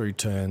other through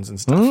turns and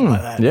stuff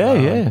like that.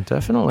 Yeah,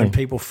 definitely. And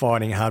people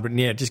fighting hard. But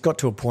it just got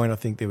to a point, I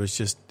think there was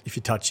just, if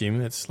you touch him,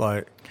 it's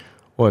like...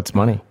 Well, it's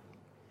money.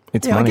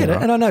 It's money, I get it.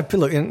 right? And I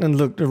know,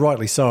 look,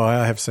 rightly so,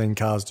 I have seen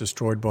cars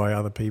destroyed by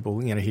other people,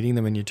 hitting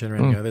them, and you turn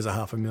around and go, there's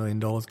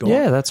 $500,000 gone.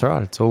 Yeah, that's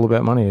right. It's all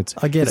about money.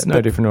 I get it's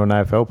no different to an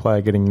AFL player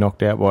getting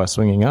knocked out by a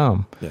swinging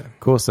arm. Yeah. Of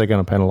course, they're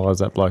going to penalise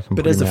that bloke and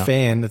But put as him a out.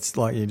 fan, it's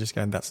like you're just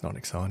going, that's not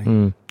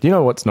exciting. Do you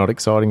know what's not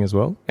exciting as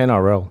well?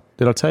 NRL.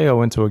 Did I tell you I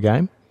went to a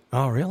game?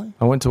 Oh, really?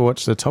 I went to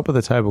watch the top of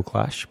the table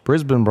clash,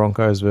 Brisbane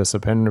Broncos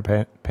versus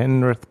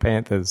Penrith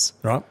Panthers.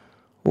 Right.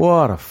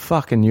 What a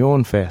fucking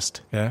yawn fest.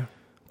 Yeah.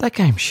 That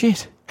game's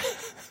shit.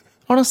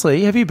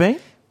 Honestly, have you been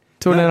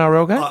to an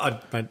NRL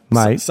game?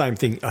 Mate, same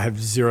thing. I have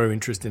zero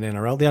interest in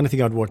NRL. The only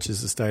thing I'd watch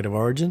is the State of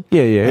Origin.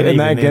 Yeah. And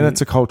again,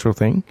 it's a cultural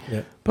thing.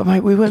 Yeah. But,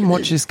 mate, we went and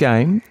watched this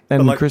game.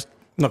 And Chris...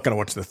 Not going to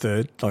watch the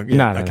third.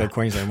 No.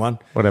 Queensland won.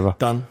 Whatever.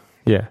 Done.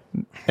 Yeah.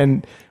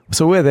 And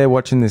so we're there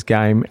watching this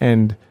game,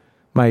 and,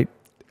 mate,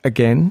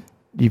 again,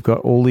 you've got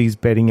all these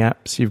betting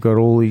apps. You've got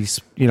all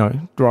these,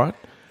 right?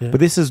 Yeah. But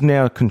this is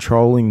now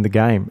controlling the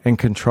game and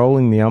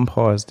controlling the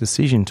umpire's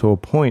decision to a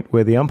point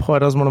where the umpire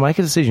doesn't want to make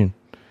a decision.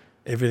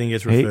 Everything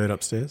gets referred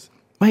upstairs.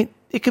 Mate,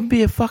 it can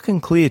be a fucking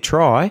clear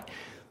try.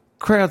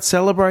 Crowd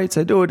celebrates,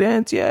 they do a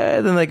dance,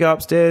 then they go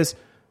upstairs.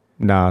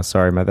 Nah,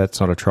 sorry, mate, that's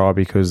not a try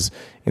because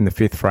in the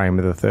 5th frame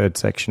of the 3rd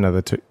section of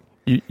the two,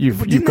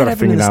 you've got a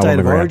fingernail on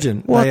the ground.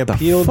 Origin? They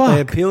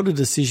appealed a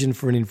decision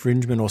for an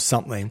infringement or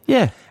something.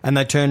 Yeah. And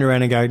they turned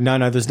around and go,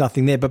 no, there's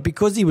nothing there. But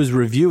because he was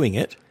reviewing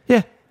it,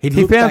 he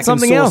looked found back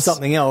something and saw else.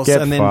 something else,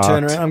 Get and then fucked.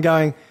 turned around. I'm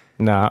going,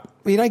 Nah.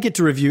 You don't get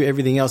to review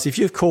everything else. If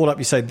you've called up,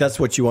 you say that's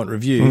what you want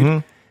reviewed.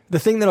 Mm-hmm. The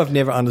thing that I've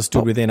never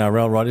understood with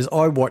NRL, right, is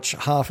I watch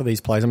half of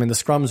these plays. I mean, the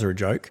scrums are a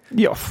joke.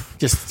 Yeah.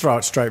 Just throw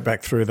it straight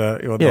back through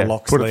the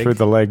locks put leg. it through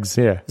the legs,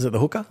 yeah. Is it the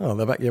hooker? Oh,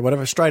 the back, yeah,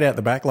 whatever. Straight out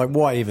the back. Like,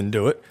 why even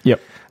do it?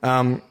 Yep.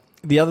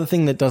 The other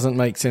thing that doesn't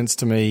make sense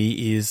to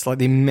me is like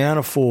the amount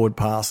of forward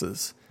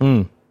passes.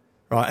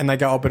 Right, and they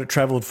go, but it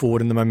travelled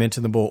forward in the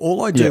momentum of the ball.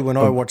 All I do when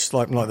I watch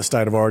like the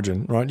State of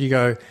Origin, right, you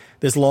go,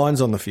 there's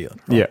lines on the field.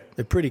 Right? Yeah.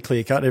 They're pretty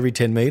clear-cut every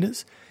 10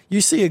 metres. You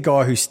see a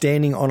guy who's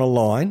standing on a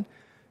line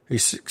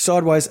who's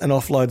sideways and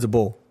offloads a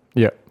ball.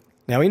 Yeah.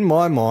 Now, in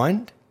my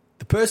mind,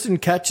 the person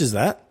catches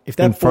that. If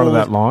that in front of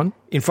that line?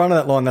 In front of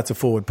that line, that's a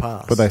forward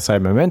pass. But they say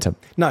momentum.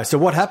 No, so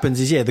what happens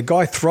is, the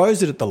guy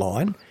throws it at the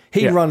line.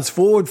 He runs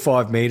forward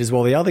 5 metres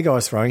while the other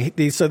guy's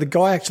throwing. So the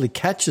guy actually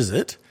catches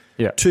it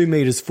 2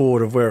 metres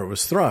forward of where it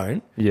was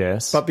thrown.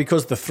 Yes. But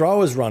because the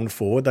throwers run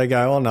forward, they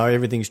go, oh, no,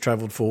 everything's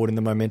travelled forward in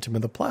the momentum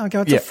of the play. I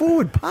go, it's a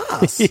forward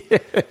pass.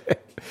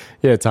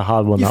 Yeah, it's a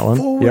hard one, that one.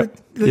 Forward,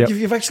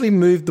 You've actually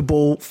moved the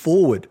ball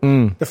forward.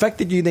 The fact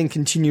that you then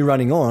continue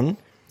running on,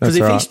 because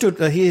if he stood,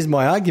 here's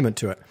my argument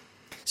to it.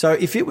 So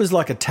if it was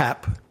like a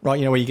tap, right,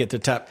 where you get to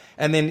tap,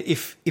 and then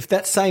if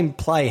that same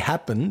play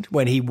happened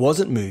when he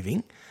wasn't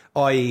moving,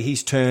 i.e.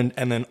 he's turned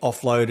and then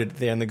offloaded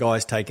there and the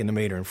guy's taken the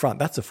metre in front,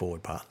 that's a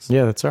forward pass.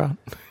 Yeah, that's right.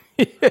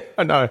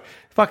 I know.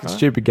 Fucking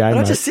stupid game, and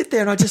mate. I just sit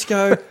there and I just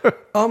go,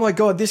 oh my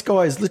God, this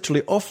guy has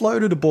literally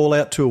offloaded a ball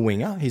out to a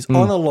winger. He's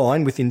on a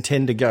line within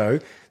 10 to go.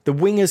 The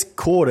winger's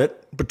caught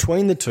it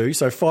between the two,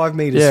 so 5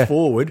 metres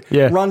forward,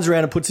 runs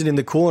around and puts it in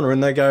the corner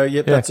and they go,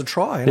 yep, that's a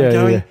try. And I'm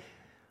going,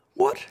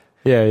 what?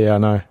 Yeah, I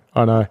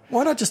know.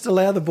 Why not just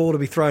allow the ball to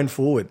be thrown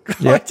forward?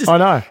 Yeah, I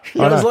know.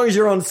 As long as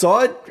you're on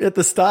side at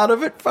the start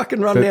of it,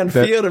 fucking run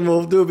downfield and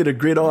we'll do a bit of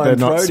gridiron. They're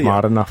not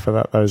smart enough for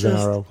that, those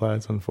NRL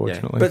players,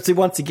 unfortunately. But see,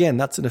 once again,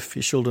 that's an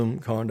officialdom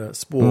kind of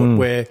sport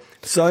where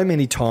so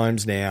many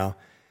times now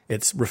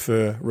it's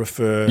refer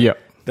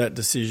that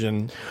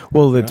decision.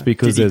 Well, that's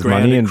because there's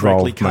money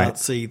involved, mate. Can't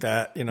see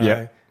that,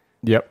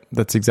 Yep,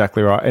 that's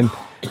exactly right. And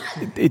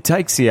it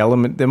takes the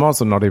element. They might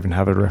as well not even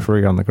have a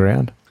referee on the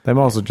ground. They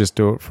might as well just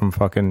do it from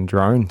fucking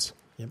drones.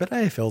 Yeah, but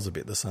AFL's a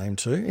bit the same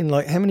too. In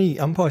like, how many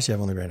umpires do you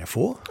have on the ground now?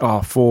 4?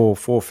 Oh,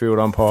 four field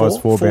umpires,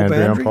 four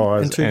boundary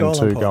umpires, and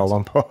two goal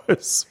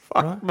umpires.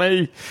 Fuck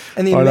me.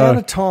 And the amount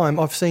of time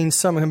I've seen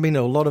I've been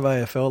to a lot of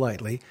AFL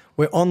lately,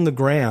 where on the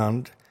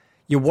ground,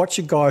 you watch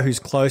a guy who's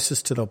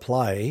closest to the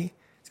play,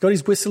 he's got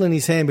his whistle in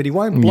his hand, but he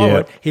won't blow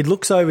it. He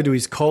looks over to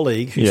his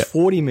colleague who's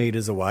 40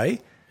 metres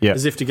away,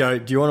 as if to go,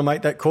 do you want to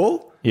make that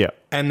call? Yeah.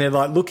 And they're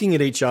like looking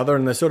at each other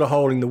and they're sort of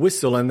holding the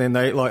whistle and then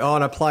they like, oh,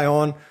 no, play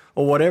on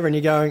or whatever. And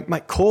you're going,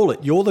 mate, call it.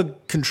 You're the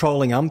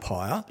controlling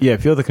umpire. Yeah,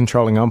 if you're the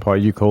controlling umpire,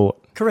 you call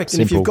it. Correct.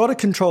 Simple. And if you've got a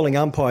controlling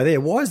umpire there,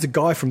 why is the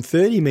guy from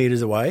 30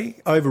 metres away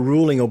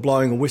overruling or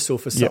blowing a whistle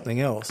for something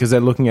else? Because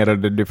they're looking at it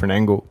at a different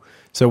angle.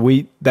 So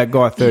that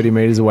guy 30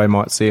 metres away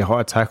might see a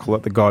high tackle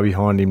that the guy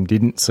behind him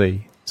didn't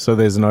see. So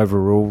there's an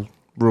overrule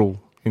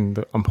rule in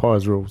the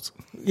umpire's rules.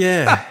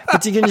 Yeah,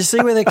 but can you see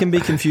where they can be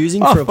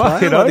confusing for a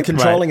player? Like the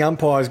controlling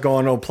umpire's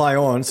gone, or play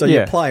on, so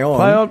you play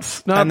on,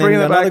 no, and then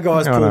another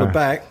guy's pulled it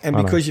back, and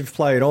because you've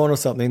played on or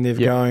something, they're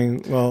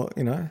going, well,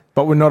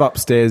 But we're not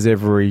upstairs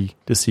every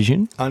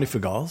decision. Only for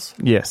goals.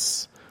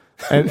 Yes.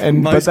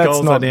 And but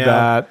that's not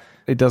that.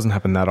 It doesn't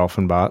happen that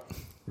often, but...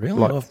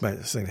 Really?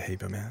 I've seen a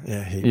heap of them.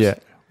 Yeah, heaps. Yeah.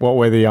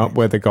 Where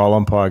the goal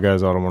umpire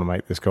goes, I don't want to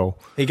make this call.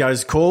 He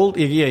goes, called.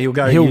 Yeah, he'll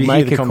go. He'll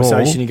make the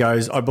conversation. Call. He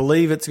goes, I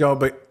believe it's a goal,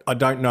 but I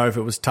don't know if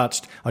it was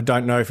touched. I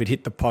don't know if it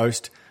hit the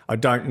post. I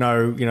don't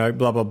know,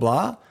 blah, blah,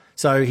 blah.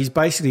 So he's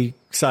basically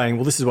saying,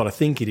 well, this is what I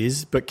think it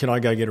is, but can I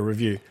go get a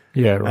review?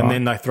 Yeah, right. And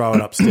then they throw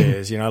it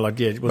upstairs,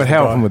 But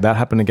how often would that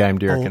happen in a game,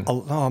 do you reckon?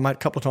 Mate, a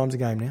couple of times a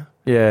game now.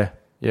 Yeah.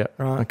 Yeah.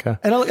 Right. Okay.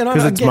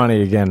 Because it's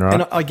money again, right?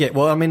 And I get.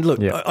 Well, I mean,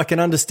 look, I can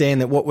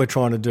understand that what we're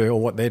trying to do or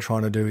what they're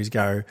trying to do is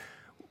go,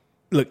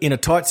 look, in a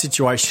tight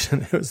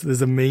situation,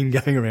 there's a meme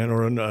going around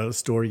or a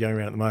story going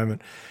around at the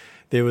moment.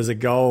 There was a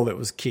goal that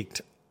was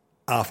kicked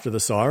after the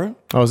siren.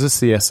 Oh, is this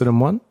the Essendon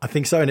one? I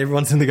think so, and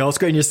everyone's in the goal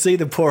square, and you see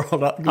the poor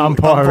old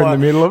umpire in the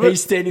middle of it.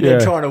 He's standing there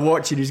trying to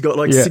watch, and he's got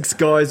like 6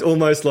 guys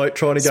almost like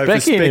trying to go for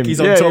speckies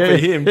on top of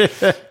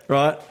him,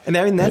 right? And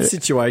now in that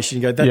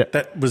situation, you go,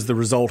 that was the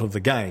result of the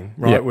game,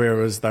 right?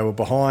 Whereas they were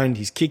behind,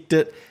 he's kicked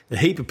it, a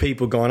heap of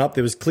people going up,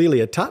 there was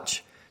clearly a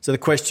touch. So the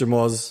question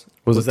was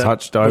it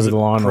touched over the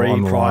line or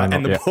on the line?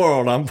 And the poor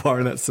old umpire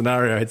in that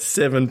scenario had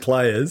 7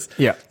 players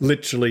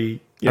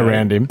literally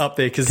around him. Up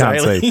there because can't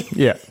see.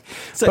 Yeah.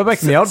 But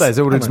back in the old days,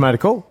 they would have just made a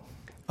call.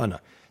 I know.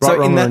 Right,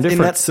 so in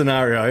that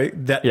scenario,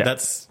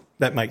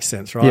 that makes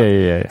sense, right?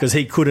 Yeah. Because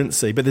he couldn't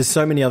see. But there's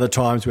so many other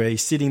times where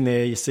he's sitting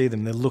there, you see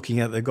them, they're looking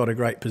at it, they've got a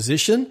great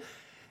position,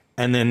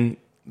 and then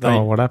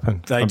what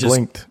happened? I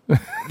blinked.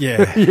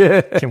 Yeah.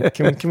 Yeah.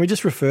 Can we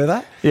just refer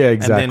that? Yeah,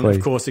 exactly. And then,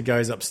 of course, it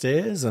goes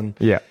upstairs. And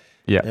Yeah,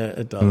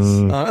 it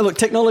does. Look,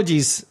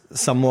 technology's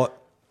somewhat,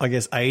 I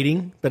guess,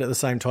 aiding, but at the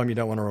same time, you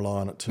don't want to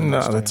rely on it too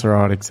much. No, that's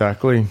right,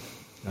 exactly.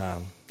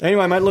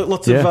 Anyway, mate, look,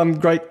 lots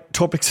of great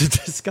topics of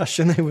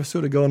discussion. They were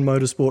sort of going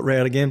motorsport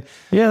route again.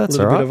 Yeah, that's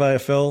all right. A little bit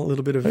of AFL, a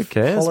little bit of Who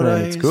cares, holidays.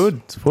 man? It's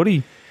good. It's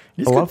footy.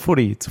 I love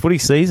footy. It's footy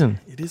season.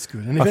 It is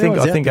good. And I think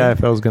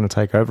AFL is going to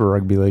take over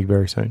rugby league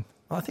very soon.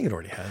 I think it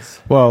already has.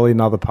 Well, in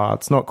other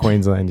parts, not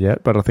Queensland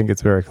yet, but I think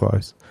it's very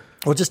close.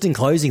 Well, just in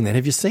closing, then,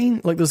 have you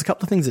seen? Like, there's a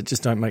couple of things that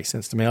just don't make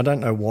sense to me. I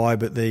don't know why,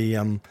 but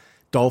the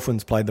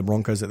Dolphins played the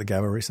Broncos at the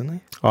Gabba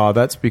recently. Oh,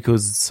 that's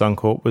because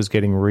Suncorp was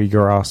getting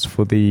regrassed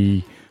for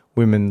the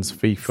women's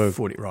FIFA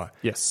 40, right?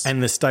 Yes,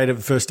 and the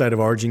first state of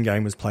origin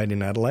game was played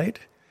in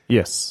Adelaide.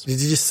 Yes. Did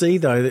you just see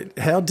though that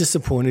how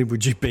disappointed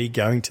would you be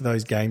going to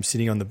those games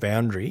sitting on the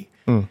boundary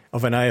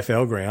of an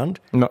AFL ground?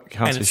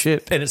 Can't see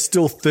shit, and it's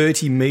still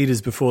 30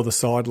 metres before the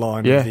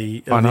sideline of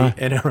the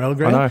NRL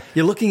ground. I know.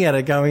 You're looking at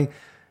it going,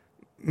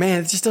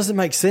 man, it just doesn't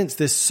make sense.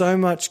 There's so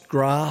much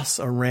grass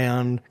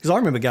around. Because I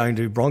remember going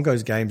to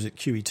Broncos games at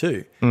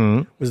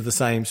QE2 was the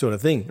same sort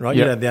of thing, right?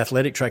 Yep. You had the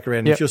athletic track around.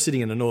 And if you're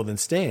sitting in the northern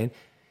stand,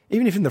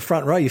 even if in the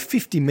front row, you're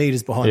 50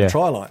 metres behind the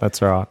try line.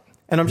 That's right.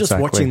 And I'm just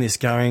watching this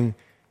going,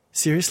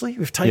 seriously?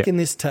 We've taken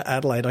this to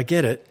Adelaide. I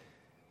get it.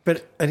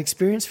 But an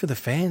experience for the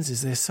fans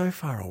is they're so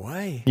far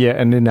away. Yeah,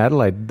 and in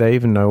Adelaide, they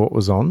even know what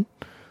was on.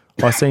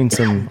 I seen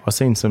some.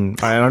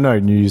 I know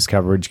news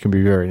coverage can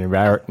be very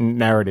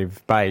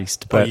narrative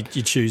based, but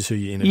you choose who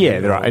you interview. Yeah,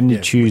 right, and you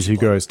choose who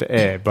goes to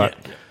air. But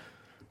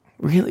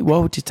really, why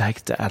would you take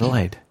it to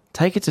Adelaide?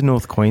 Take it to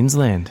North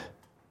Queensland.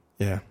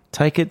 Yeah,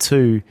 take it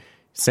to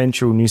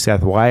Central New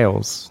South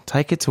Wales.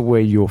 Take it to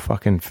where your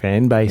fucking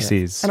fan base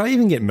is. And I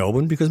even get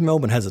Melbourne because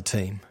Melbourne has a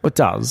team. It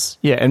does,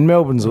 yeah. And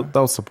Melbourne's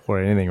they'll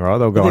support anything, right?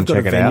 They'll go and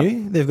check it out.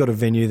 They've got a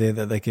venue there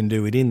that they can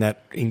do it in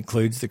that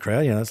includes the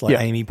crowd. You know, it's like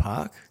Amy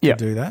Park to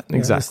do that.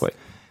 Exactly.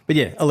 But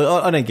yeah,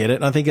 I don't get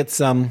it. I think it's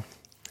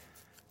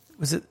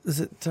is it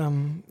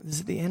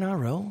the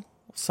NRL?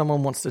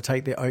 Someone wants to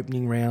take their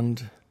opening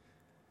round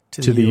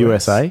to the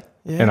USA.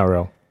 Yeah.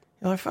 NRL.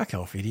 Oh, fuck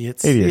off,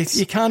 idiots.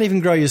 You can't even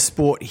grow your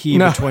sport here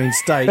between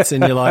states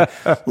and you're like,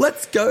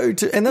 let's go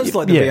to... And that was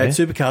like the V8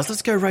 supercars.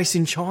 Let's go race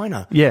in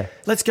China. Yeah.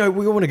 Let's go...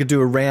 We want to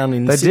do a round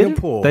in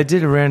Singapore. They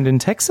did a round in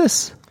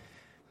Texas.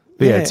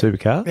 V8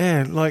 supercar.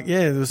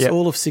 Yeah, there was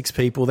all of 6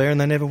 people there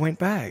and they never went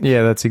back.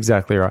 Yeah, that's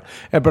exactly right.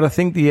 But I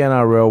think the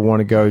NRL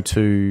want to go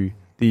to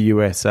the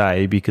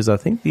USA because I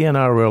think the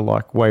NRL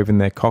like waving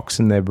their cocks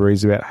and their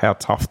breeze about how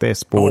tough their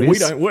sport is. We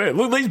don't wear...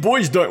 Look, these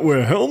boys don't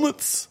wear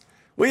helmets.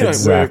 We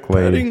don't wear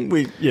padding.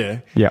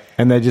 Yeah,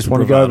 and they just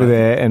want to go over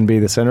there and be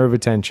the centre of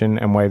attention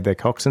and wave their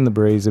cocks in the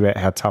breeze about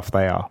how tough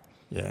they are.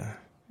 Yeah.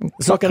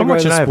 It's not going to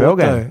grow the sport,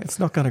 though. It's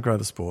not going to grow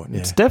the sport. Yeah.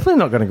 It's definitely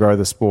not going to grow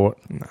the sport.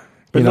 No.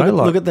 But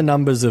look at the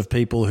numbers of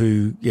people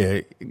who,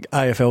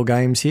 AFL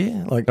games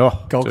here. Like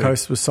Gold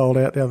Coast was sold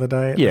out the other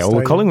day. Yeah, all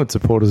the Collingwood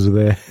supporters are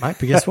there. Mate,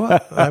 but guess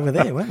what? They were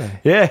there, weren't they?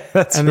 Yeah,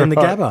 that's And then the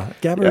Gabba.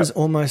 Gabba is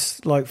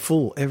almost like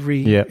full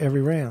every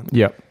round.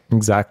 Yep,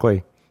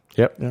 exactly.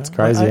 Yep, it's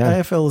crazy.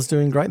 AFL is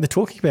doing great. They're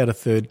talking about a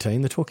third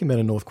team. They're talking about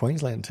a North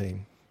Queensland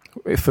team.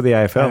 For the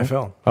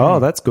AFL? Oh,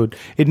 that's good.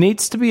 It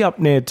needs to be up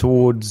near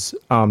towards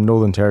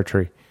Northern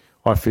Territory,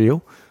 I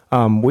feel.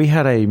 We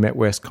had a Met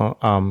West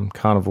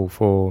carnival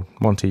for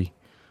Monty,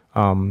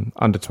 under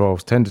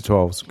 12s, 10 to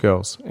 12s,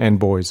 girls and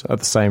boys at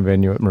the same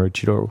venue at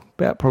Maroochydore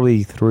about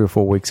probably 3 or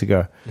 4 weeks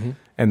ago. Mm-hmm.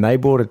 And they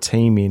brought a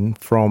team in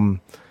from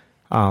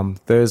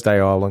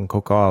Thursday Island,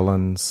 Cook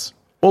Islands,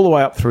 all the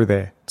way up through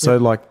there. So,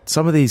 like,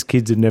 some of these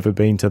kids had never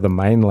been to the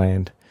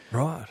mainland.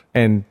 Right.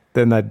 And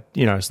then they,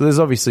 so there's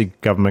obviously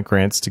government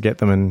grants to get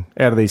them and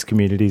out of these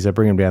communities. They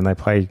bring them down. They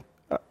play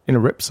in a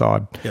rep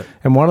side. Yep.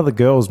 And one of the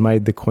girls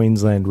made the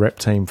Queensland rep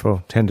team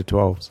for 10 to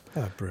 12s.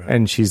 Oh, brilliant.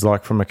 And she's,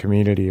 like, from a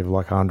community of,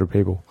 like, 100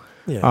 people.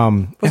 Yeah.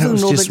 And it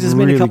was just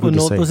really good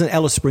to see. Was an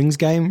Alice Springs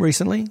game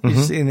recently in the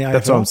AFL?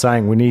 That's what I'm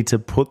saying. We need to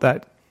put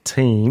that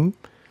team...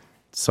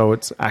 So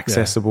it's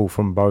accessible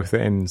from both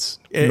ends.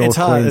 It's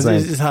hard.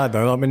 It's hard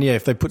though. I mean,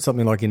 if they put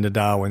something like into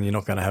Darwin, you're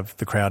not going to have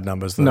the crowd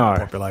numbers, the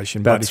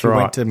population. But if you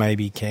went to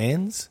maybe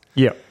Cairns,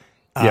 and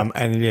I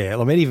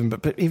mean,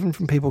 even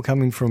from people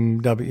coming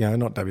from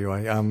not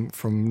WA,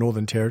 from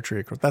Northern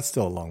Territory, that's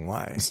still a long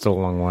way. It's still a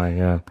long way.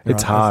 Yeah,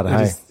 it's hard.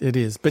 It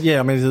is. But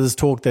I mean, there's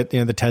talk that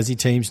the Tassie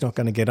team's not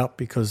going to get up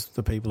because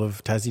the people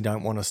of Tassie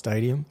don't want a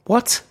stadium.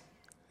 What?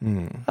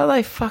 Are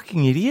they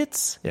fucking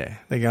idiots? Yeah,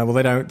 they go. Well,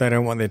 they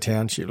don't want their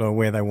township or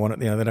where they want it.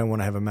 They don't want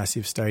to have a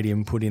massive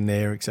stadium put in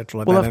there, etc.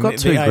 Like I've got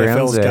 2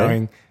 grounds there.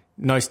 Going,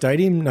 no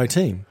stadium, no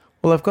team.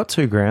 Well, I've got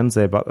 2 grounds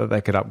there, but that they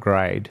could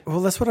upgrade. Well,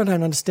 that's what I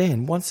don't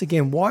understand. Once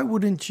again, why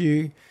wouldn't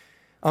you?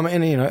 I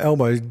mean,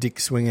 elbow dick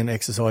swinging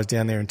exercise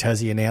down there in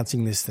Tassie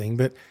announcing this thing,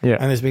 but and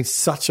there's been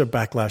such a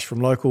backlash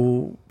from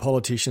local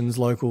politicians,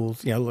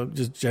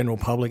 just general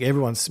public.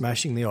 Everyone's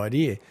smashing the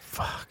idea.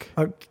 Fuck.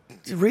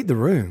 Read the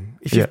room.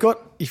 If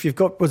you've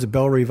got was it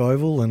Bellerive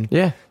Oval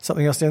and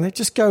something else down there,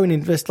 just go and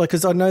invest.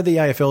 Because I know the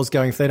AFL's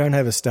going if they don't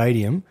have a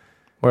stadium,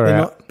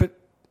 but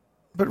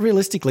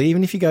realistically,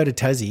 even if you go to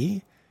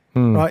Tassie,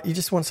 right, you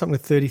just want something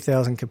with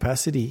 30,000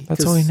 capacity.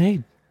 That's all you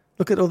need.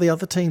 Look at all the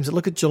other teams.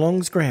 Look at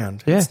Geelong's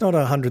ground. Yeah. It's not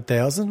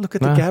 100,000. Look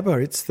at the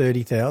Gabba. It's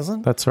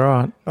 30,000. That's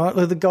right. Right.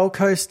 Look, the Gold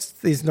Coast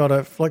is not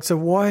so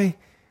why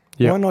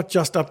not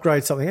just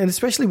upgrade something? And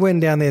especially when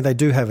down there they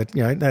do have it.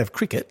 They have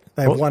cricket.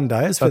 They have 1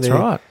 days for That's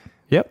right.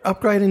 Yep.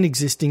 Upgrade an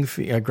existing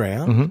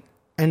ground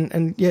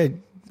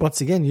and once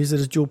again use it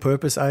as dual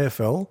purpose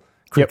AFL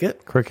cricket.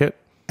 Yep. Cricket.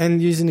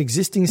 And use an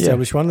existing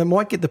established one that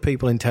might get the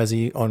people in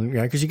Tassie on,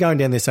 because you're going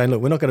down there saying,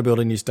 look, we're not going to build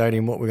a new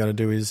stadium. What we're going to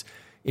do is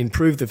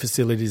improve the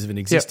facilities of an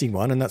existing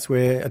one, and that's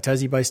where a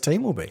Tassie-based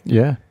team will be.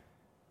 Yeah.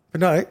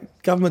 But no,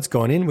 government's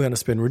gone in. We're going to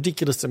spend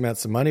ridiculous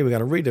amounts of money. We're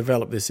going to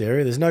redevelop this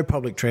area. There's no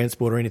public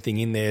transport or anything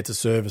in there to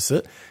service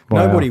it.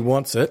 Wow. Nobody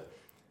wants it,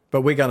 but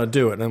we're going to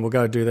do it, and we'll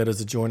go do that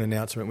as a joint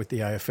announcement with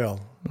the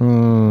AFL.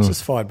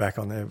 Just fired back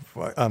on there.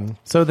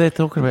 So they're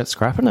talking about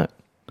scrapping it?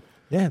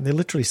 Yeah, they're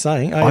literally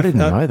saying... I didn't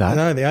know that.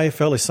 No, the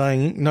AFL is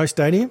saying no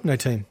stadium, no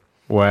team.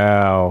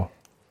 Wow.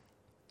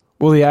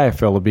 Well, the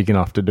AFL are big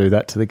enough to do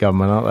that to the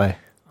government, aren't they?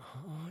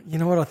 You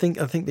know what? I think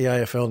the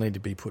AFL need to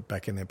be put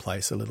back in their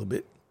place a little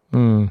bit.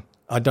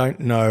 I don't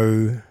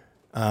know.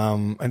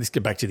 And let's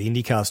get back to the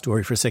IndyCar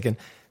story for a second.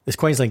 This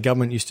Queensland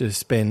government used to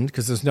spend,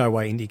 because there's no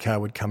way IndyCar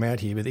would come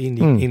out here, but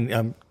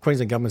the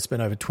Queensland government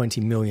spent over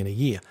 $20 million a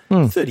year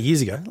 30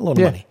 years ago. A lot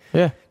of money.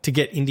 Yeah. To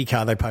get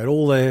IndyCar, they paid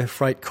all their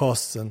freight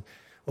costs and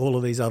all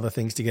of these other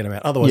things to get them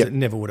out. Otherwise, it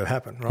never would have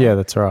happened, right? Yeah,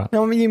 that's right.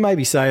 Now, I mean, you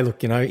maybe say, look,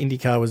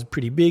 IndyCar was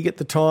pretty big at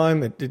the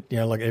time.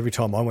 Like every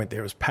time I went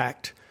there, it was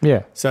packed.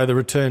 Yeah. So the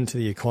return to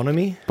the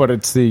economy. But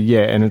it's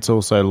and it's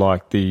also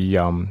like the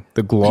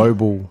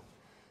global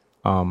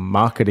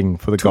marketing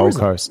for the tourism.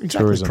 Gold Coast.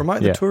 Exactly. Tourism.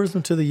 Promote the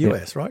tourism to the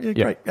US, right? Yeah,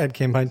 great ad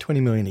campaign,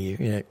 $20 million a year.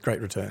 Yeah,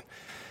 great return.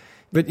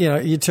 But,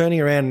 you're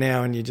turning around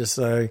now and you just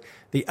so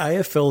the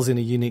AFL's in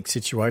a unique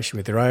situation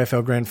with their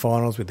AFL Grand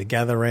Finals, with the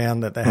gather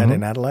round that they had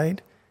in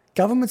Adelaide.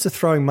 Governments are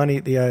throwing money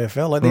at the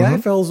AFL. Like the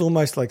AFL's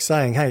almost like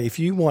saying, hey, if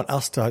you want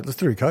us to,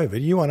 through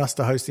COVID, you want us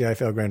to host the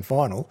AFL Grand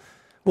Final,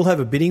 we'll have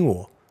a bidding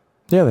war.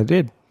 Yeah, they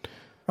did.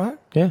 Right?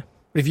 Yeah.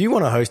 But if you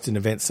want to host an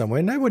event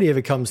somewhere, nobody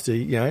ever comes to,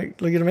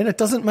 look at it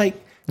doesn't make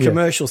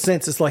commercial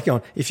sense. It's like,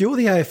 if you're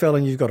the AFL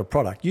and you've got a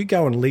product, you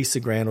go and lease a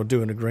ground or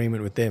do an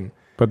agreement with them.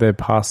 But they're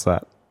past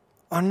that.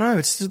 I know.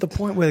 It's to the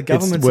point where the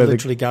government's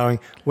literally going,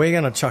 we're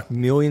going to chuck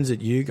millions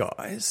at you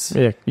guys.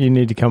 Yeah, you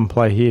need to come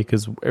play here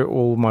because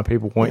all my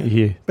people want you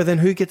here. But then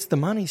who gets the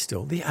money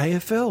still? The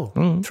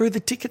AFL. Through the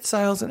ticket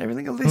sales and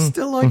everything. They're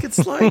still like,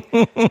 it's like,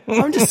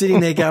 I'm just sitting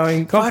there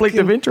going... Conflict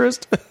of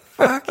interest.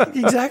 Fuck,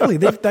 exactly.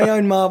 They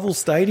own Marvel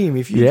Stadium.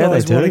 If you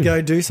guys want to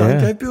go do something,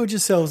 go build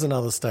yourselves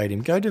another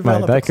stadium. Go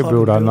develop Mate, they could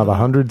build another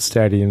 100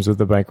 stadiums with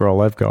the bankroll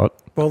they've got.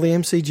 Well, the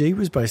MCG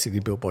was basically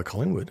built by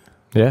Collingwood.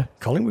 Yeah.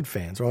 Collingwood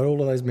fans, right?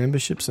 All of those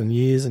memberships and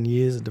years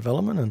of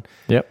development.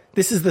 And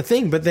this is the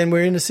thing. But then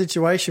we're in a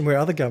situation where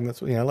other governments,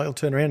 they'll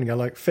turn around and go,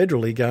 like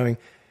federally going,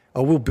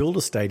 oh, we'll build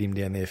a stadium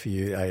down there for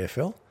you,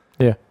 AFL.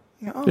 Yeah.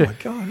 My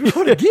God,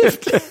 what a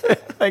gift.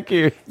 Thank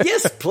you.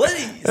 Yes,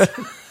 please.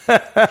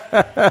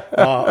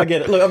 I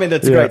get it. Look, I mean,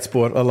 that's a great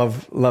sport. I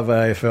love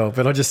AFL.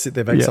 But I just sit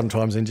there back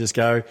sometimes and just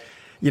go,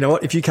 you know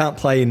what, if you can't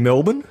play in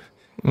Melbourne,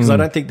 because I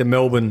don't think the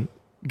Melbourne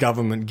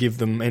government give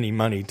them any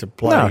money to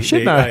play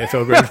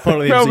AFL Grand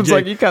Final. Melbourne's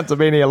like, you can't have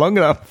been here long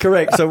enough.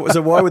 Correct.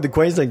 So why would the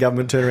Queensland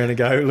government turn around and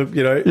go, look,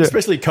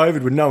 especially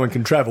COVID when no one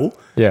can travel,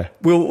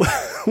 we'll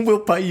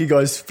pay you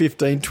guys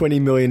 $15,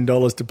 $20 million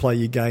to play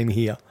your game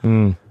here.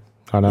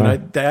 I know.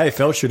 The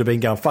AFL should have been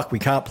going, fuck, we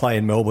can't play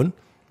in Melbourne.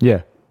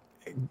 Yeah.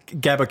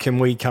 Gabba, can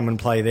we come and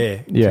play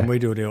there? Yeah. Can we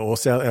do it? Or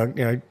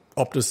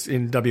Optus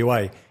in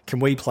WA, can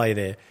we play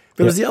there?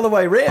 But it was the other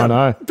way around.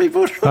 I know.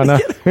 People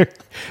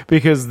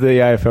because the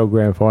AFL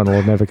Grand Final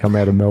will never come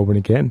out of Melbourne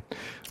again.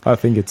 I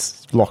think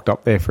it's locked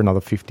up there for another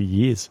 50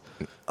 years.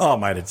 Oh,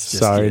 mate, it's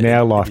just... So in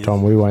our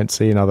lifetime, we won't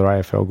see another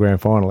AFL Grand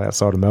Final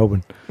outside of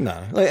Melbourne. No.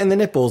 And the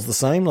netball's the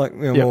same. Like,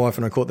 my wife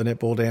and I caught the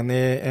netball down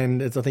there,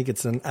 and I think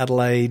it's an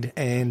Adelaide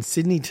and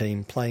Sydney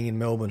team playing in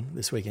Melbourne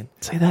this weekend.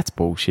 See, that's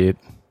bullshit.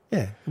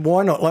 Yeah.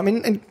 Why not? I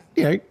mean,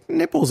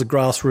 netball's a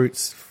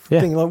grassroots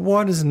thing. Like,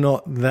 why does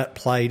not that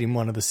played in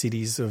one of the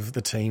cities of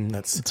the team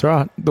that's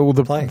right.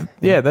 playing?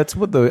 Yeah, that's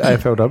what the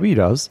AFLW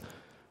does.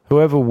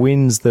 Whoever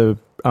wins the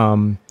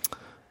minor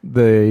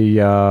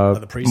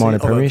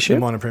premiership. The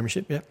minor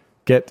premiership,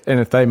 and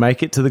if they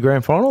make it to the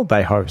grand final,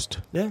 they host.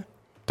 Yeah.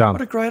 Done.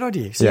 What a great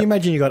idea. So you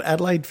imagine you've got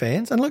Adelaide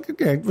fans, and look,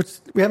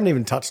 we haven't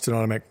even touched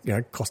tonight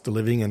about cost of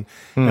living and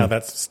how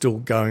that's still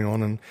going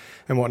on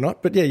and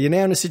whatnot. But you're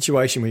now in a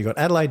situation where you've got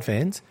Adelaide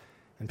fans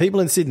and people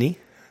in Sydney.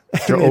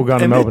 They're all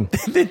going to Melbourne.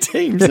 Their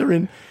teams are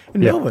in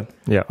Melbourne.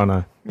 Yeah, I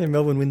know. Yeah,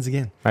 Melbourne wins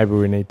again. Maybe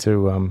we need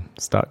to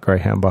start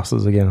Greyhound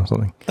buses again or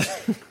something.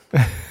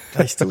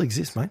 They still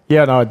exist, mate.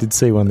 Yeah, no, I did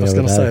see one the other day.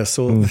 I was going to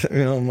say,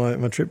 I saw,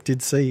 my trip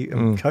did see a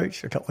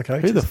couple of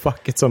coaches. Who the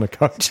fuck gets on a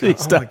coach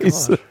these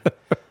days? My God.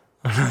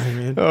 I know,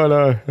 man. Oh,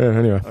 no. Yeah,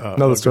 anyway,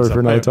 another story for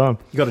another time.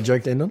 You got a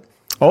joke to end on?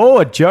 Oh,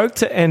 a joke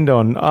to end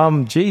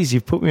on. Geez,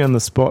 you've put me on the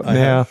spot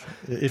now.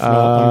 If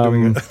not, I'm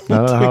doing it.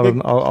 No, hold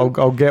on.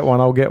 I'll get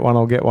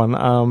one.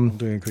 I'm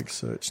doing a quick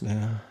search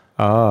now.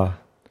 I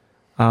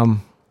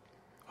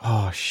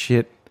Oh,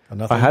 shit.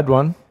 I had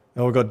one.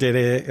 Oh, we got dead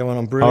air going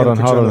on. Brilliant.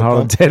 Hold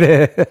on. Dead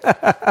air.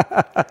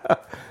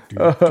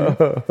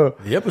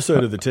 The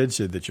episode of The Ted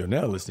Shed that you're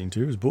now listening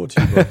to is brought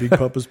to you by Big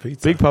Papa's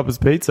Pizza. Big Papa's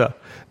Pizza.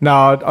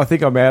 No, I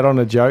think I'm out on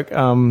a joke.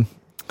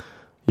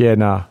 Yeah,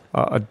 no.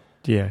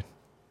 Yeah.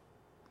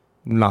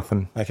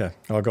 Nothing. Okay,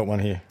 I got one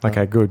here.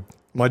 Okay, good.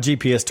 My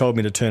GPS told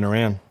me to turn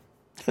around.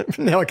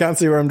 Now I can't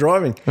see where I'm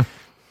driving.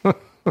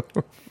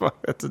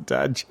 Fuck, that's a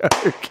dad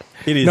joke.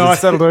 It is.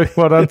 Nice, that'll do.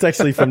 Well done. It's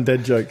actually from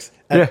Dad Jokes.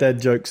 At Dad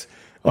Jokes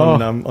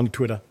on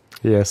Twitter.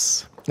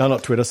 Yes. No,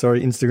 not Twitter,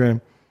 sorry, Instagram.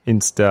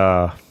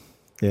 Insta.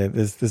 Yeah,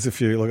 there's a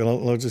few. Look,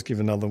 I'll just give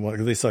another one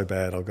because they're so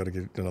bad. I've got to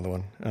give another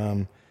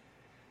one.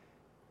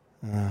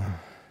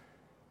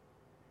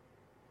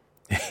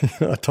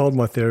 I told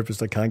my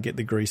therapist I can't get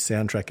the Grease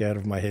soundtrack out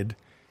of my head.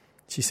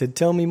 She said,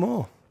 "Tell me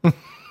more.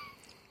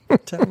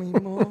 Tell me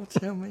more.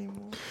 Tell me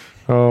more."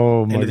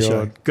 Oh my End of the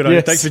God! show. Good on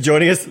you. Thanks for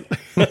joining us.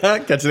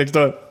 Catch you next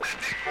time.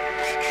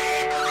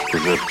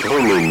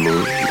 Zapełnijmy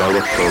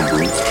daleką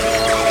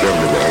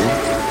terminal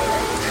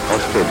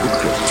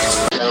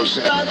autobusów.